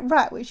the White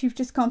Rat, which you've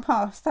just gone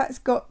past. That's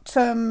got, is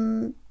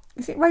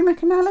it Ray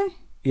McAnally?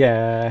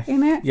 Yeah.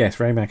 In it? Yes,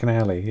 Ray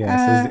McAnally,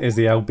 yes, is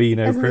the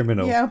albino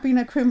criminal.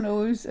 Albino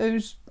criminal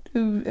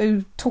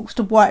who talks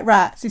to white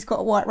rats. He's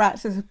got white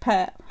rats as a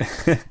pet.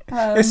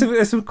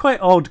 There's some quite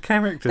odd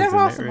characters in it, There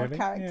are some really. odd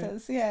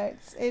characters,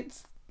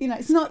 it's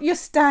it's not your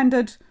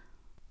standard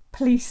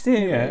police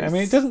series. Yeah, I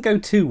mean, it doesn't go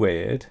too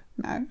weird.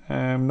 No.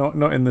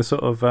 Not in the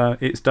sort of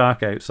it's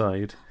dark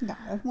outside. No,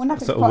 well,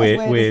 nothing's sort of quite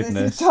as weird weirdness.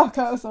 as it's dark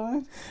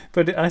outside.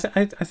 But I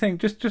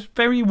think just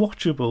very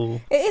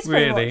watchable. It is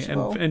very really,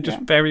 watchable, and just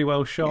very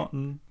well shot.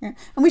 And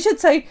we should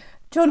say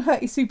John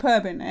Hurt is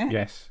superb in it.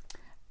 Yes.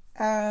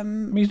 I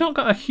mean, he's not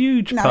got a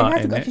huge no, part he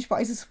hasn't in got it. a huge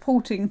part. He's a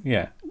supporting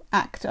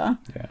actor.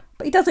 Yeah.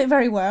 But he does it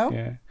very well.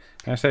 Yeah.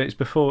 I say it's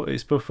before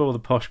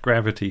the posh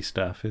Gravity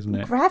stuff, isn't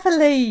it?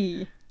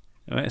 Gravely.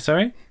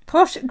 Sorry?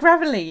 Posh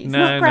Gravely. It's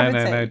not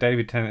Gravity. No.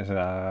 David Tennant said,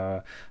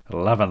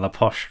 loving the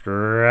posh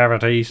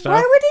Gravity stuff.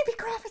 Why would he be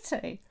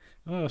Gravity?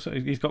 Oh, so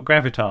he's got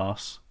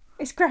gravitas.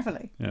 It's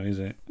Gravely. Oh, is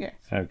it? Yes.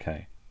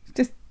 Okay.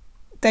 Just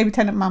David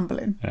Tennant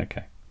mumbling.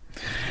 Okay.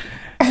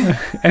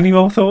 Any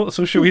more thoughts,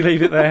 or should we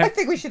leave it there? I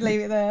think we should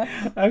leave it there.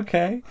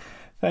 Okay.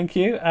 Thank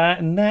you.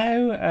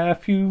 Now, a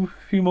few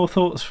more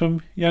thoughts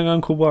from young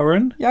Uncle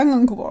Warren. Young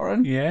Uncle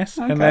Warren. Yes,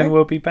 okay. And then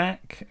we'll be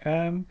back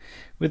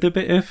with a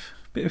bit of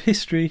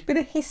history. Bit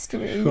of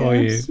history for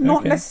you.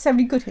 Not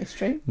necessarily good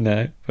history.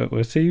 No, but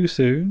we'll see you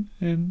soon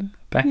and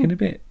back in a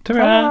bit.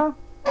 Ta-ra!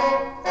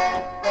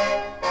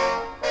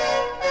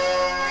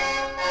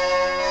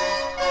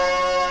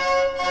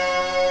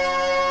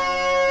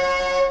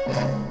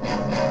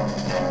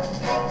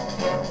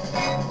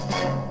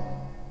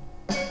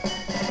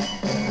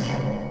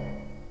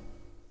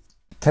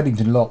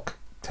 Teddington Lock,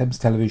 Thames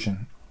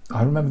Television.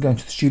 I remember going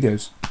to the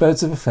studios.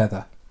 Birds of a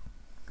Feather.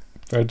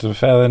 Birds of a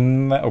Feather,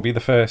 and that'll be the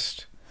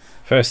first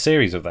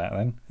series of that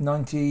then.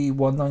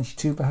 91,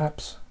 92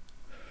 perhaps.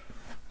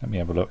 Let me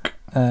have a look.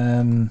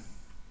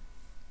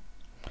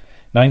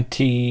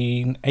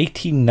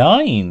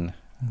 1989.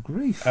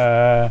 Grief.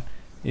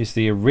 Is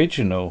the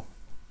original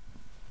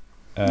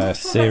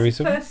series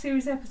of it. First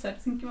series episode. I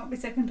think it might be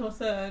second or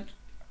third.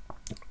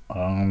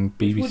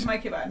 BBC. Which would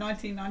make it about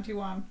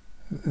 1991.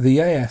 The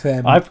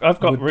AFM. I've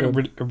got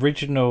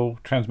original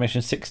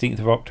transmission 16th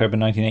of October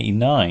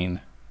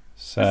 1989.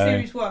 So for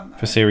series 1. Though.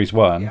 For series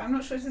 1. Yeah, I'm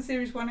not sure it's a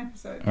series 1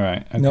 episode. All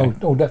right. Okay. No,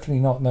 definitely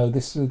not. No,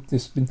 this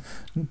has been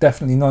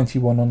definitely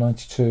 91 or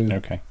 92.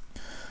 Okay.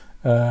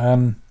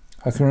 I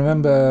can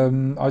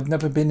remember I'd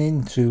never been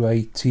into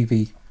a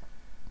TV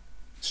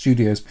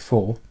studios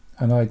before,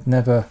 and I'd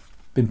never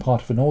been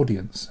part of an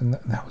audience, and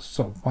that was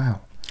sort of wow.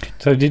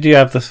 So did you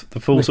have the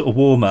full sort of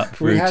warm-up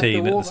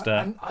routine at the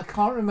start? And I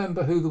can't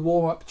remember who the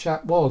warm-up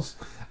chap was,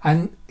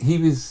 and he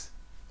was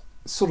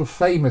sort of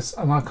famous,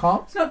 and I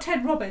can't... It's not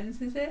Ted Robbins,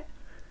 is it?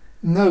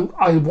 No,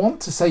 I want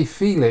to say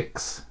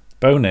Felix.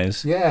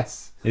 Bones?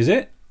 Yes. Is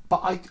it?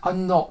 But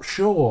I'm not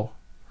sure.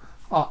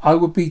 I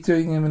would be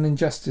doing him an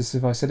injustice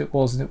if I said it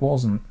was and it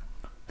wasn't.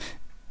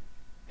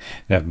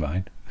 Never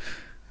mind.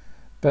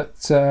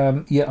 But,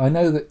 I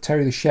know that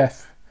Terry the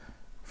Chef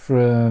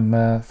from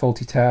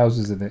Fawlty Towers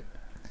is in it.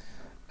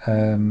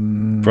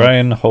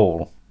 Brian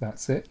Hall.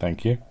 That's it.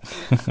 Thank you.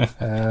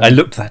 I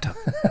looked that up.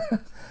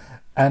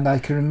 And I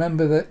can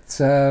remember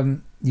that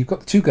you've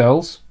got the two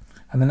girls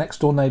and the next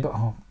door neighbour.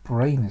 Oh,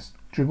 brain has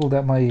dribbled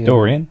out my ear.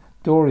 Dorian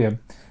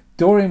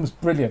was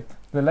brilliant.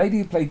 The lady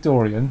who played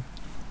Dorian,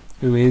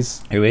 who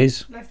is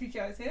Leslie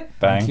Joseph.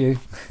 Bang. Thank you.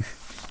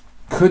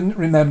 Couldn't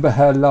remember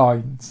her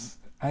lines,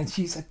 and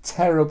she's a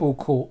terrible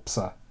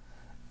corpser.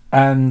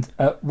 And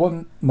at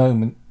one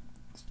moment,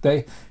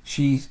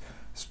 she's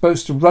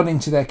supposed to run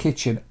into their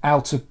kitchen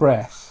out of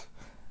breath,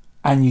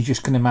 and you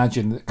just can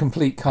imagine the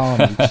complete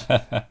carnage.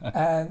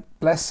 And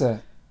bless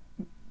her,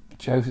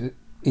 Joseph.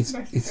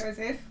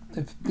 Joseph.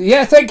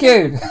 Yeah, thank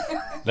you.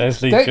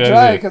 Leslie Don't Joseph.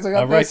 try because I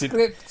got no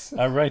script.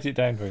 I'll write it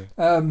down for you.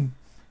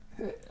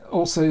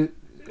 Also,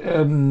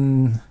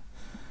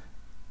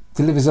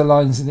 delivers her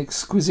lines in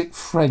exquisite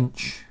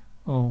French,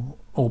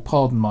 or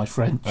pardon my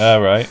French.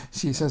 All right.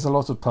 She says a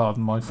lot of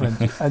pardon my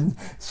French, and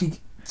she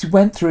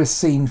went through a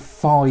scene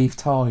 5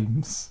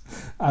 times.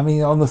 I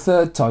mean, on the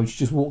 3rd time, she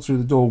just walked through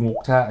the door and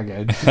walked out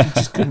again. She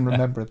just couldn't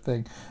remember a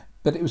thing.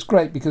 But it was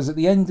great because at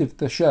the end of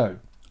the show,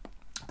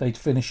 they'd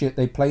finish it.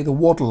 They play the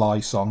Waddle Eye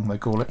song, they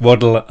call it.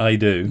 Waddle I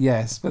do.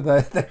 Yes, but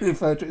they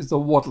refer to it as the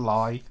Waddle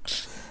Eye.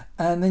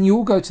 And then you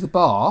all go to the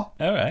bar.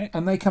 All right.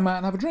 And they come out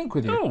and have a drink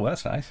with you. Oh,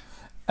 that's nice.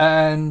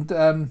 And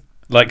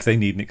like they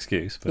need an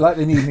excuse. But... Like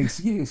they need an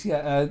excuse,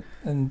 yeah.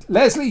 And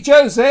Leslie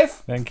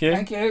Joseph. Thank you.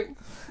 Thank you.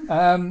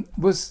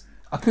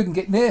 I couldn't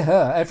get near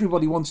her.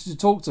 Everybody wanted to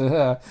talk to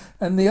her.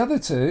 And the other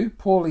two,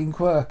 Pauline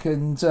Quirk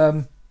and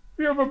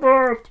you have a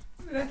bird.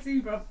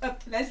 Linda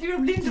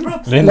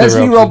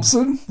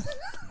Robson.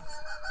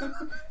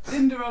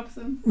 Linda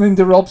Robson.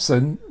 Linda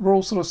Robson were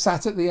all sort of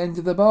sat at the end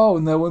of the bar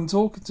and no one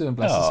talking to them.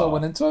 Bless her. So I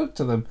went and talked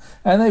to them.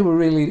 And they were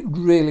really,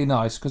 really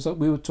nice because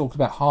we were talking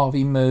about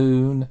Harvey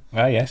Moon.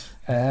 Ah, yes.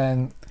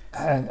 And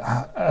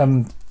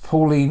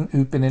Pauline,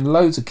 who'd been in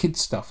loads of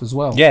kids' stuff as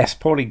well. Yes,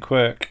 Pauline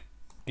Quirk.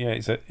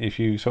 Yeah, if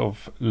you sort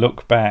of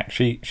look back,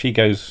 she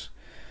goes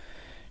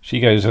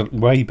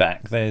way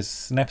back.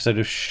 There's an episode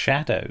of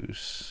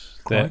Shadows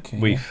that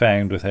we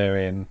found with her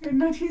in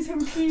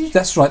 1970.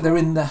 That's right, they're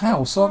in the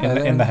house, aren't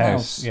they? In the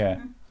house, yeah.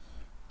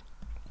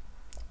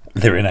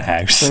 They're in a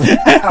house.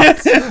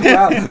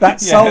 Wow, that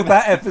sold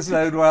that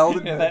episode well,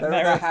 didn't it? They're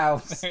in a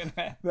house.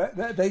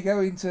 They go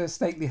into a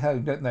stately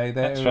home, don't they?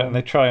 That's right, and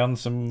they try on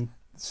some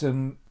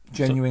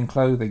genuine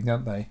clothing,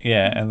 don't they?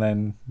 Yeah, and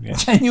then... Yeah.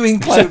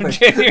 Genuine clothing.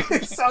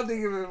 It's something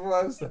even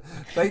worse.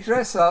 They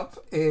dress up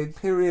in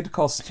period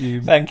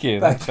costume. Thank you,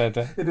 that's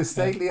better. In a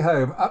stately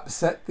home,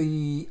 upset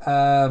the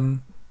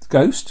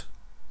ghost.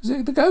 Is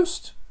it the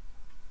ghost?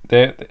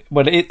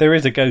 There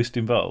is a ghost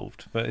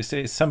involved, but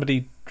it's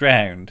somebody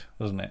drowned,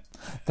 wasn't it?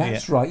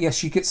 That's right. Yes,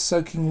 she gets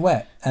soaking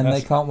wet, and they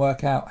can't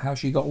work out how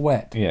she got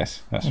wet.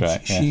 Yes, that's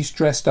right. She's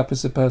dressed up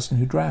as the person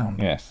who drowned.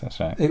 Yes,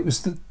 that's right. It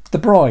was the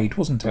bride,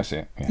 wasn't it? That's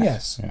it.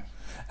 Yes.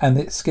 And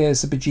it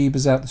scares the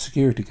bejeebers out the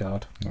security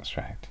guard. That's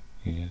right.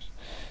 Yes.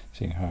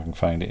 Seeing how I can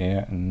find it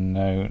here.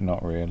 No,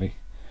 not really.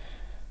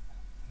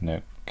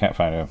 No, can't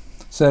find her.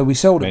 So we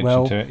sold it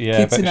well. Yeah,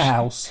 kids in a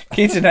house.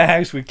 Kids in a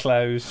house with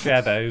clothes,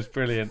 shadows,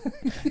 brilliant.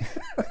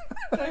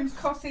 James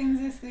Cossins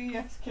is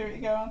the security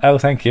guard. Oh,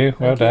 thank you.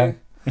 Well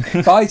done.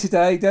 Buy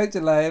today, don't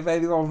delay,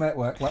 available on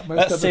network. Like most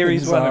That's other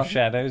series things 1 are. of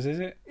Shadows, is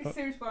it? It's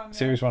series 1. Yeah.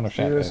 Series 1 of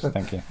Shadows,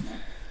 thank you.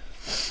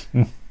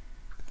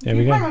 Here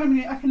we go. Hang on a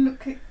minute, I can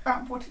look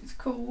up what it's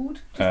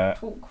called.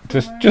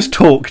 Just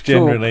talk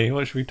generally.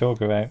 What should we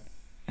talk about?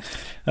 I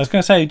was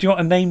going to say, do you want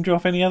to name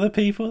drop any other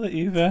people that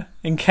you've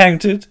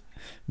encountered?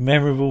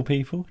 Memorable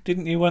people.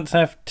 Didn't you once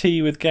have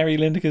tea with Gary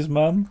Lineker's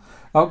mum?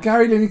 Oh,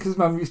 Gary Lineker's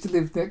mum used to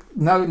live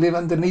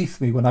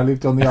underneath me when I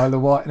lived on the Isle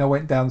of Wight, and I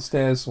went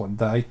downstairs one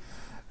day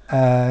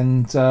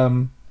and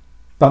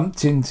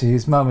bumped into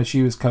his mum as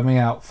she was coming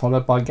out,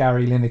 followed by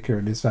Gary Lineker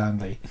and his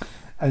family.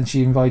 And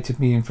she invited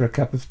me in for a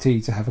cup of tea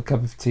to have a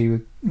cup of tea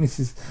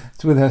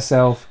with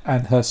herself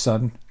and her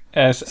son.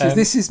 Yes, she says,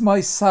 "This is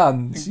my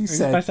son," she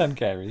said. My son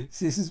Gary.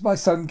 This is my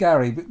son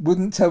Gary, but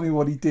wouldn't tell me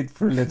what he did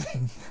for a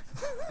living.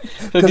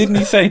 So didn't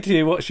he say to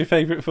you, "What's your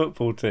favourite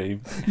football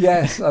team?"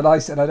 Yes, and I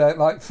said I don't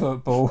like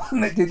football,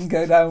 and it didn't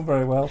go down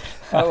very well.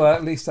 Well,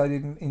 at least I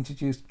didn't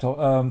introduce Top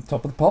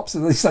of the Pops.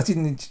 At least I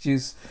didn't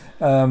introduce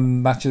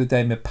Match of the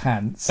Day in my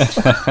pants.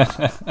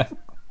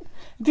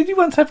 Did you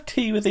once have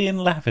tea with Ian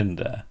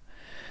Lavender?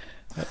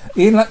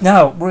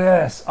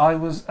 Yes, I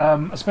was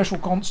a special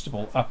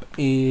constable up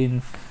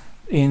in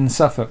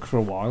Suffolk for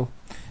a while,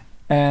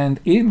 and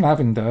Ian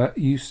Lavender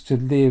used to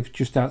live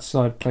just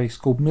outside a place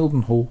called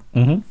Mildenhall.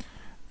 Mm-hmm.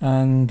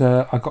 And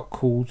I got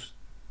called.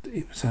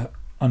 It was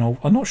an old.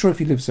 I'm not sure if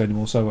he lives there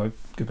anymore, so I won't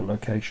give a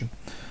location.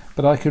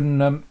 But I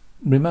can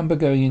remember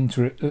going in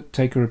to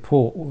take a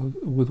report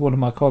with one of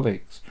my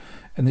colleagues,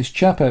 and this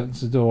chap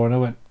opens the door, and I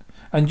went,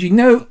 and you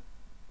know,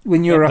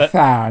 when you're a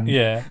fan,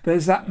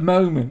 there's that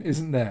moment,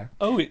 isn't there?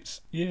 Oh,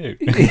 it's you.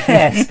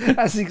 Yes,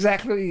 that's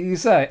exactly what you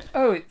say.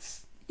 Oh,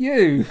 it's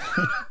you.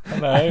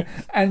 Hello.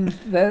 And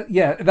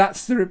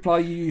that's the reply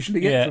you usually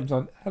get from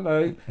someone.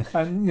 Hello.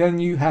 And then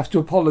you have to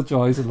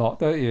apologise a lot,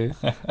 don't you?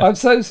 I'm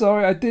so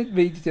sorry, I didn't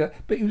mean to do that.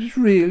 But he was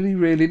really,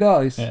 really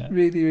nice.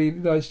 Really, really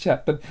nice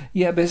chap. But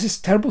yeah, there's this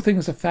terrible thing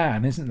as a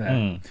fan, isn't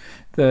there?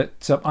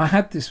 That I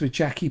had this with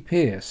Jackie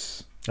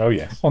Pearce. Oh,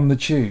 yes. On the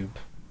tube.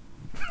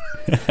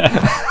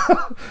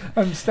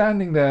 I'm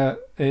standing there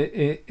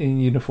in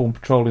uniform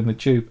patrolling the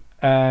tube,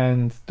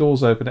 and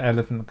doors open at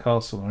Elephant and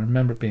Castle. I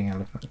remember it being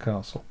Elephant and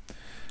Castle,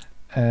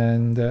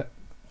 and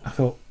I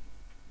thought,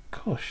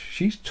 gosh,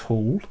 she's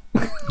tall.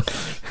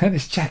 And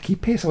it's Jackie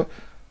Pearce. I went,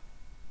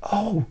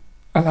 oh,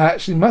 and I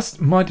actually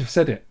might have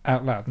said it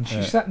out loud, and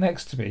she sat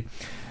next to me,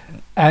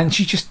 and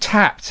she just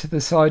tapped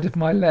the side of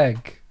my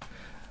leg,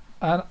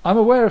 and I'm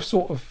aware of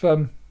sort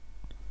of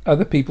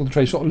other people in the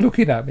train sort of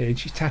looking at me, and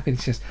she's tapping,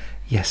 and she says,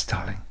 "Yes,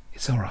 darling,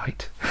 it's all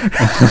right.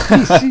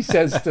 She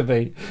says to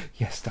me,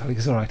 yes, darling,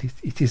 it's all right.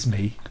 It is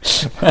me.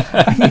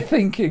 And you're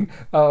thinking,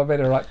 I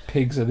better write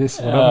pigs of this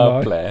one, haven't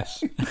I?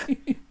 Bless.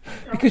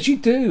 Because you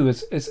do,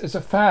 as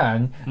a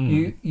fan,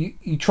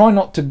 you try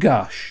not to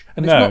gush,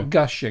 and it's not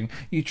gushing.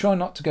 You try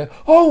not to go,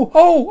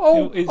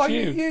 it's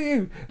you.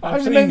 You. I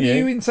I've remember seen you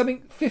you in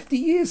something 50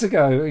 years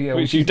ago.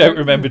 Which you don't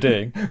remember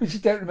doing. Which you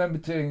don't remember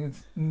doing.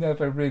 It's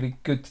never really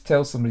good to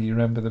tell somebody you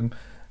remember them.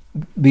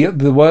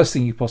 The worst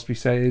thing you possibly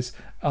say is,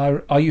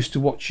 I used to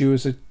watch you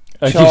as a child.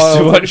 I used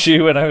to watch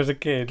you when I was a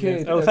kid.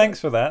 Yes. Oh, yeah. thanks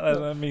for that.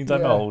 That means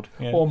I'm old.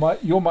 Yeah. Or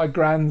you're my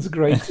grand's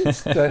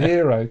greatest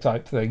hero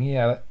type thing.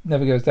 Yeah, that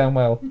never goes down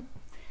well.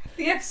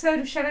 The episode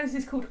of Shadows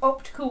is called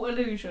Optical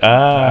Illusion.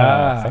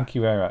 Thank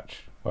you very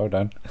much. Well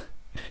done.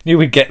 Knew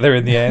we'd get there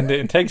in the end.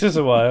 It takes us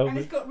a while. And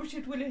it's got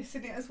Richard Willis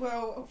in it as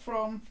well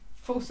from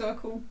Full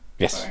Circle.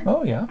 Yes. So,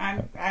 Oh,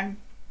 yeah. And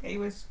he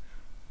was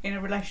in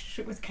a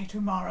relationship with Kate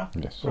O'Mara.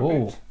 Yes.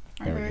 Oh,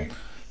 there we go.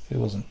 It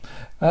wasn't.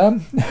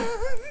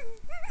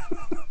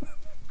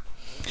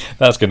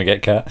 That's going to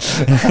get cut.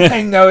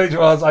 I know it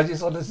was. I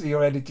just want to see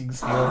your editing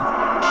skills.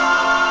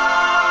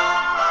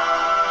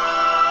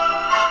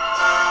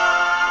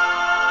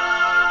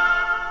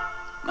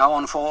 Now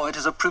on for it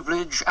is a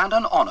privilege and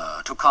an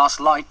honour to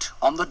cast light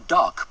on the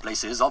dark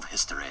places of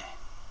history.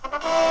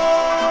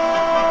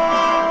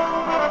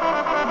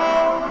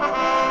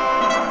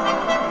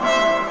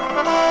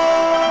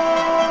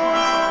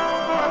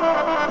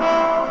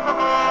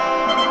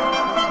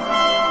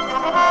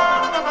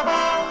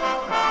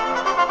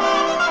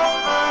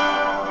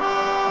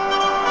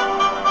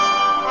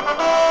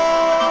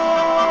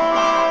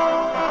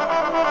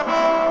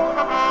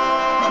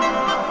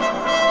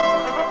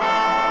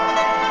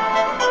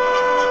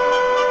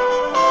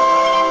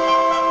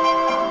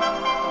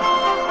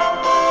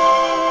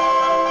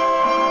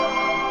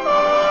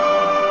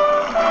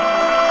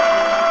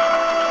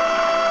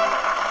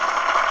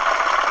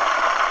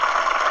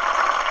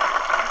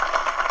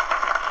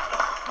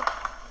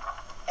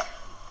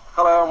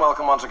 Hello and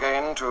welcome once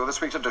again to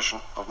this week's edition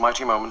of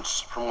Mighty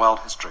Moments from World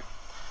History.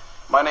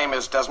 My name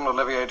is Desmond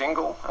Olivier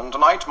Dingle, and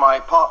tonight my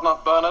partner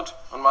Bernard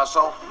and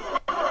myself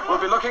will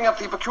be looking at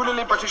the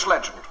peculiarly British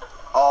legend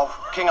of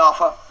King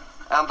Arthur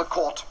and the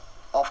court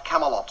of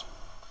Camelot.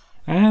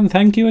 And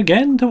thank you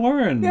again to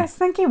Warren. Yes,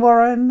 thank you,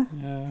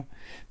 Warren.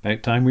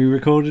 About time we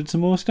recorded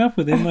some more stuff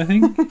with him, I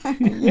think.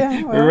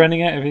 Yeah, We're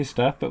running out of his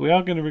stuff, but we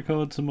are going to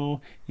record some more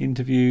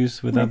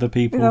interviews with other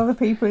people. With other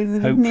people in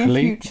the near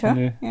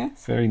future.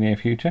 Yes. Very near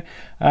future.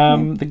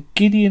 The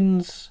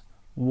Gideon's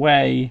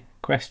Way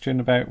question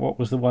about what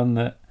was the one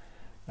that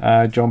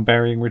John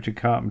Berry and Richard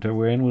Carpenter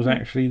were in was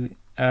actually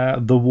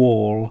The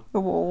Wall. The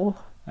Wall.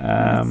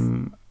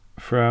 From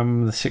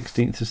the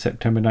 16th of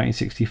September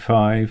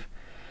 1965.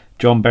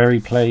 John Berry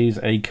plays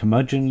a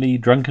curmudgeonly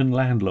drunken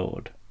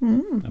landlord.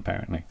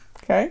 Apparently.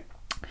 Okay.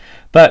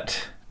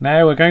 But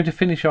now we're going to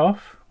finish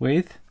off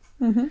with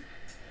the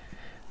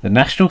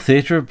National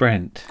Theatre of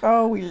Brent.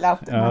 Oh, we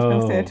love the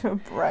National Theatre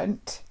of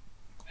Brent.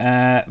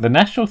 The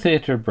National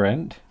Theatre of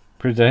Brent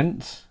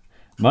presents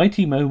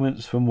Mighty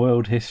Moments from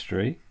World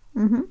History.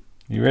 You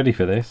ready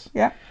for this?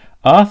 Yeah.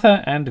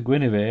 Arthur and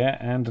Guinevere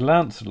and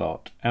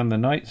Lancelot and the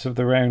Knights of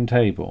the Round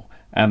Table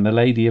and the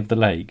Lady of the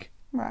Lake.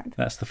 Right.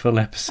 That's the full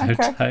episode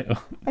title.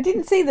 I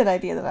didn't see the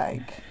Lady of the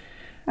Lake.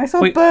 I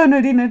saw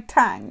Bernard in a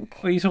tank.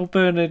 Well, you saw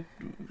Bernard,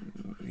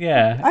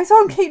 yeah. I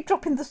saw him keep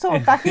dropping the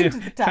sword back into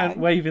the tank.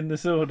 Waving the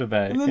sword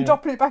about. And then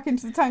dropping it back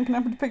into the tank and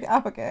having to pick it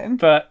up again.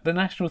 But the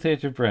National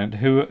Theatre of Brent,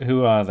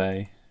 who are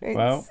they?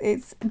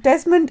 It's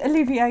Desmond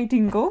Olivier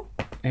Dingle.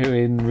 Who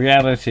in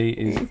reality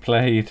is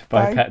played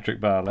by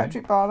Patrick Barlow.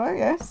 Patrick Barlow,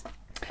 yes.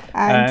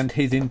 And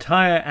his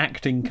entire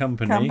acting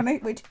company.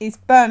 Which is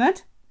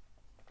Bernard.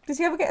 Does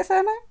he ever get a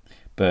surname?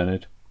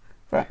 Bernard.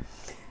 Right.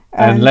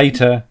 And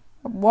later...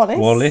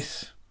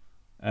 Wallace.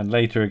 And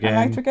later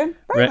again,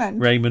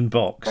 Raymond. Raymond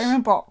Box.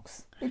 Raymond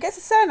Box. Who gets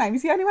a surname?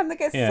 He's the only one that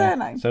gets a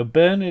surname. So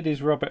Bernard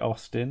is Robert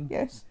Austin.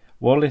 Yes.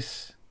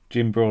 Wallace,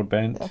 Jim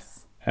Broadbent.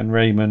 Yes. And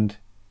Raymond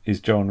is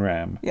John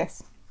Ram.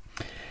 Yes.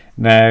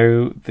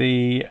 Now,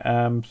 the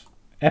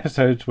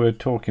episodes we're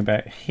talking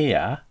about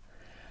here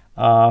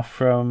are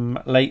from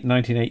late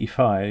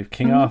 1985.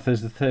 King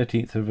Arthur's the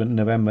 13th of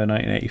November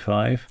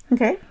 1985.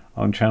 Okay.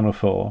 On Channel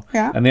 4.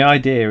 Yeah. And the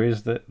idea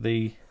is that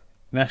the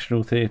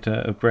National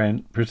Theatre of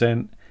Brent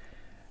present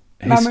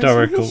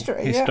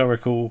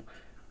historical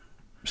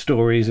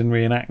stories and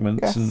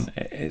reenactments, and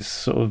it's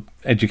sort of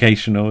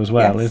educational as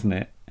well, isn't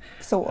it?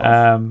 Sort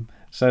of.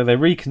 So they're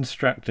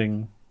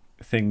reconstructing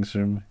things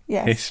from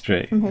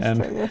history,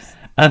 and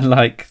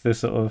unlike the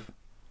sort of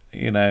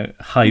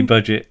high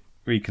budget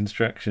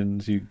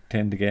reconstructions you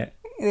tend to get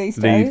these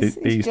days.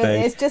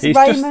 It's just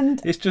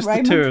Raymond. It's just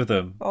the two of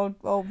them.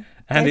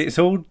 And it's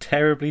all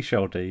terribly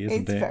shoddy,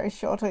 isn't it? It's very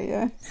shoddy,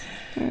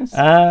 yes.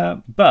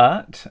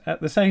 But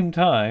at the same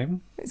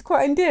time, it's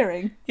quite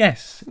endearing.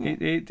 Yes,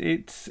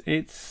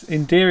 it's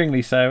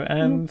endearingly so,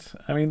 and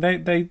I mean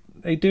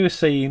they do a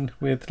scene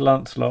with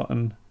Lancelot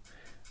and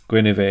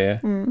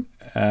Guinevere,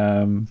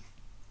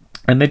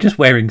 And they're just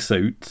wearing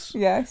suits.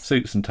 Yes.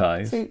 Suits and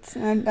ties. Suits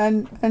and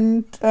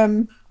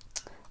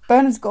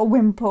Bernard's got a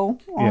wimple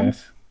on.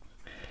 Yes.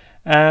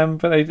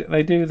 But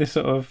they do this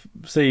sort of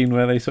scene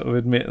where they sort of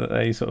admit that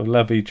they sort of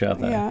love each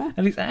other. Yeah.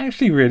 And it's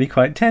actually really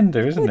quite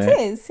tender, isn't it? It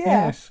is,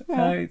 yeah. Yes.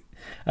 Yeah.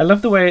 I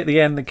love the way at the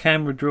end the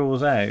camera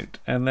draws out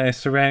and they're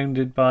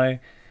surrounded by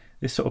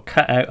this sort of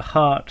cut-out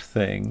heart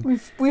thing.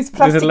 With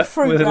plastic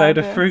fruit with a load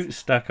of around it. fruit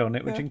stuck on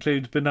it, which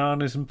includes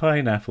bananas and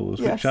pineapples,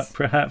 Yes. which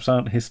perhaps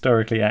aren't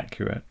historically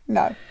accurate.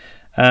 No.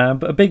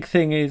 But a big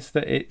thing is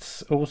that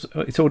it's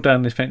all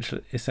done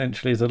essentially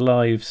as a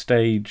live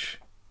stage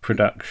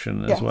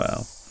production as Yes.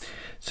 well.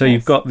 So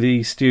you've got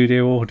the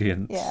studio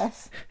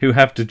audience who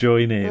have to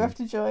join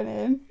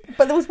in.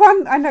 But there was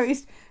one I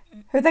noticed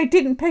who they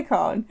didn't pick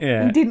on.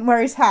 Yeah. Who didn't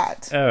wear his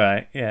hat. All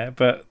right, yeah,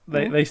 but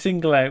they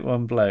single out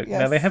one bloke.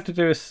 Yes. Now they have to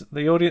do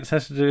the audience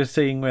has to do a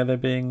scene where they're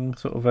being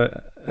sort of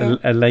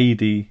a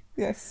lady.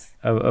 Yes.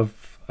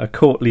 Of a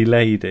courtly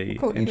lady,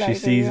 Courtly and lady, she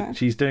sees yeah.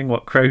 she's doing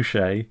what,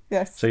 crochet.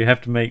 Yes. So you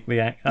have to make the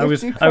act. I have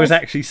was to do I was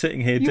crochet. actually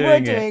sitting here You doing were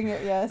doing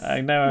it, yes.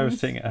 I know I was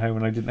sitting at home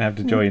and I didn't have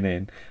to join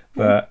in,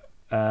 but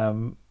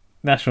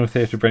National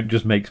Theatre Brent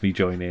just makes me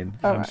join in.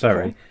 Oh, I'm right,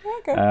 sorry.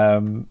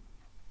 okay.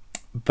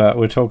 But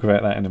we'll talk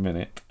about that in a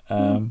minute.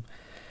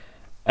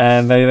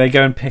 And they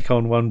go and pick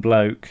on one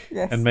bloke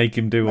and make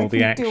him do all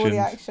the actions. Do all the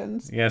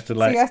actions. He has to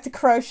So he has to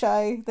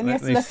crochet, then he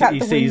has to look out the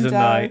window. He sees a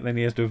light, then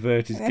he has to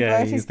avert his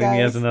gaze, then he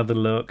has another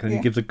look, then he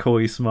gives a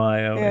coy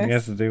smile, and he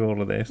has to do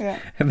all of this. Yeah.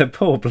 And the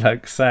poor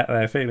bloke sat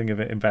there feeling a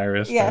bit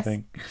embarrassed, I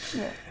think.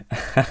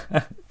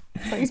 Yeah.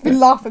 So he's been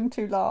laughing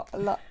too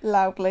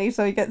loudly,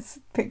 so he gets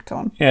picked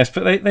on. Yes,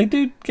 but they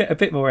do get a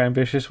bit more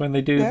ambitious when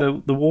they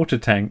do the water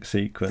tank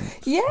sequence.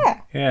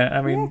 Yeah. Yeah,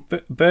 I mean,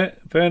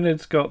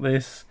 Bernard's got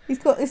this. He's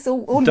got this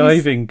all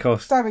diving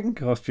costume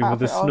with a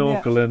outfit on,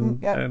 snorkel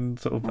and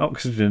sort of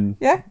oxygen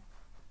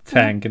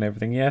tank and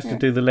everything. He has to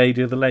do the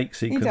Lady of the Lake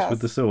sequence with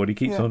the sword. He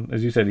keeps on,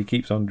 as you said, he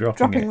keeps on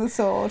dropping the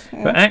sword.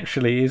 Yeah. But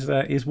actually,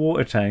 his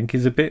water tank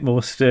is a bit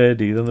more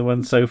sturdy than the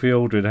one Sophie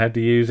Aldred had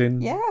to use in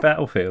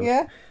Battlefield.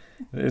 Yeah.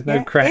 There's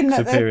no cracks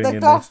appearing in the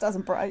glass this.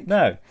 doesn't break.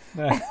 No.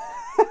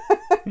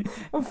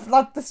 And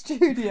flood the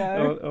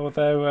studio.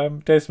 Although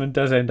Desmond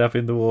does end up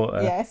in the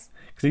water. Yes.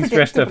 Because he's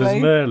dressed up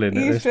as Merlin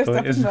at this dressed point,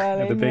 up as isn't he?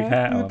 Merlin, With a big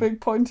hat on. With a big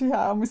pointy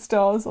hat on with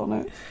stars on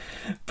it.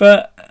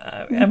 But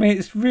I mean,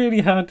 it's really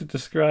hard to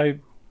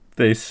describe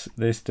this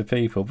to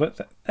people.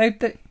 But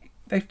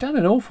they've done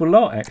an awful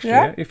lot actually.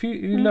 Yeah. If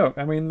you look,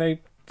 I mean,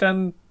 they've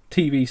done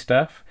TV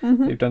stuff,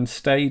 they've done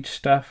stage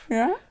stuff,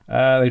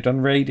 they've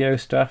done radio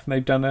stuff, and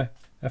they've done a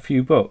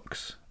few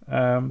books.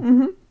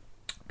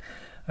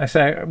 I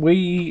say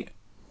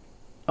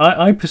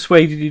I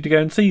persuaded you to go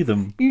and see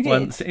them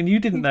once, and you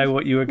didn't know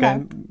what you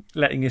were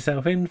letting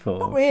yourself in for.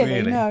 Not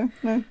really.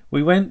 No.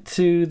 We went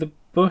to the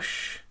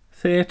Bush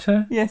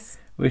Theatre. Yes.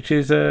 Which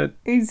is a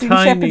in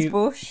Shepherd's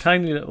Bush.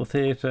 Tiny little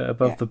theatre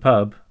above the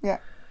pub. Yeah.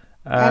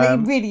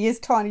 And it really is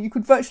tiny. You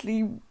could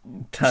virtually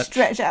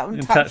stretch out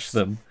and touch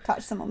them.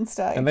 Touch them on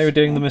stage. And they were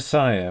doing the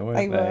Messiah,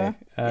 weren't they? Were.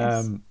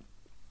 Yes.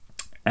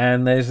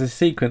 And there's a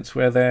sequence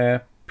where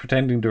they're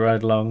pretending to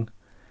ride along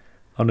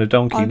on a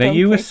donkey. Now,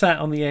 you were sat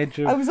on the edge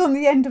of... I was on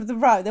the end of the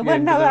row. There were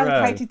no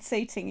allocated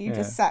seating. You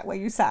just sat where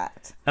you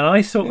sat. And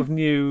I sort of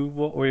knew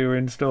what we were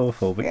in store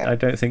for, but I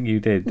don't think you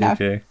did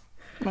you?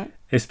 No.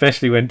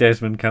 Especially when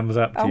Desmond comes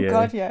up to you. Oh,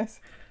 God, yes.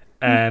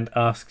 And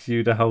asks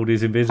you to hold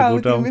his invisible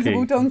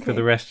donkey for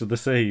the rest of the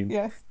scene.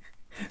 Yes.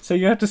 So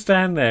you have to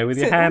stand there with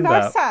your hand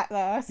up. I sat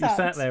there. You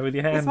sat there with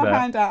your hand up. With my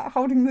hand out,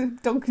 holding the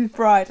donkey's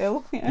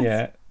bridle. Yes.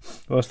 Yeah.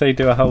 Whilst they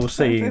do a whole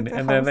scene,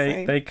 and then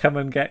they come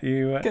and get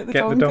you, get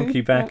the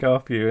donkey back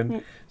off you,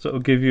 and sort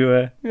of give you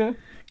a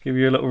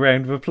little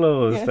round of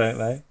applause, don't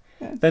they?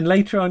 Yeah. Then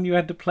later on, you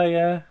had to play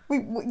a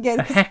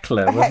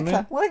heckler, wasn't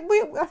it? Well,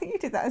 I think you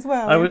did that as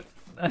well.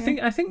 I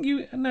think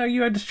you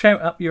had to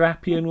shout up your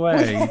Appian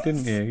way,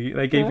 didn't you?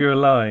 They gave you a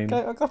line.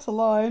 I got a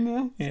line,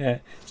 yeah. Yeah.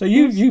 So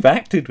you've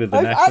acted with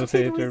the National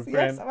Theatre of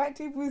Brent. Yes, I've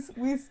acted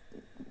with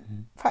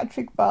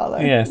Patrick Barlow.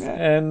 Yes,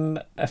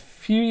 and a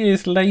few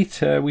years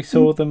later we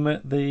saw them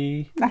at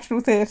the National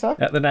Theatre.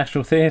 At the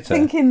National Theatre.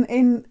 I think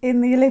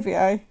in the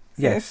Olivier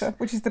Theatre,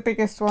 which is the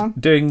biggest one.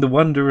 Doing The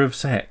Wonder of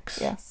Sex.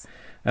 Yes.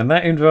 And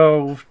that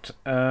involved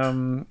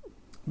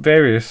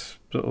various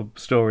sort of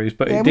stories,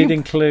 but it did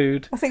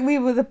include... I think we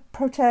were the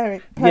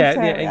proletariat.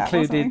 It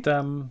included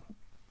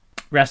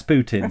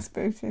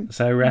Rasputin.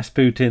 So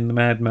Rasputin, the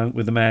mad monk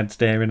with the mad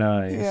staring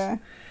eyes. Yeah.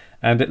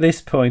 And at this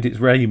point, it's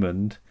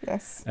Raymond.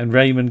 Yes. And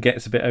Raymond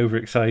gets a bit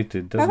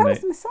overexcited, doesn't he? That was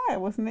the Messiah,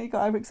 wasn't he? He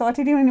got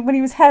overexcited even when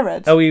he was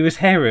Herod. Oh, he was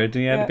Herod,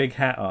 and he had a big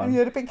hat on. And he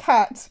had a big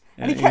hat.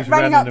 And he kept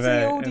running up to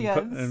the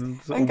audience.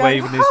 And sort of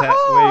waving his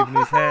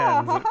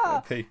hands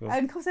at people.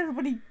 And of course,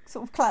 everybody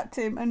sort of clapped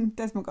him, and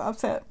Desmond got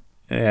upset.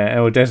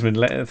 Yeah, Desmond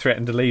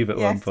threatened to leave at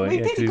one point. He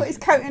did. He got his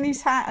coat and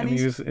his hat and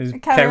his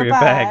carrier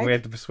bag. We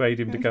had to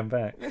persuade him to come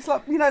back. It's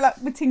like with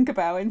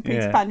Tinkerbell in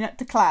Peter Pan, you had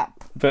to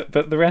clap. But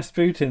the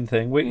Rasputin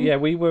thing,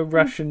 we were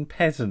Russian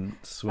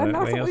peasants, weren't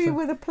we? I thought we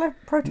were the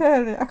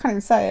proletariat. I can't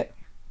even say it.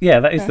 Yeah,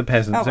 that is the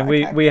peasants, and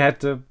we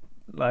had to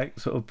like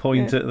sort of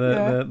point at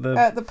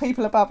the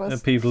people above us,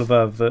 the people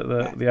above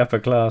the upper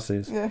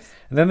classes. Yes.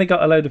 And then they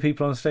got a load of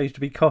people on stage to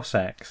be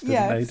Cossacks,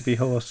 didn't they? To be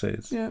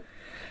horses. Yeah.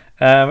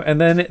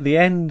 And then at the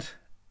end,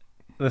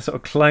 the sort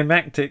of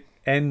climactic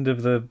end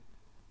of the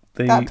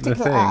thing,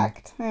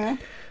 act. Yeah.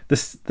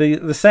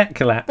 The set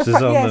collapses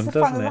on them, the doesn't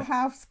front it? Of the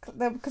house,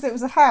 because it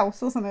was a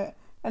house, wasn't it?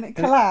 And it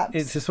collapsed.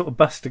 It's a sort of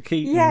Buster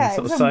Keaton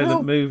sort of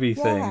silent movie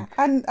thing.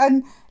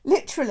 And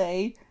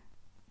literally,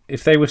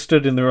 if they were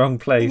stood in the wrong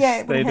place,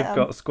 they'd have them.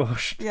 got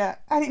squashed. Yeah,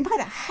 and it made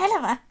a hell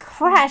of a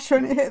crash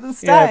when it hit the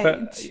stage. Yeah,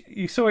 but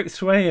you saw it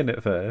swaying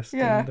at first.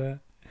 Yeah.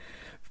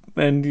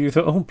 And you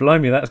thought, oh,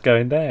 blimey, that's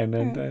going down.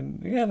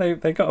 And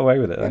they got away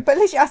with it. Yeah, but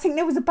literally, I think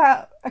there was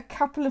about a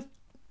couple of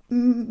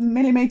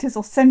millimetres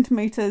or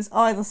centimetres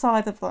either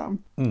side of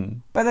them.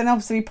 But then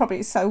obviously probably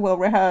it's so well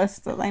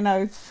rehearsed that they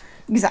know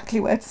exactly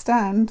where to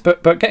stand.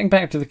 But getting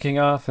back to the King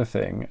Arthur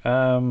thing,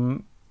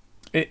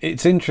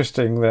 it's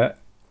interesting that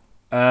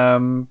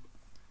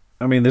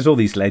there's all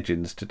these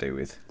legends to do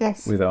with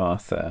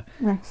Arthur,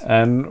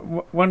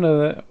 and one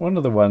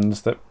of the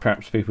ones that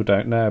perhaps people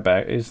don't know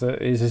about is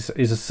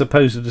a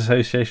supposed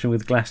association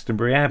with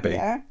Glastonbury Abbey.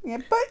 Yeah.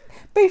 But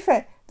be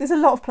fair, there's a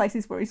lot of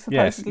places where he's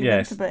supposedly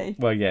meant to be.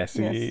 Well, yes.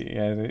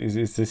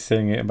 Is this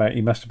thing about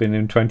he must have been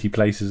in 20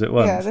 places at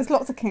once? Yeah, there's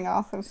lots of King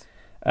Arthurs.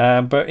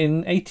 But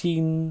in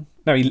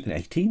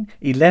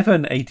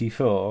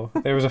 1184,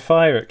 there was a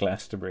fire at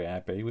Glastonbury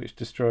Abbey which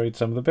destroyed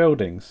some of the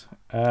buildings.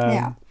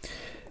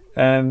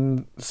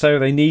 And so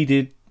they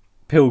needed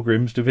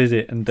pilgrims to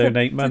visit and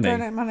donate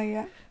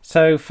money.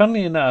 So,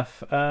 funnily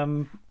enough,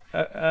 by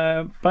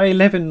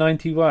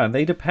 1191,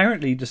 they'd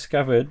apparently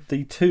discovered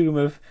the tomb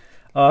of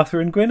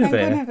Arthur and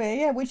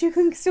Guinevere. Which you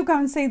can still go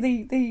and see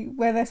the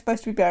where they're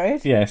supposed to be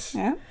buried. Yes.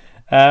 Yeah.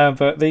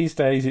 But these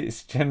days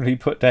it's generally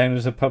put down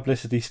as a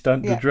publicity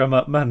stunt to drum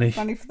up money.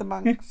 Money for the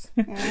monks.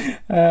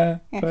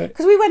 Because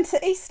we went to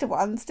Easter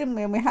once, didn't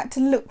we? And we had to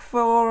look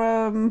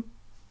for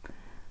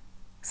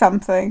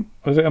something.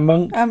 Was it a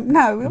monk?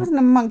 No, it wasn't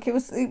a monk. We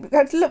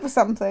had to look for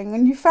something,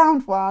 and you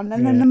found one,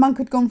 and then the monk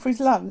had gone for his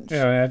lunch.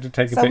 Yeah, I had to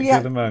take a picture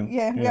of the monk.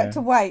 Yeah, we had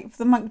to wait for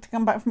the monk to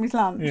come back from his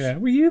lunch. Yeah,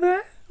 were you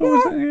there? Or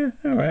was it? Yeah.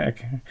 All right.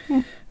 Okay.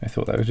 Yeah. I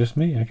thought that was just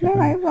me. No,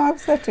 I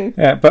was there too.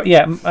 Yeah, but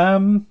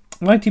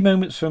Mighty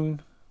Moments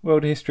from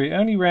World History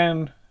only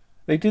ran.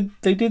 They did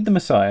the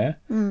Messiah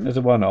as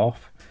a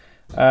one-off.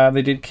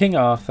 They did King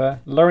Arthur,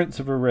 Lawrence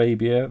of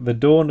Arabia, The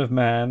Dawn of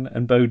Man,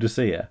 and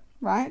Boadicea.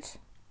 Right.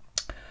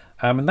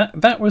 And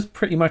that was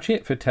pretty much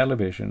it for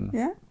television.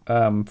 Yeah.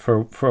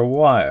 For a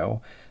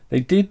while, they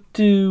did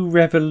do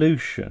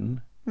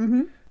Revolution.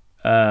 On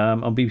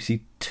BBC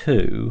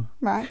Two.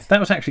 Right. That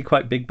was actually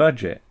quite big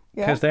budget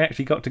because they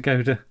actually got to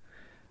go to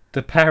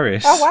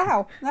Paris. Oh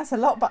wow, that's a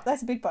lot, but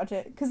that's a big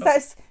budget because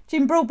that's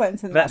Jim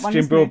Broadbent's in that one.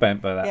 That's Jim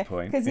Broadbent by that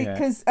point.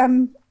 Because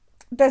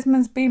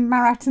Desmond's been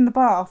Marat in the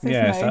bath, isn't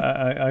he?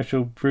 I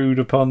shall brood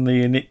upon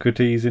the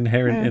iniquities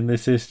inherent in the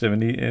system,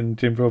 and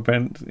Jim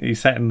Broadbent, he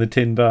sat in the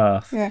tin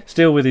bath,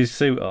 still with his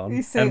suit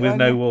on and with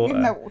no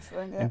water.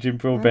 And Jim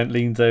Broadbent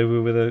leans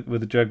over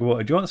with a jug of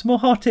water. Do you want some more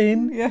hot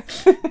in? Yeah.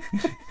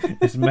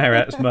 It's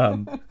Marat's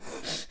mum.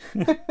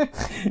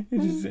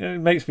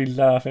 It makes me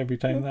laugh every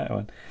time that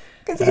one.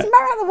 Because is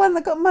Marat the one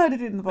that got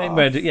murdered in the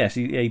bath? Yes,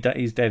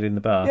 he's dead in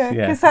the bath. Yeah,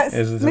 because that's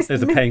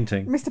there's a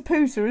painting. Mr.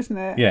 Pooter, isn't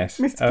it? Yes.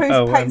 Mr.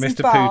 Pooter paints his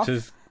bath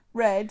Pooter's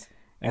red,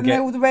 and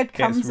then all the red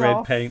comes gets red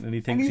off, paint, and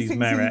he thinks he's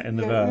Marat in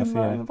the bath.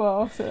 In the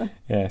bath.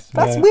 Yes.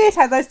 That's weird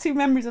how those two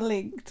memories are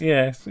linked.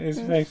 Yes, it's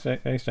very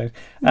strange.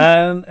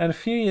 And a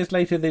few years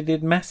later, they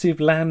did Massive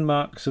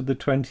Landmarks of the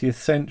 20th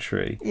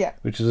Century,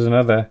 which is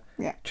another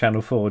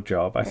Channel 4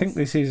 job. I think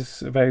this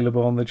is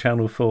available on the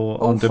Channel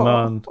 4 on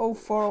demand. All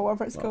 4 or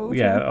whatever it's called.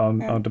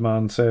 On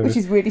demand service.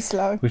 Which is really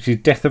slow. Which is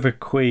Death of a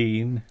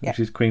Queen, which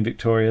is Queen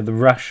Victoria. The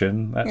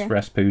Russian, that's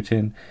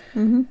Rasputin.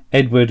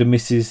 Edward and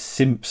Mrs.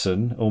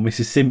 Simpson, or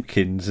Mrs.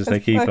 Simpkins, as they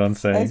keep on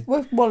saying.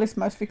 It's Wallace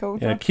mostly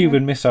called. Yeah,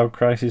 Cuban Missile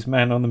Crisis,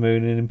 Man on the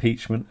Moon, and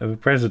Impeachment of a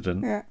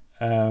President. Yeah.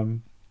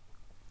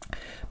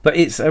 But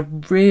it's a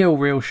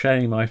real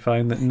shame, I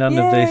find, that none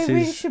of this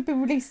really should be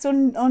released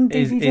on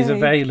DVD. Is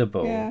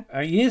available.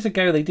 Yeah. Years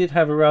ago, they did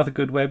have a rather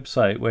good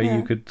website where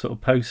you could sort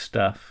of post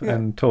stuff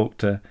and talk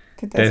to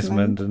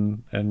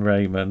Desmond and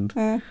Raymond.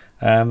 Yeah.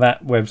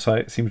 That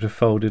website seems to have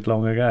folded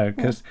long ago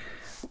because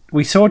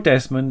we saw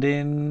Desmond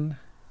in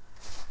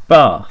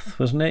Bath,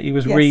 wasn't it? He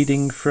was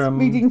reading from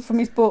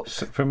his book.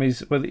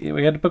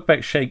 We had a book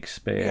about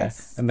Shakespeare,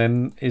 and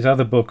then his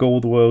other book,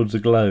 All the World's a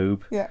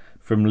Globe,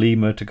 from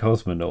Lima to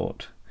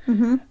Cosmonaut.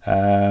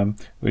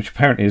 Which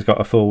apparently has got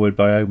a foreword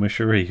by Omar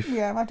Sharif.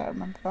 Yeah, I don't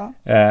remember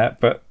that.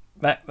 But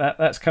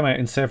that's come out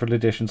in several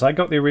editions. I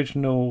got the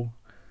original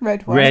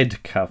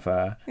red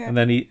cover, and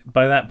then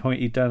by that point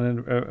he'd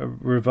done a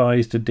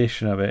revised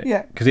edition of it.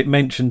 Yeah, because it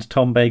mentions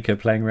Tom Baker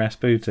playing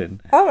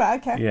Rasputin. Oh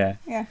right, okay.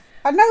 Yeah.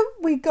 I know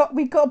we got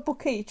a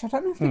book each. I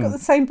don't know if we got the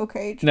same book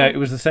each. No, it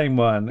was the same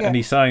one, and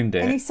he signed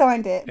it.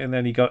 And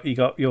then he got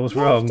yours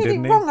wrong, didn't he? He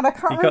got it wrong, and I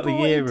can't remember the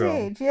year what he wrong.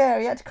 did. Yeah,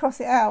 he had to cross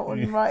it out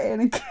and write it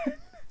in again.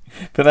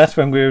 But that's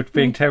when we were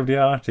being terribly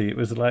arty. It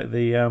was like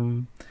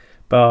the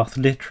Bath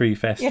Literary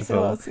Festival. Yes, it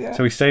was, yeah.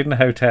 So we stayed in a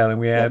hotel and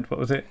we had, what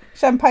was it?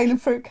 Champagne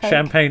and fruitcake.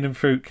 Champagne and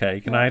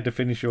fruitcake. And I had to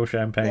finish your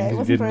champagne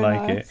because you didn't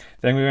like it.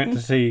 Then we went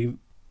to see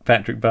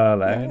Patrick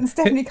Barlow. Yeah, and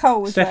Stephanie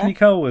Cole was Stephanie there.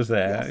 Cole was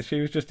there. Yes. She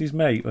was just his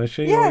mate, was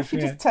she? Yeah, she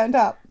just turned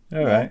up.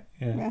 All right,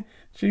 yeah. Did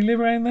she live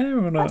around there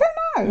or not?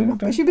 I don't know,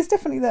 but she was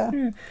definitely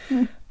there.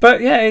 Yeah.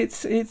 But yeah,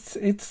 it's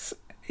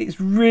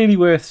really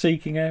worth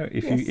seeking out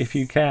if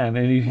you can,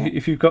 and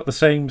if you've got the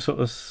same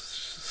sort of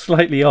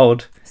slightly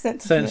odd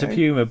sense of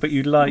humour, but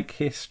you like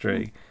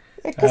history.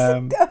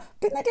 Because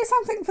didn't they do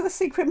something for the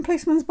Secret and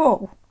Policeman's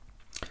Ball?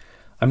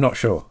 I'm not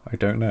sure. I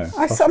don't know.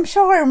 I'm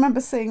sure I remember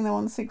seeing them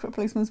on the Secret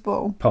Policeman's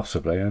Ball.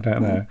 Possibly. I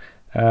don't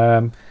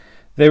know.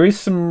 There is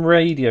some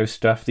radio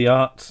stuff, the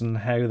arts and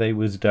how they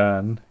was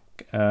done.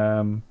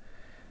 Giant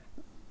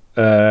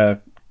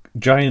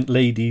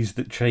Ladies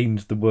That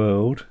Changed the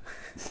World.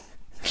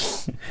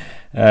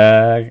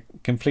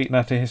 Complete and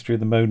Utter History of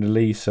the Mona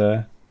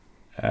Lisa.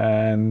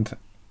 And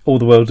All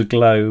the World's a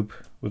Globe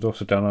was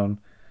also done on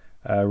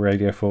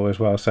Radio 4 as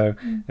well. So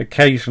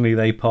occasionally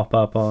they pop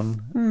up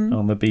on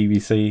the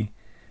BBC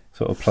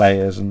sort of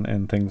players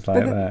and things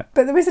like that.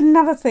 But there is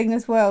another thing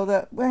as well,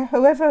 that where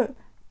whoever...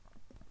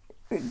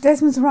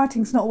 Desmond's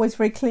writing's not always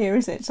very clear,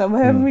 is it? So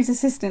whoever his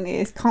assistant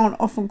is can't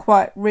often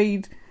quite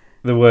read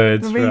the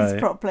words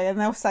properly, and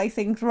they'll say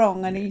things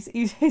wrong, and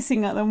he's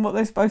hissing at them what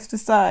they're supposed to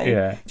say.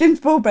 Yeah. James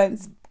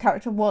Broadbent's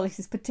character Wallace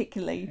is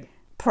particularly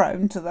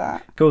prone to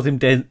that. Calls him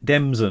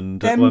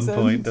Demsond at one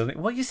point, doesn't it?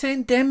 What are you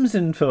saying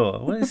Demsond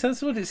for? Well,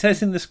 that's what it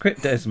says in the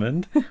script,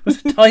 Desmond.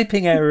 It's a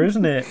typing error,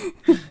 isn't it?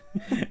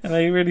 And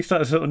they really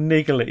start to sort of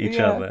niggle at each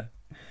other.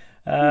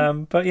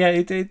 But yeah,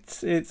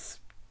 it's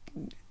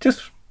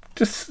just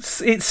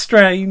it's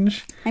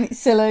strange and it's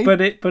silly, but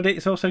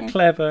it's also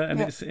clever, and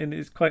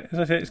it's quite, as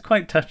I say, it's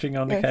quite touching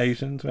on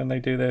occasions when they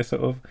do their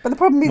sort of but the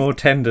problem is, more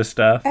tender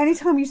stuff.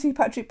 Anytime you see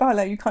Patrick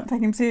Barlow, you can't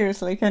take him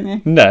seriously, can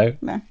you? No.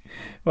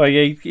 Well,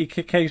 yeah, he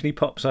occasionally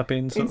pops up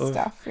in sort of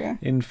stuff,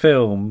 in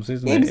films,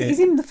 isn't it? He's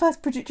in the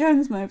first Bridget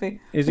Jones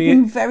movie. Is he?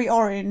 Very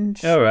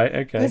orange. Oh right,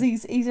 okay. Because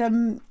he's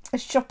a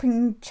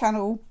shopping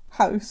channel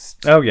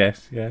host. Oh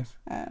yes.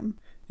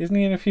 Isn't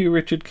he in a few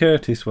Richard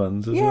Curtis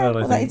ones as well?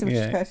 I think. That is a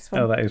Richard Curtis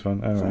one. Oh, that is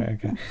one. Oh, right,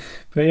 okay.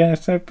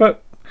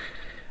 But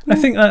I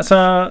think that's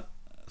our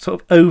sort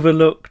of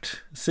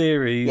overlooked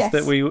series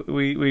that we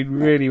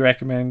really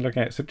recommend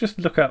looking at. So just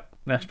look up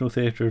National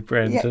Theatre of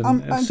Brent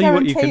and see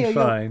what you can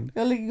find.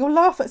 You'll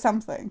laugh at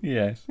something.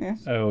 Yes.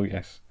 Oh,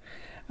 yes.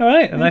 All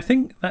right, and I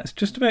think that's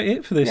just about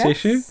it for this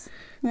issue.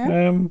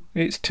 Yeah.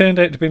 It's turned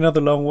out to be another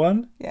long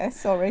one. Yeah,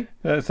 sorry.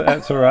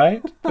 That's all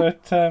right.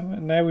 But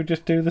now we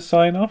just do the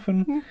sign off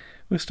and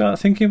we'll start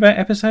thinking about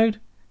episode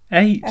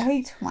 8.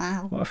 8,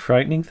 wow. What a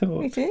frightening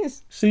thought. It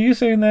is. See you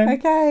soon then.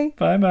 Okay.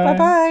 Bye-bye.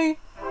 Bye-bye.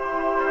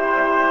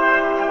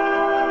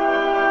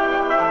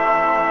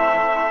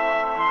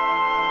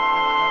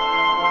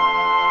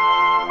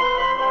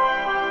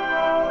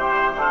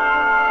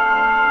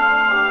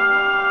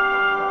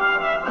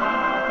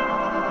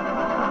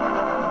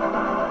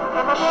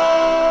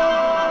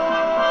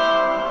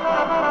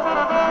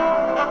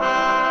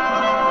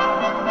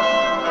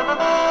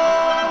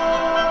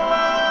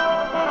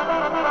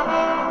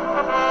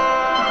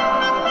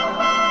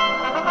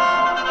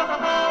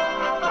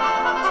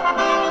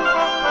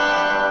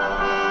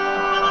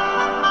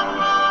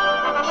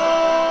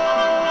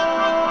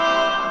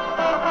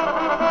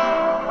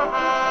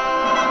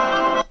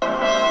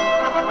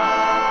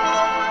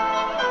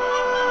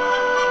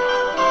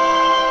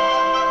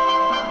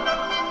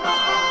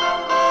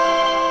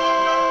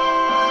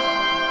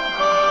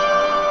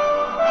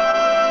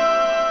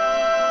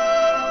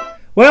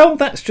 Well,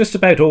 that's just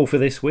about all for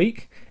this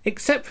week,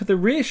 except for the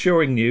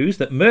reassuring news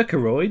that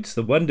Mercuroids,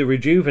 the Wonder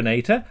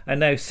Rejuvenator, are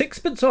now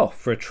 6pence off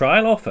for a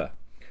trial offer.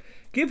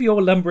 Give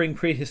your lumbering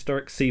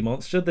prehistoric sea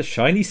monster the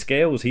shiny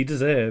scales he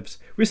deserves.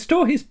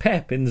 Restore his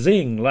pep and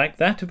zing like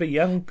that of a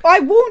young...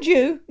 I warned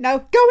you! Now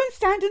go and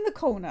stand in the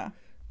corner.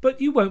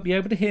 But you won't be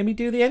able to hear me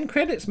do the end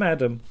credits,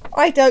 madam.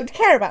 I don't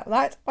care about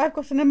that. I've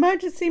got an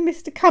emergency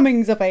Mr.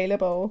 Cummings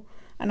available,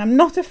 and I'm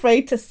not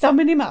afraid to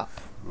summon him up.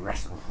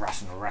 Wrestle,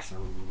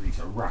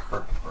 Rita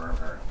Rucker.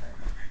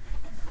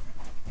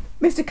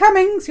 Mr.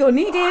 Cummings, you're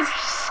needed.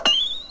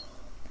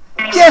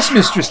 Yes,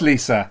 Mistress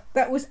Lisa.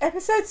 That was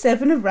episode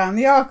 7 of Round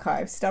the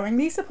Archives, starring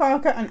Lisa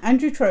Parker and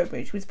Andrew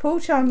Trowbridge, with Paul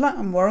Chandler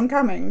and Warren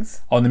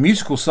Cummings. On the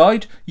musical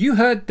side, you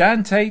heard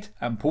Dan Tate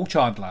and Paul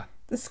Chandler.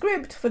 The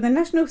script for the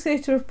National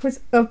Theatre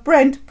of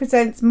Brent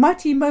presents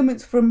Mighty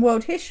Moments from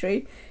World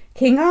History,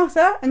 King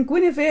Arthur and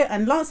Guinevere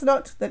and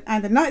Lancelot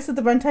and the Knights of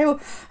the Round Table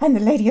and the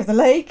Lady of the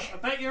Lake.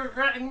 I bet you're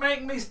regretting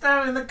making me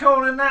stand in the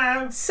corner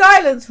now.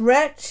 Silence,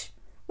 Wretch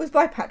was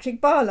by Patrick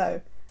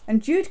Barlow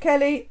and Jude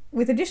Kelly,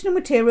 with additional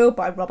material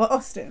by Robert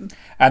Austin.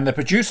 And the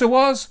producer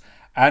was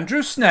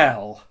Andrew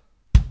Snell.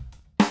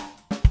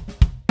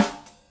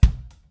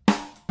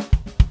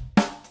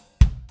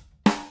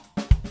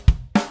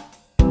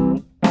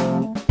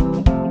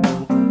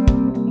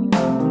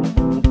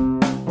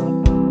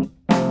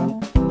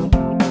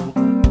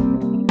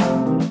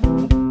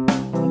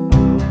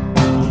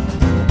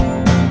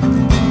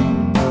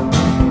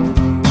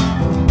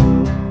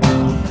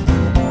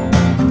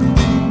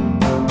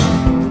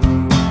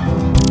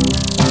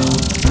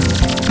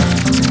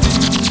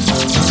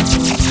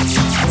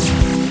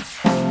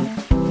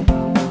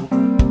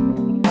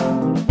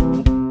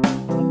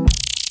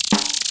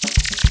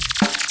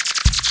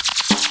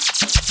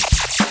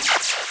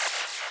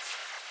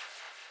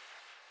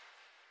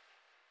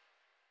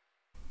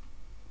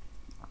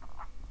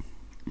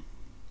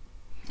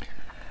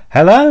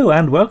 Hello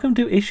and welcome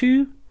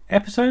to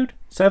episode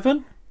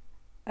 7.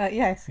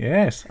 Yes.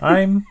 Yes,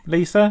 I'm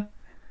Lisa.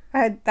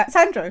 That's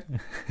Andrew.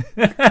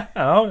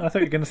 Oh, I thought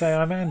you were going to say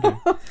I'm Andrew.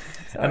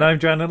 And I'm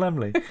Joanna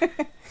Lumley.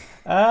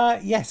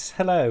 Yes,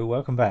 hello,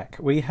 welcome back.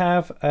 We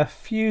have a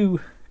few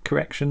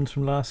corrections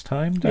from last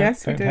time.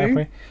 Yes, we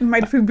do. We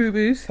made a few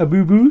boo-boos.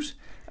 Boo-boos.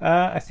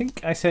 I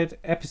think I said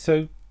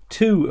episode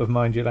 2 of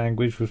Mind Your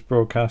Language was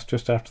broadcast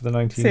just after the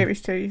 19...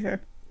 Series 2, you said.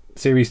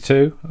 Series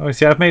 2. Oh,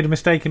 see, I've made a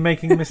mistake in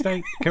making a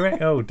mistake.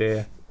 Correct? Oh,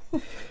 dear.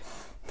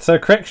 So,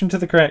 correction to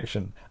the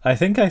correction. I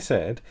think I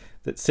said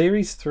that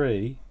Series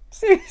 3...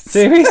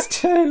 Series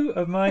 2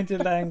 of Mind Your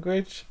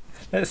Language.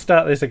 Let's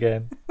start this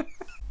again.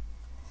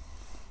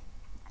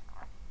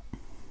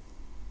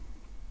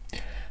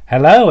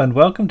 Hello and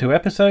welcome to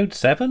episode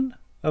 7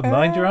 of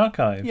Mind Your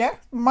Archives. Yeah,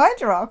 Mind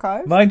Your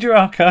Archives. Mind Your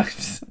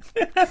Archives.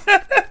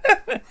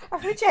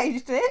 Have we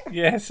changed it?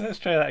 Yes, let's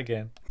try that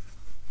again.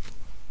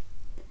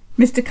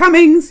 Mr.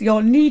 Cummings,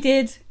 you're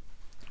needed.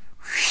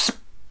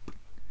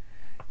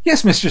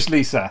 Yes, Mistress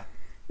Lisa.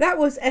 That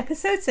was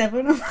episode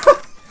 7 of...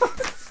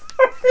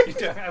 You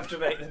don't have to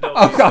make the noise.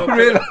 Oh, I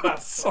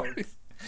realise. Sorry.